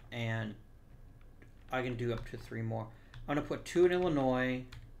Michigan, and I can do up to 3 more. I'm going to put 2 in Illinois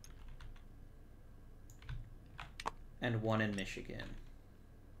and 1 in Michigan.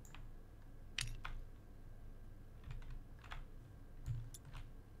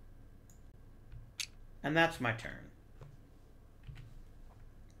 And that's my turn.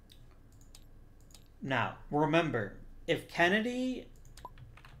 Now, remember, if Kennedy...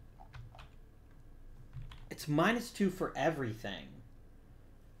 It's -2 for everything.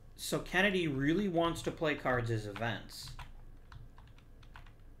 So Kennedy really wants to play cards as events.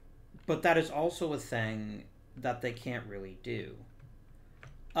 But that is also a thing that they can't really do.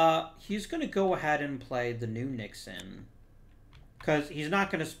 He's going to go ahead and play the new Nixon. Because he's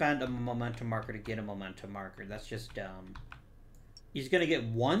not going to spend a momentum marker to get a momentum marker. That's just dumb. He's going to get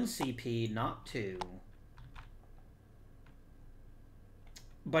 1 CP, not 2.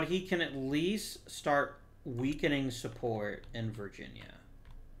 But he can at least start weakening support in Virginia.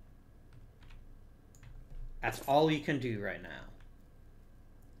 That's all you can do right now.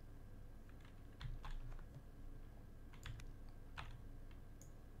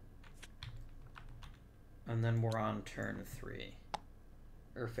 And then we're on turn 3.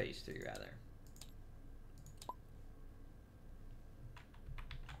 Or phase 3, rather.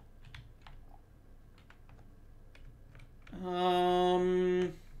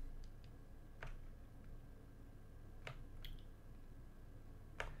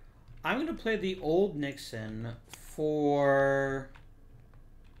 I'm going to play the old Nixon for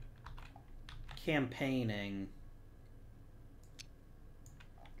campaigning.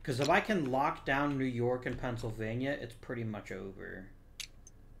 Because if I can lock down New York and Pennsylvania, it's pretty much over.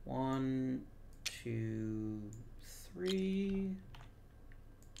 1, 2, 3.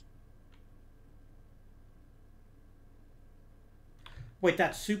 Wait,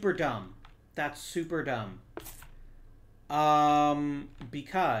 that's super dumb. That's super dumb.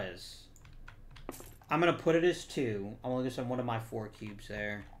 Because I'm going to put it as 2. I'm going to send one of my 4 cubes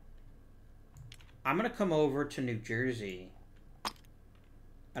there. I'm going to come over to New Jersey.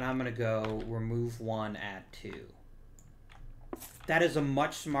 And I'm going to go remove 1, add 2. That is a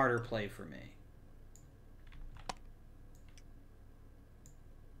much smarter play for me.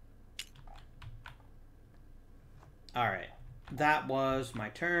 Alright. That was my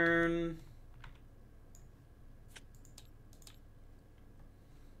turn.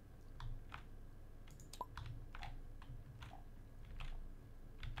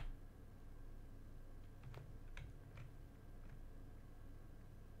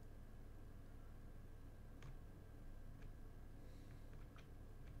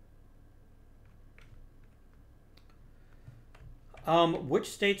 Which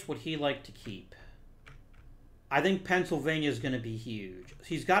states would he like to keep? I think Pennsylvania is going to be huge.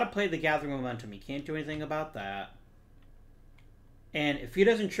 He's got to play the gathering momentum. He can't do anything about that. And if he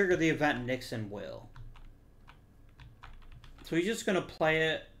doesn't trigger the event, Nixon will. So he's just going to play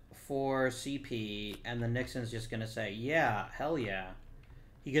it for CP, and then Nixon's just going to say, yeah, hell yeah.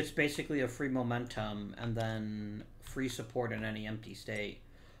 He gets basically a free momentum, and then free support in any empty state.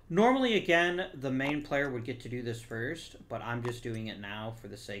 Normally, again, the main player would get to do this first, but I'm just doing it now for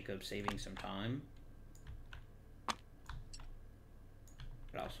the sake of saving some time.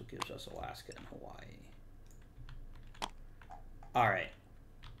 It also gives us Alaska and Hawaii. Alright.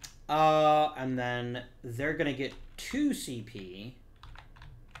 And then they're going to get 2 CP.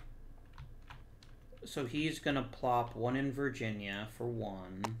 So he's going to plop 1 in Virginia for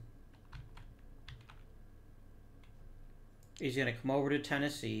 1. He's going to come over to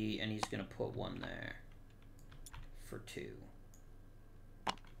Tennessee, and he's going to put 1 there for 2.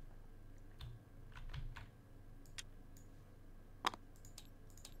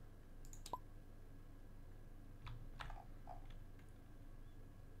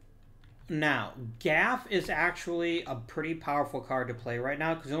 Now, Gaff is actually a pretty powerful card to play right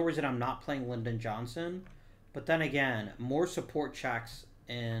now, because the only reason I'm not playing Lyndon Johnson. But then again, more support checks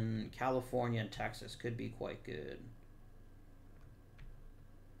in California and Texas could be quite good.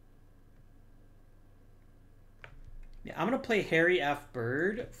 Yeah, I'm going to play Harry F.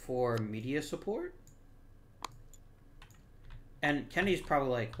 Byrd for media support. And Kennedy's probably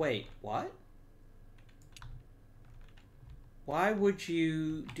like, wait, what? Why would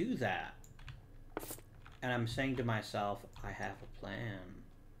you do that? And I'm saying to myself, I have a plan.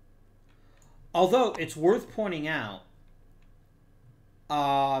 Although, it's worth pointing out,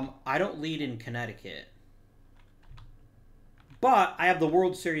 I don't lead in Connecticut. But I have the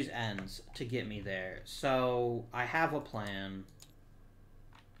World Series ends to get me there. So I have a plan.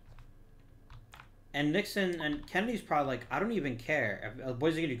 And Nixon and Kennedy's probably like, I don't even care. What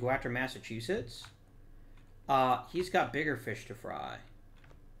is he going to go after Massachusetts? He's got bigger fish to fry.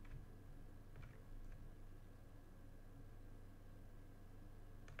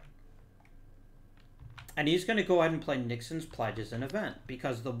 And he's going to go ahead and play Nixon's Pledge as an event.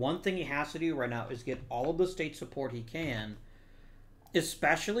 Because the one thing he has to do right now is get all of the state support he can.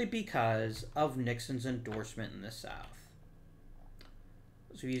 Especially because of Nixon's endorsement in the South.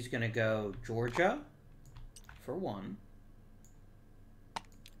 So he's going to go Georgia for 1.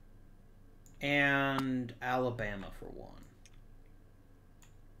 And Alabama for 1.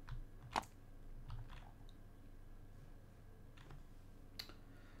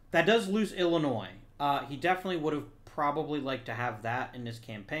 That does lose Illinois. He definitely would have probably liked to have that in his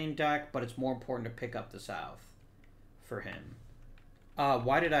campaign deck, but it's more important to pick up the South for him.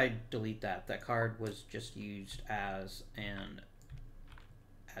 Why did I delete that? That card was just used as an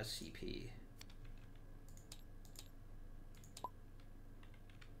CP.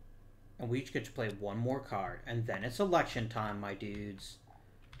 And we each get to play 1 more card. And then it's election time, my dudes.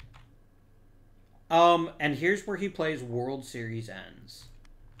 And here's where he plays World Series Ends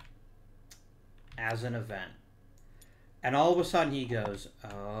as an event. And all of a sudden he goes,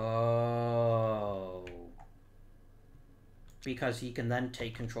 oh. Because he can then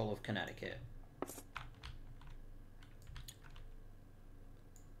take control of Connecticut.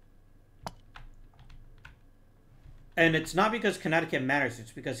 And it's not because Connecticut matters,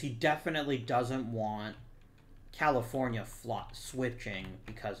 it's because he definitely doesn't want California switching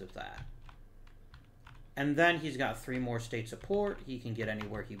because of that. And then he's got 3 more state support. He can get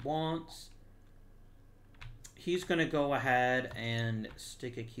anywhere he wants. He's going to go ahead and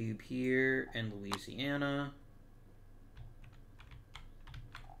stick a cube here in Louisiana.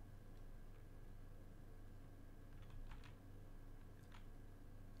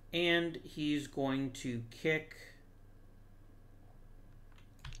 And he's going to kick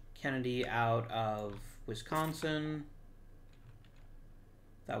Kennedy out of Wisconsin.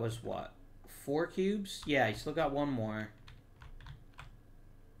 That was what? 4 cubes? Yeah, he still got 1 more.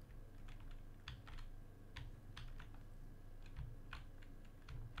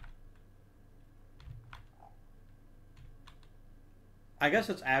 I guess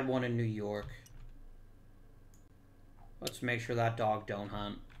let's add 1 in New York. Let's make sure that dog don't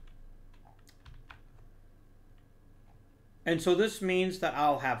hunt. And so this means that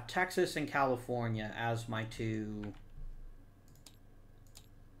I'll have Texas and California as my 2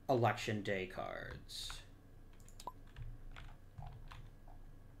 election day cards.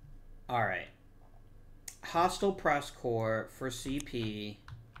 All right. Hostile press corps for CP.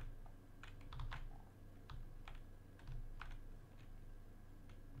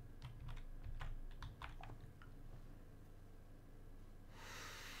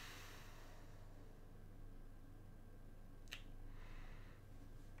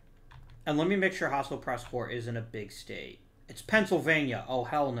 And let me make sure hostile press corps isn't a big state. It's Pennsylvania. Oh,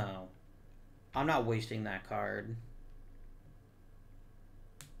 hell no. I'm not wasting that card.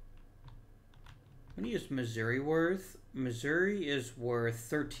 I'm going to use Missouri worth. Missouri is worth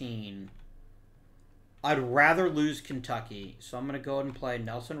 13. I'd rather lose Kentucky. So I'm going to go ahead and play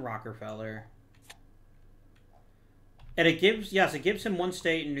Nelson Rockefeller. And it gives, yes, it gives him 1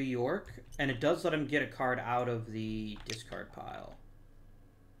 state in New York. And it does let him get a card out of the discard pile.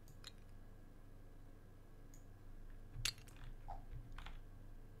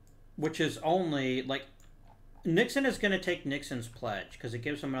 Which is only, like, Nixon is going to take Nixon's pledge because it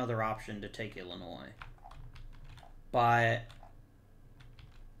gives him another option to take Illinois. But,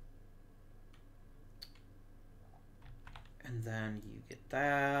 and then you get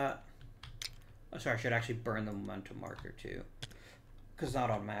that. Oh, sorry, I should actually burn the momentum marker too because it's not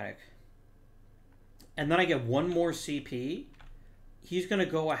automatic. And then I get 1 more CP. He's going to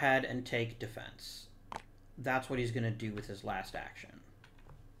go ahead and take defense. That's what he's going to do with his last action.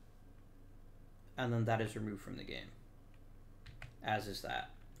 And then that is removed from the game. As is that.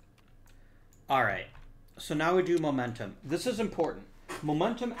 Alright. So now we do momentum. This is important.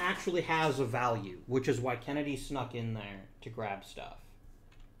 Momentum actually has a value, which is why Kennedy snuck in there to grab stuff.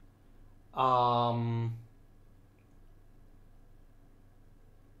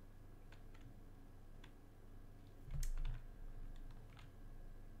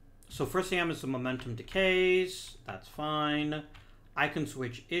 So first thing is the momentum decays. That's fine. I can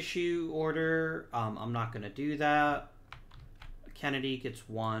switch issue order. I'm not going to do that. Kennedy gets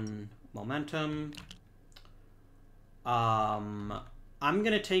 1 momentum. I'm going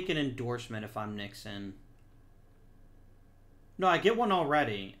to take an endorsement if I'm Nixon. No, I get 1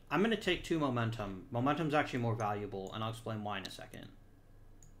 already. I'm going to take 2 momentum. Momentum's actually more valuable, and I'll explain why in a second.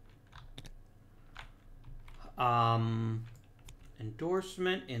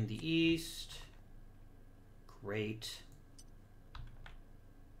 Endorsement in the East. Great.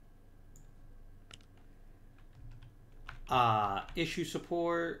 Issue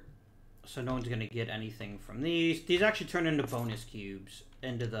support, so no one's going to get anything from these. These actually turn into bonus cubes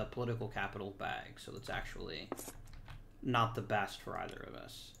into the political capital bag, so that's actually not the best for either of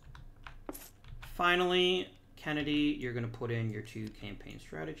us. Finally, Kennedy, you're going to put in your 2 campaign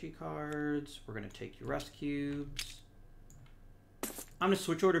strategy cards. We're going to take your rest cubes. I'm going to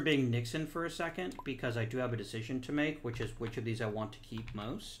switch order being Nixon for a second because I do have a decision to make, which is which of these I want to keep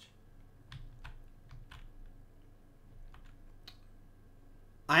most.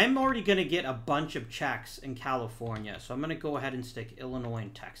 I'm already going to get a bunch of checks in California, so I'm going to go ahead and stick Illinois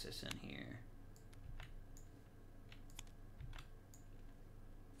and Texas in here.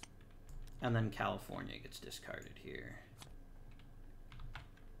 And then California gets discarded here.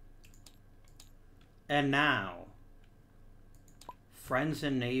 And now, friends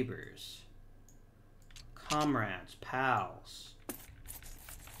and neighbors, comrades, pals.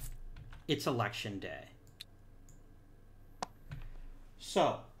 it's election day.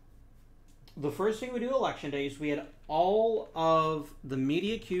 So, the first thing we do election day is we had all of the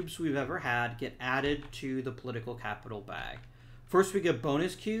media cubes we've ever had get added to the political capital bag. First we get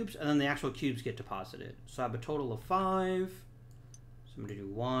bonus cubes, and then the actual cubes get deposited. So I have a total of 5. So I'm going to do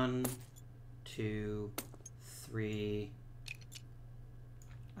 1, 2, 3.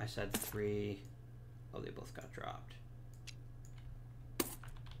 I said 3. Oh, they both got dropped.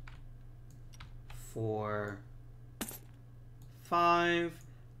 4, 5.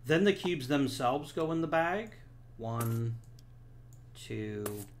 Then the cubes themselves go in the bag. 1,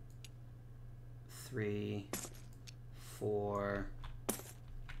 2, 3, 4,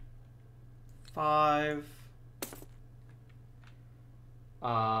 5.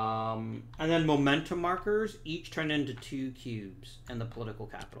 And then momentum markers each turn into 2 cubes in the political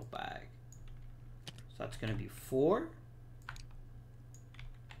capital bag. So that's going to be 4.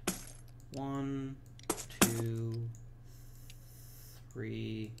 1, 2,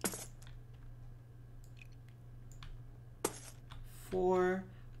 3, 4.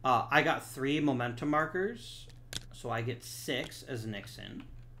 I got 3 momentum markers, so I get 6 as Nixon.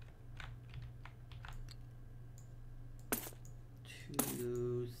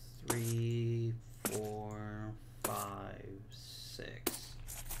 2, 3, 4, 5, 6.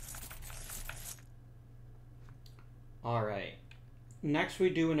 All right. Next, we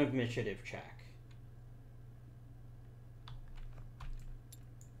do an initiative check.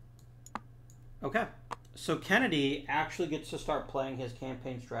 Okay. So Kennedy actually gets to start playing his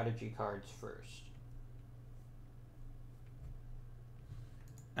campaign strategy cards first.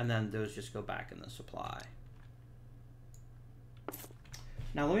 And then those just go back in the supply.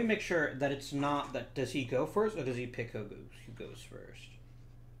 Now let me make sure that it's not that, does he go first or does he pick who goes first?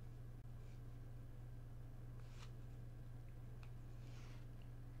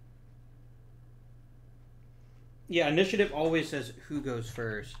 Yeah, initiative always says who goes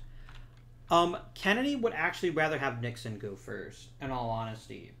first. Kennedy would actually rather have Nixon go first, in all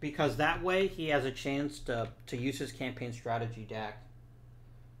honesty, because that way he has a chance to use his campaign strategy deck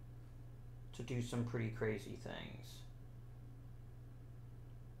to do some pretty crazy things.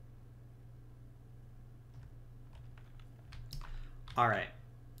 All right,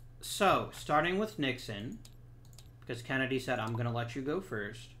 so starting with Nixon, because Kennedy said, I'm going to let you go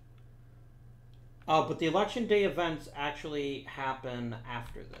first. But the election day events actually happen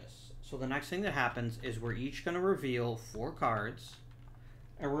after this. So the next thing that happens is we're each going to reveal 4 cards,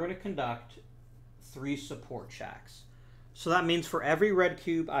 and we're going to conduct 3 support checks. So that means for every red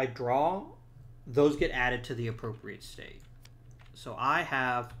cube I draw, those get added to the appropriate state. So I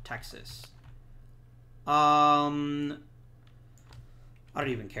have Texas. I don't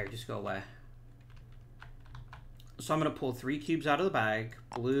even care. Just go away. So I'm going to pull 3 cubes out of the bag.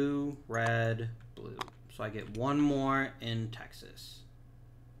 Blue, red, blue. So I get 1 more in Texas.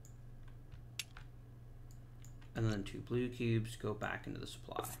 And then 2 blue cubes go back into the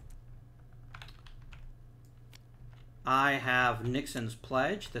supply. I have Nixon's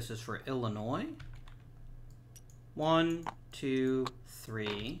pledge. This is for Illinois. 1, 2,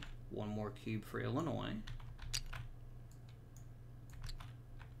 3. 1 more cube for Illinois.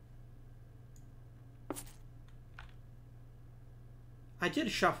 I did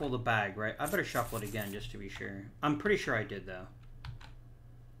shuffle the bag, right? I better shuffle it again just to be sure. I'm pretty sure I did, though.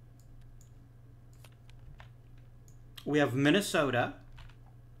 We have Minnesota.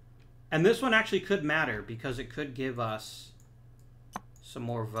 And this one actually could matter because it could give us some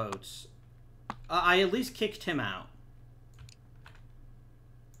more votes. I at least kicked him out.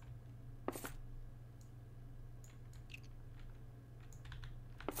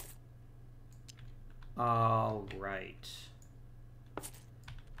 All right.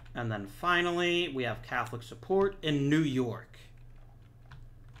 And then finally, we have Catholic support in New York.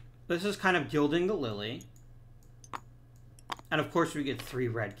 This is kind of gilding the lily. And of course, we get 3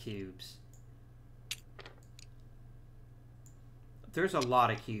 red cubes. There's a lot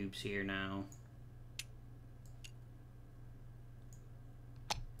of cubes here now.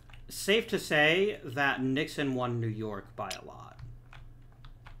 Safe to say that Nixon won New York by a lot.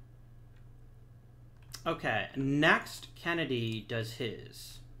 Okay, next Kennedy does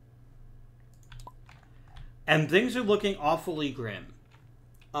his. And things are looking awfully grim.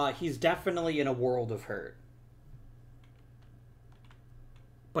 He's definitely in a world of hurt.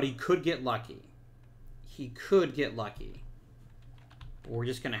 But he could get lucky. He could get lucky. But we're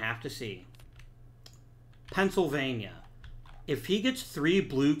just going to have to see. Pennsylvania. If he gets 3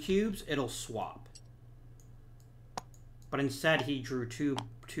 blue cubes, it'll swap. But instead, he drew two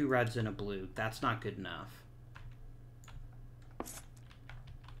reds and a blue. That's not good enough.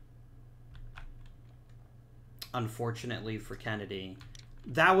 unfortunately for Kennedy.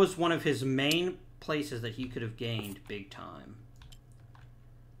 That was one of his main places that he could have gained big time.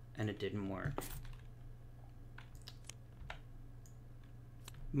 And it didn't work.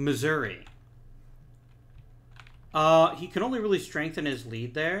 Missouri. He can only really strengthen his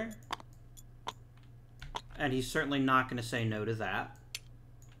lead there. And he's certainly not going to say no to that.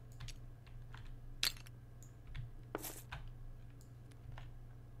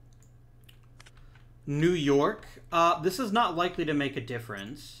 New York. This is not likely to make a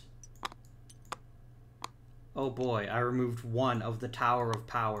difference. Oh boy, I removed one of the Tower of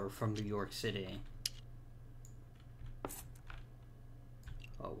Power from New York City.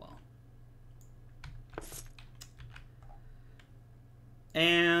 Oh well.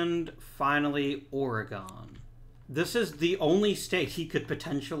 And finally, Oregon. This is the only state he could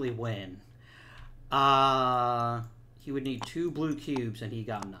potentially win. He would need 2 blue cubes, and he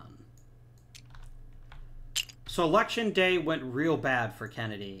got none. So election day went real bad for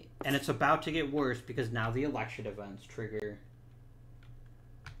Kennedy, and it's about to get worse because now the election events trigger.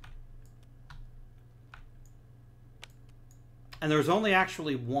 And there's only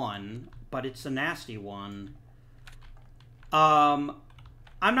actually one, but it's a nasty one.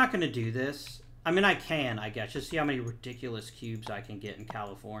 I'm not going to do this. I mean, I can, I guess. Just see how many ridiculous cubes I can get in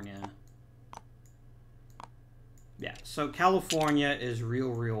California. Yeah, so California is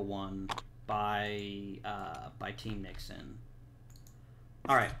real one by Team Nixon.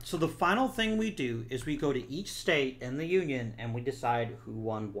 All right, so the final thing we do is we go to each state in the Union and we decide who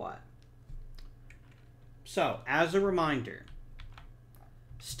won what. So, as a reminder,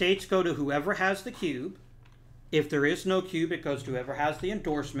 states go to whoever has the cube. If there is no cube, it goes to whoever has the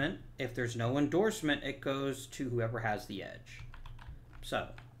endorsement. If there's no endorsement, it goes to whoever has the edge. So,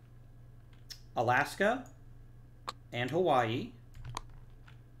 Alaska and Hawaii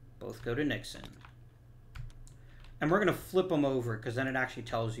both go to Nixon. And we're going to flip them over because then it actually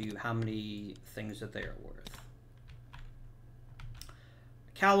tells you how many things that they are worth.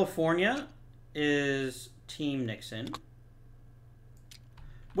 California is Team Nixon.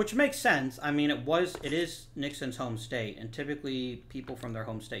 Which makes sense. I mean, it is Nixon's home state, and typically people from their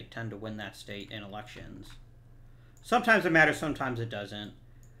home state tend to win that state in elections. Sometimes it matters, sometimes it doesn't.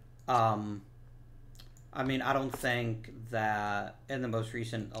 I mean, I don't think that in the most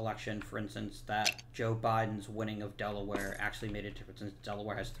recent election, for instance, that Joe Biden's winning of Delaware actually made a difference since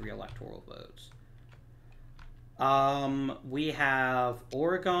Delaware has 3 electoral votes. We have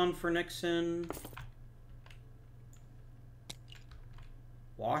Oregon for Nixon.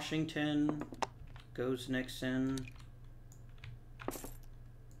 Washington goes Nixon.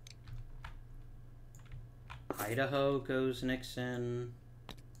 Idaho goes Nixon.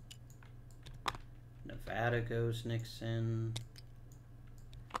 Nevada goes Nixon.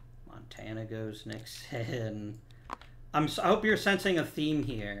 Montana goes Nixon. I hope you're sensing a theme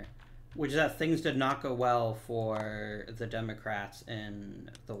here, which is that things did not go well for the Democrats in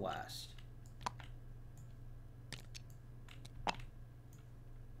the West.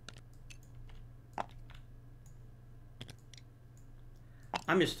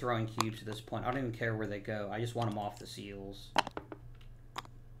 I'm just throwing cubes at this point. I don't even care where they go. I just want them off the seals.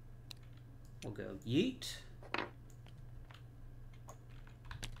 We'll go yeet.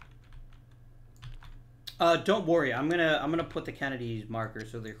 Don't worry. I'm gonna put the Kennedy's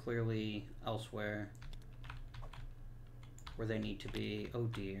markers so they're clearly elsewhere where they need to be. Oh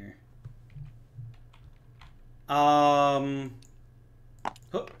dear.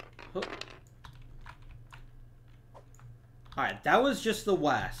 Alright, that was just the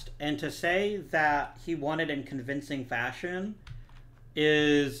West. And to say that he won it in convincing fashion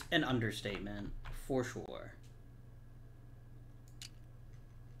is an understatement, for sure.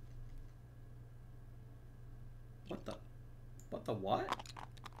 What the what?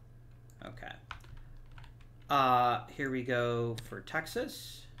 Okay. Here we go for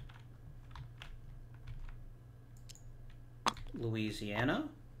Texas. Louisiana.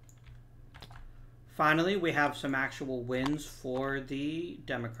 Finally, we have some actual wins for the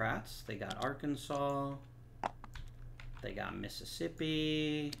Democrats. They got Arkansas. They got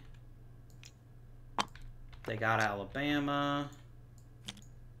Mississippi. They got Alabama.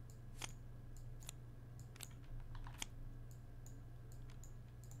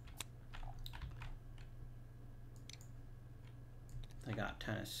 They got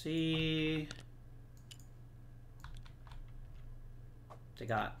Tennessee. They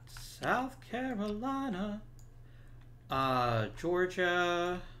got South Carolina.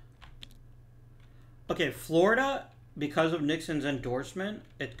 Georgia. Okay, Florida, because of Nixon's endorsement,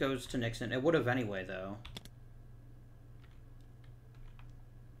 it goes to Nixon. It would have anyway, though.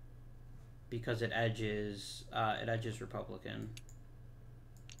 because it edges Republican.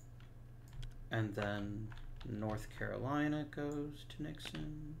 And then North Carolina goes to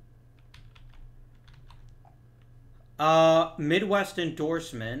Nixon. Midwest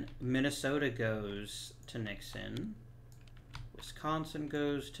endorsement, Minnesota goes to Nixon. Wisconsin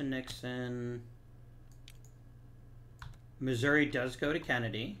goes to Nixon. Missouri does go to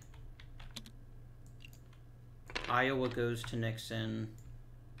Kennedy. Iowa goes to Nixon.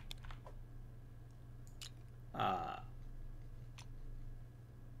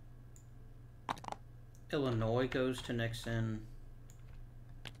 Illinois goes to Nixon.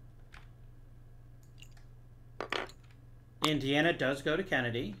 Indiana does go to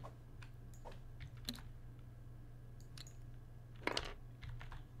Kennedy.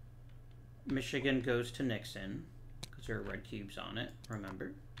 Michigan goes to Nixon, because there are red cubes on it,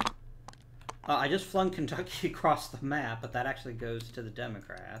 remember. I just flung Kentucky across the map, but that actually goes to the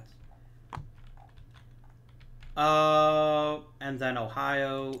Democrats. And then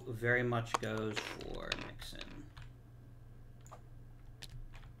Ohio very much goes for Nixon.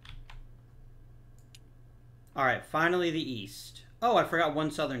 All right, finally the East. Oh, I forgot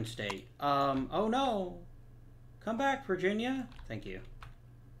one southern state. Oh no. Come back, Virginia. Thank you.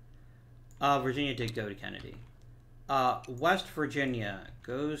 Virginia did go to Kennedy. West Virginia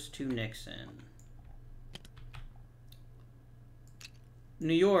goes to Nixon.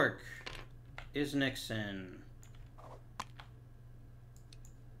 New York is Nixon.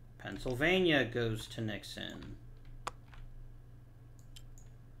 Pennsylvania goes to Nixon.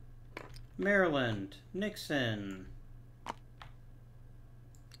 Maryland, Nixon.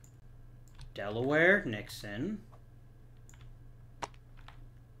 Delaware, Nixon.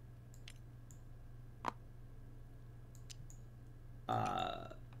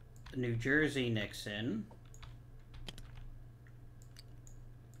 New Jersey, Nixon.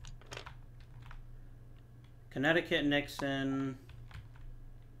 Connecticut, Nixon.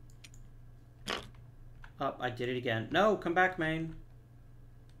 Oh, I did it again. No, come back, Maine.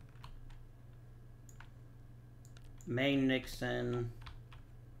 Maine, Nixon.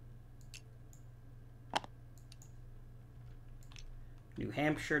 New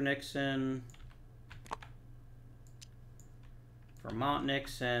Hampshire, Nixon. Vermont,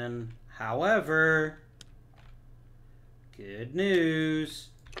 Nixon. However, good news.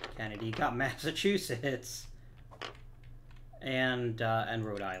 Kennedy got Massachusetts and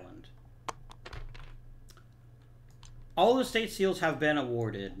Rhode Island. All the state seals have been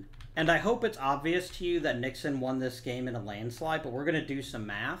awarded, and I hope it's obvious to you that Nixon won this game in a landslide, but we're going to do some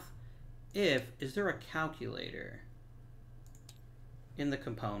math. Is there a calculator in the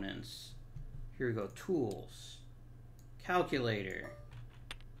components? Here we go, tools, calculator.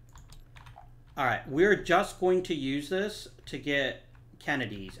 All right, we're just going to use this to get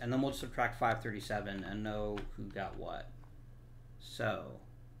Kennedy's, and then we'll subtract 537 and know who got what. So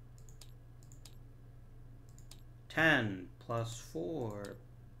 10 plus 4.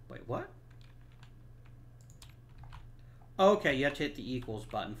 Wait, what? Okay, you have to hit the equals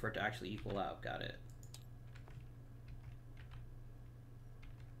button for it to actually equal out. Got it.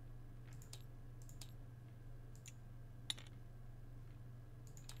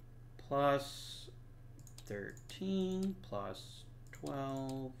 Plus 13 plus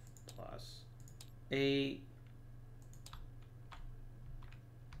 12 plus 8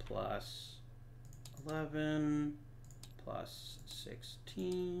 plus 11 plus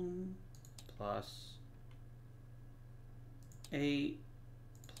 16 plus 8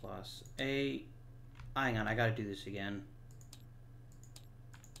 plus 8. Hang on, I gotta do this again.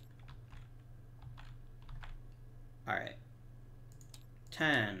 Alright.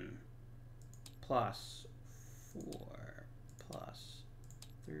 10 plus 4 plus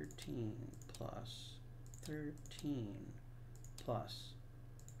 13 plus 13 plus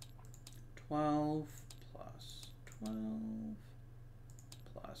 12 plus 12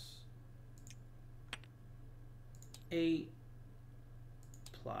 plus 8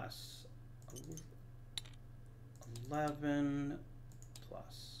 plus 11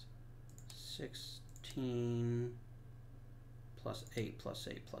 plus 16 plus 8 plus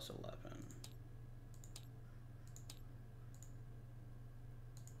 8 plus 11.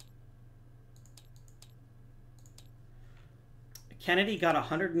 Kennedy got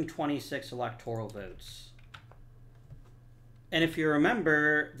 126 electoral votes. And if you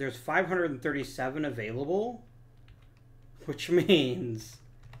remember, there's 537 available, which means...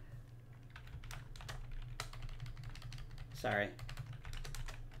 Sorry.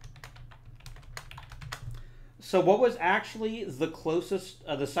 So what was actually the closest,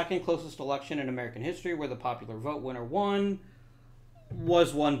 the second closest election in American history where the popular vote winner won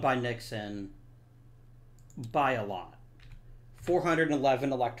was won by Nixon by a lot.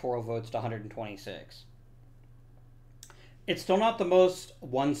 411 electoral votes to 126. It's still not the most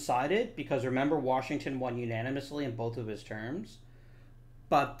one-sided, because remember, Washington won unanimously in both of his terms.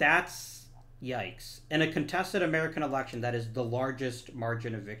 But that's yikes. In a contested American election, that is the largest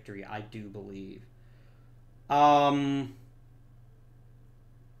margin of victory, I do believe. So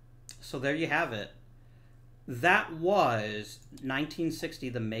there you have it. That was 1960,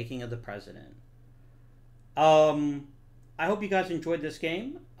 the making of the president. I hope you guys enjoyed this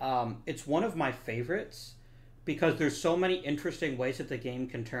game. It's one of my favorites because there's so many interesting ways that the game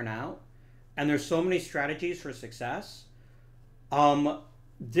can turn out, and there's so many strategies for success.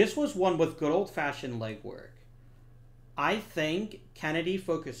 This was one with good old-fashioned legwork. I think Kennedy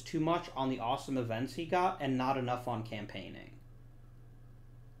focused too much on the awesome events he got and not enough on campaigning.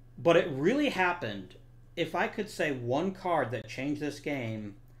 But it really happened. If I could say one card that changed this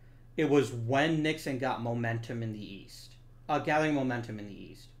game, it was when Nixon got momentum in the East. Gathering momentum in the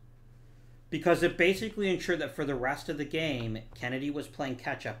East. Because it basically ensured that for the rest of the game, Kennedy was playing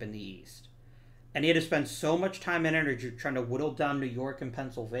catch-up in the East. And he had to spend so much time and energy trying to whittle down New York and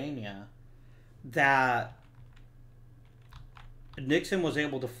Pennsylvania that Nixon was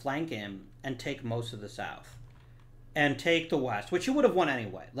able to flank him and take most of the South. And take the West, which he would have won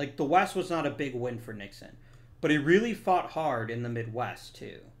anyway. Like, the West was not a big win for Nixon. But he really fought hard in the Midwest,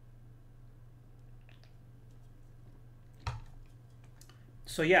 too.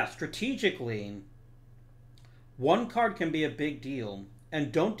 So yeah, strategically, one card can be a big deal,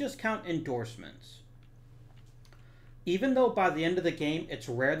 and don't discount endorsements. Even though by the end of the game, it's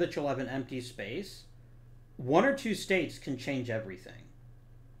rare that you'll have an empty space, one or two states can change everything.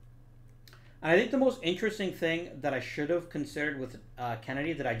 And I think the most interesting thing that I should have considered with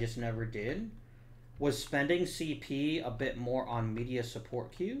Kennedy that I just never did was spending CP a bit more on media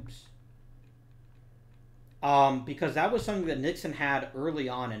support cubes. Because that was something that Nixon had early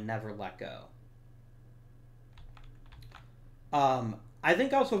on and never let go. I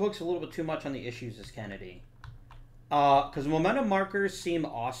think also focus a little bit too much on the issues as Kennedy. Because momentum markers seem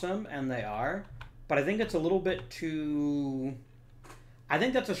awesome, and they are, but I think it's a little bit too... I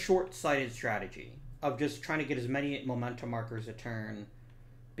think that's a short-sighted strategy of just trying to get as many momentum markers a turn,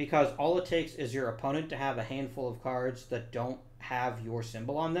 because all it takes is your opponent to have a handful of cards that don't have your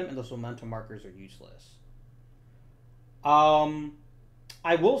symbol on them, and those momentum markers are useless.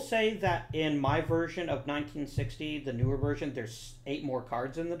 I will say that in my version of 1960, the newer version, there's 8 more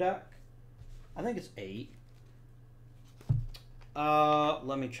cards in the deck. I think it's 8.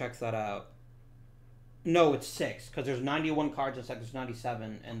 Let me check that out. No, it's 6, because there's 91 cards in there's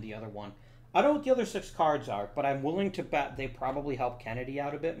 97 in the other one. I don't know what the other 6 cards are, but I'm willing to bet they probably help Kennedy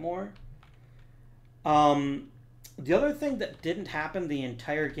out a bit more. The other thing that didn't happen the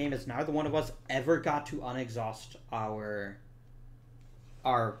entire game is neither one of us ever got to unexhaust our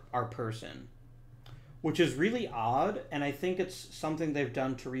person, which is really odd, and I think it's something they've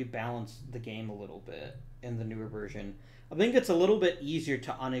done to rebalance the game a little bit in the newer version. I think it's a little bit easier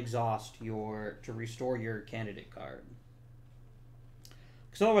to unexhaust to restore your candidate card.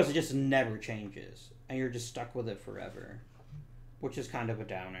 Because otherwise it just never changes, and you're just stuck with it forever, which is kind of a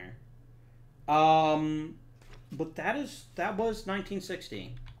downer. But that was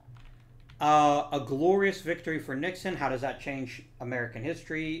 1960. A glorious victory for Nixon. How does that change American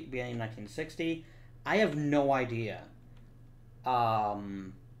history beginning in 1960? I have no idea.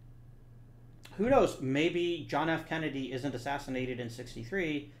 Who knows? Maybe John F. Kennedy isn't assassinated in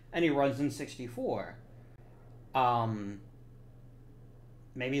 63 and he runs in 64.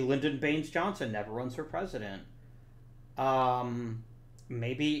 Maybe Lyndon Baines Johnson never runs for president.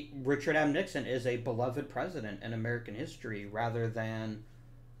 Maybe Richard M. Nixon is a beloved president in American history rather than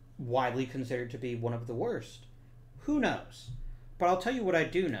widely considered to be one of the worst. Who knows? But I'll tell you what I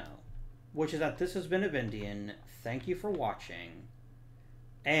do know, which is that this has been Avindian. Thank you for watching,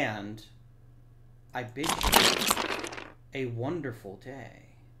 and I bid you a wonderful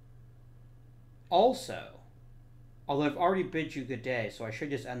day. Also, although I've already bid you good day, so I should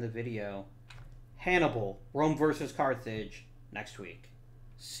just end the video, Hannibal, Rome versus Carthage, next week.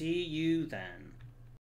 See you then.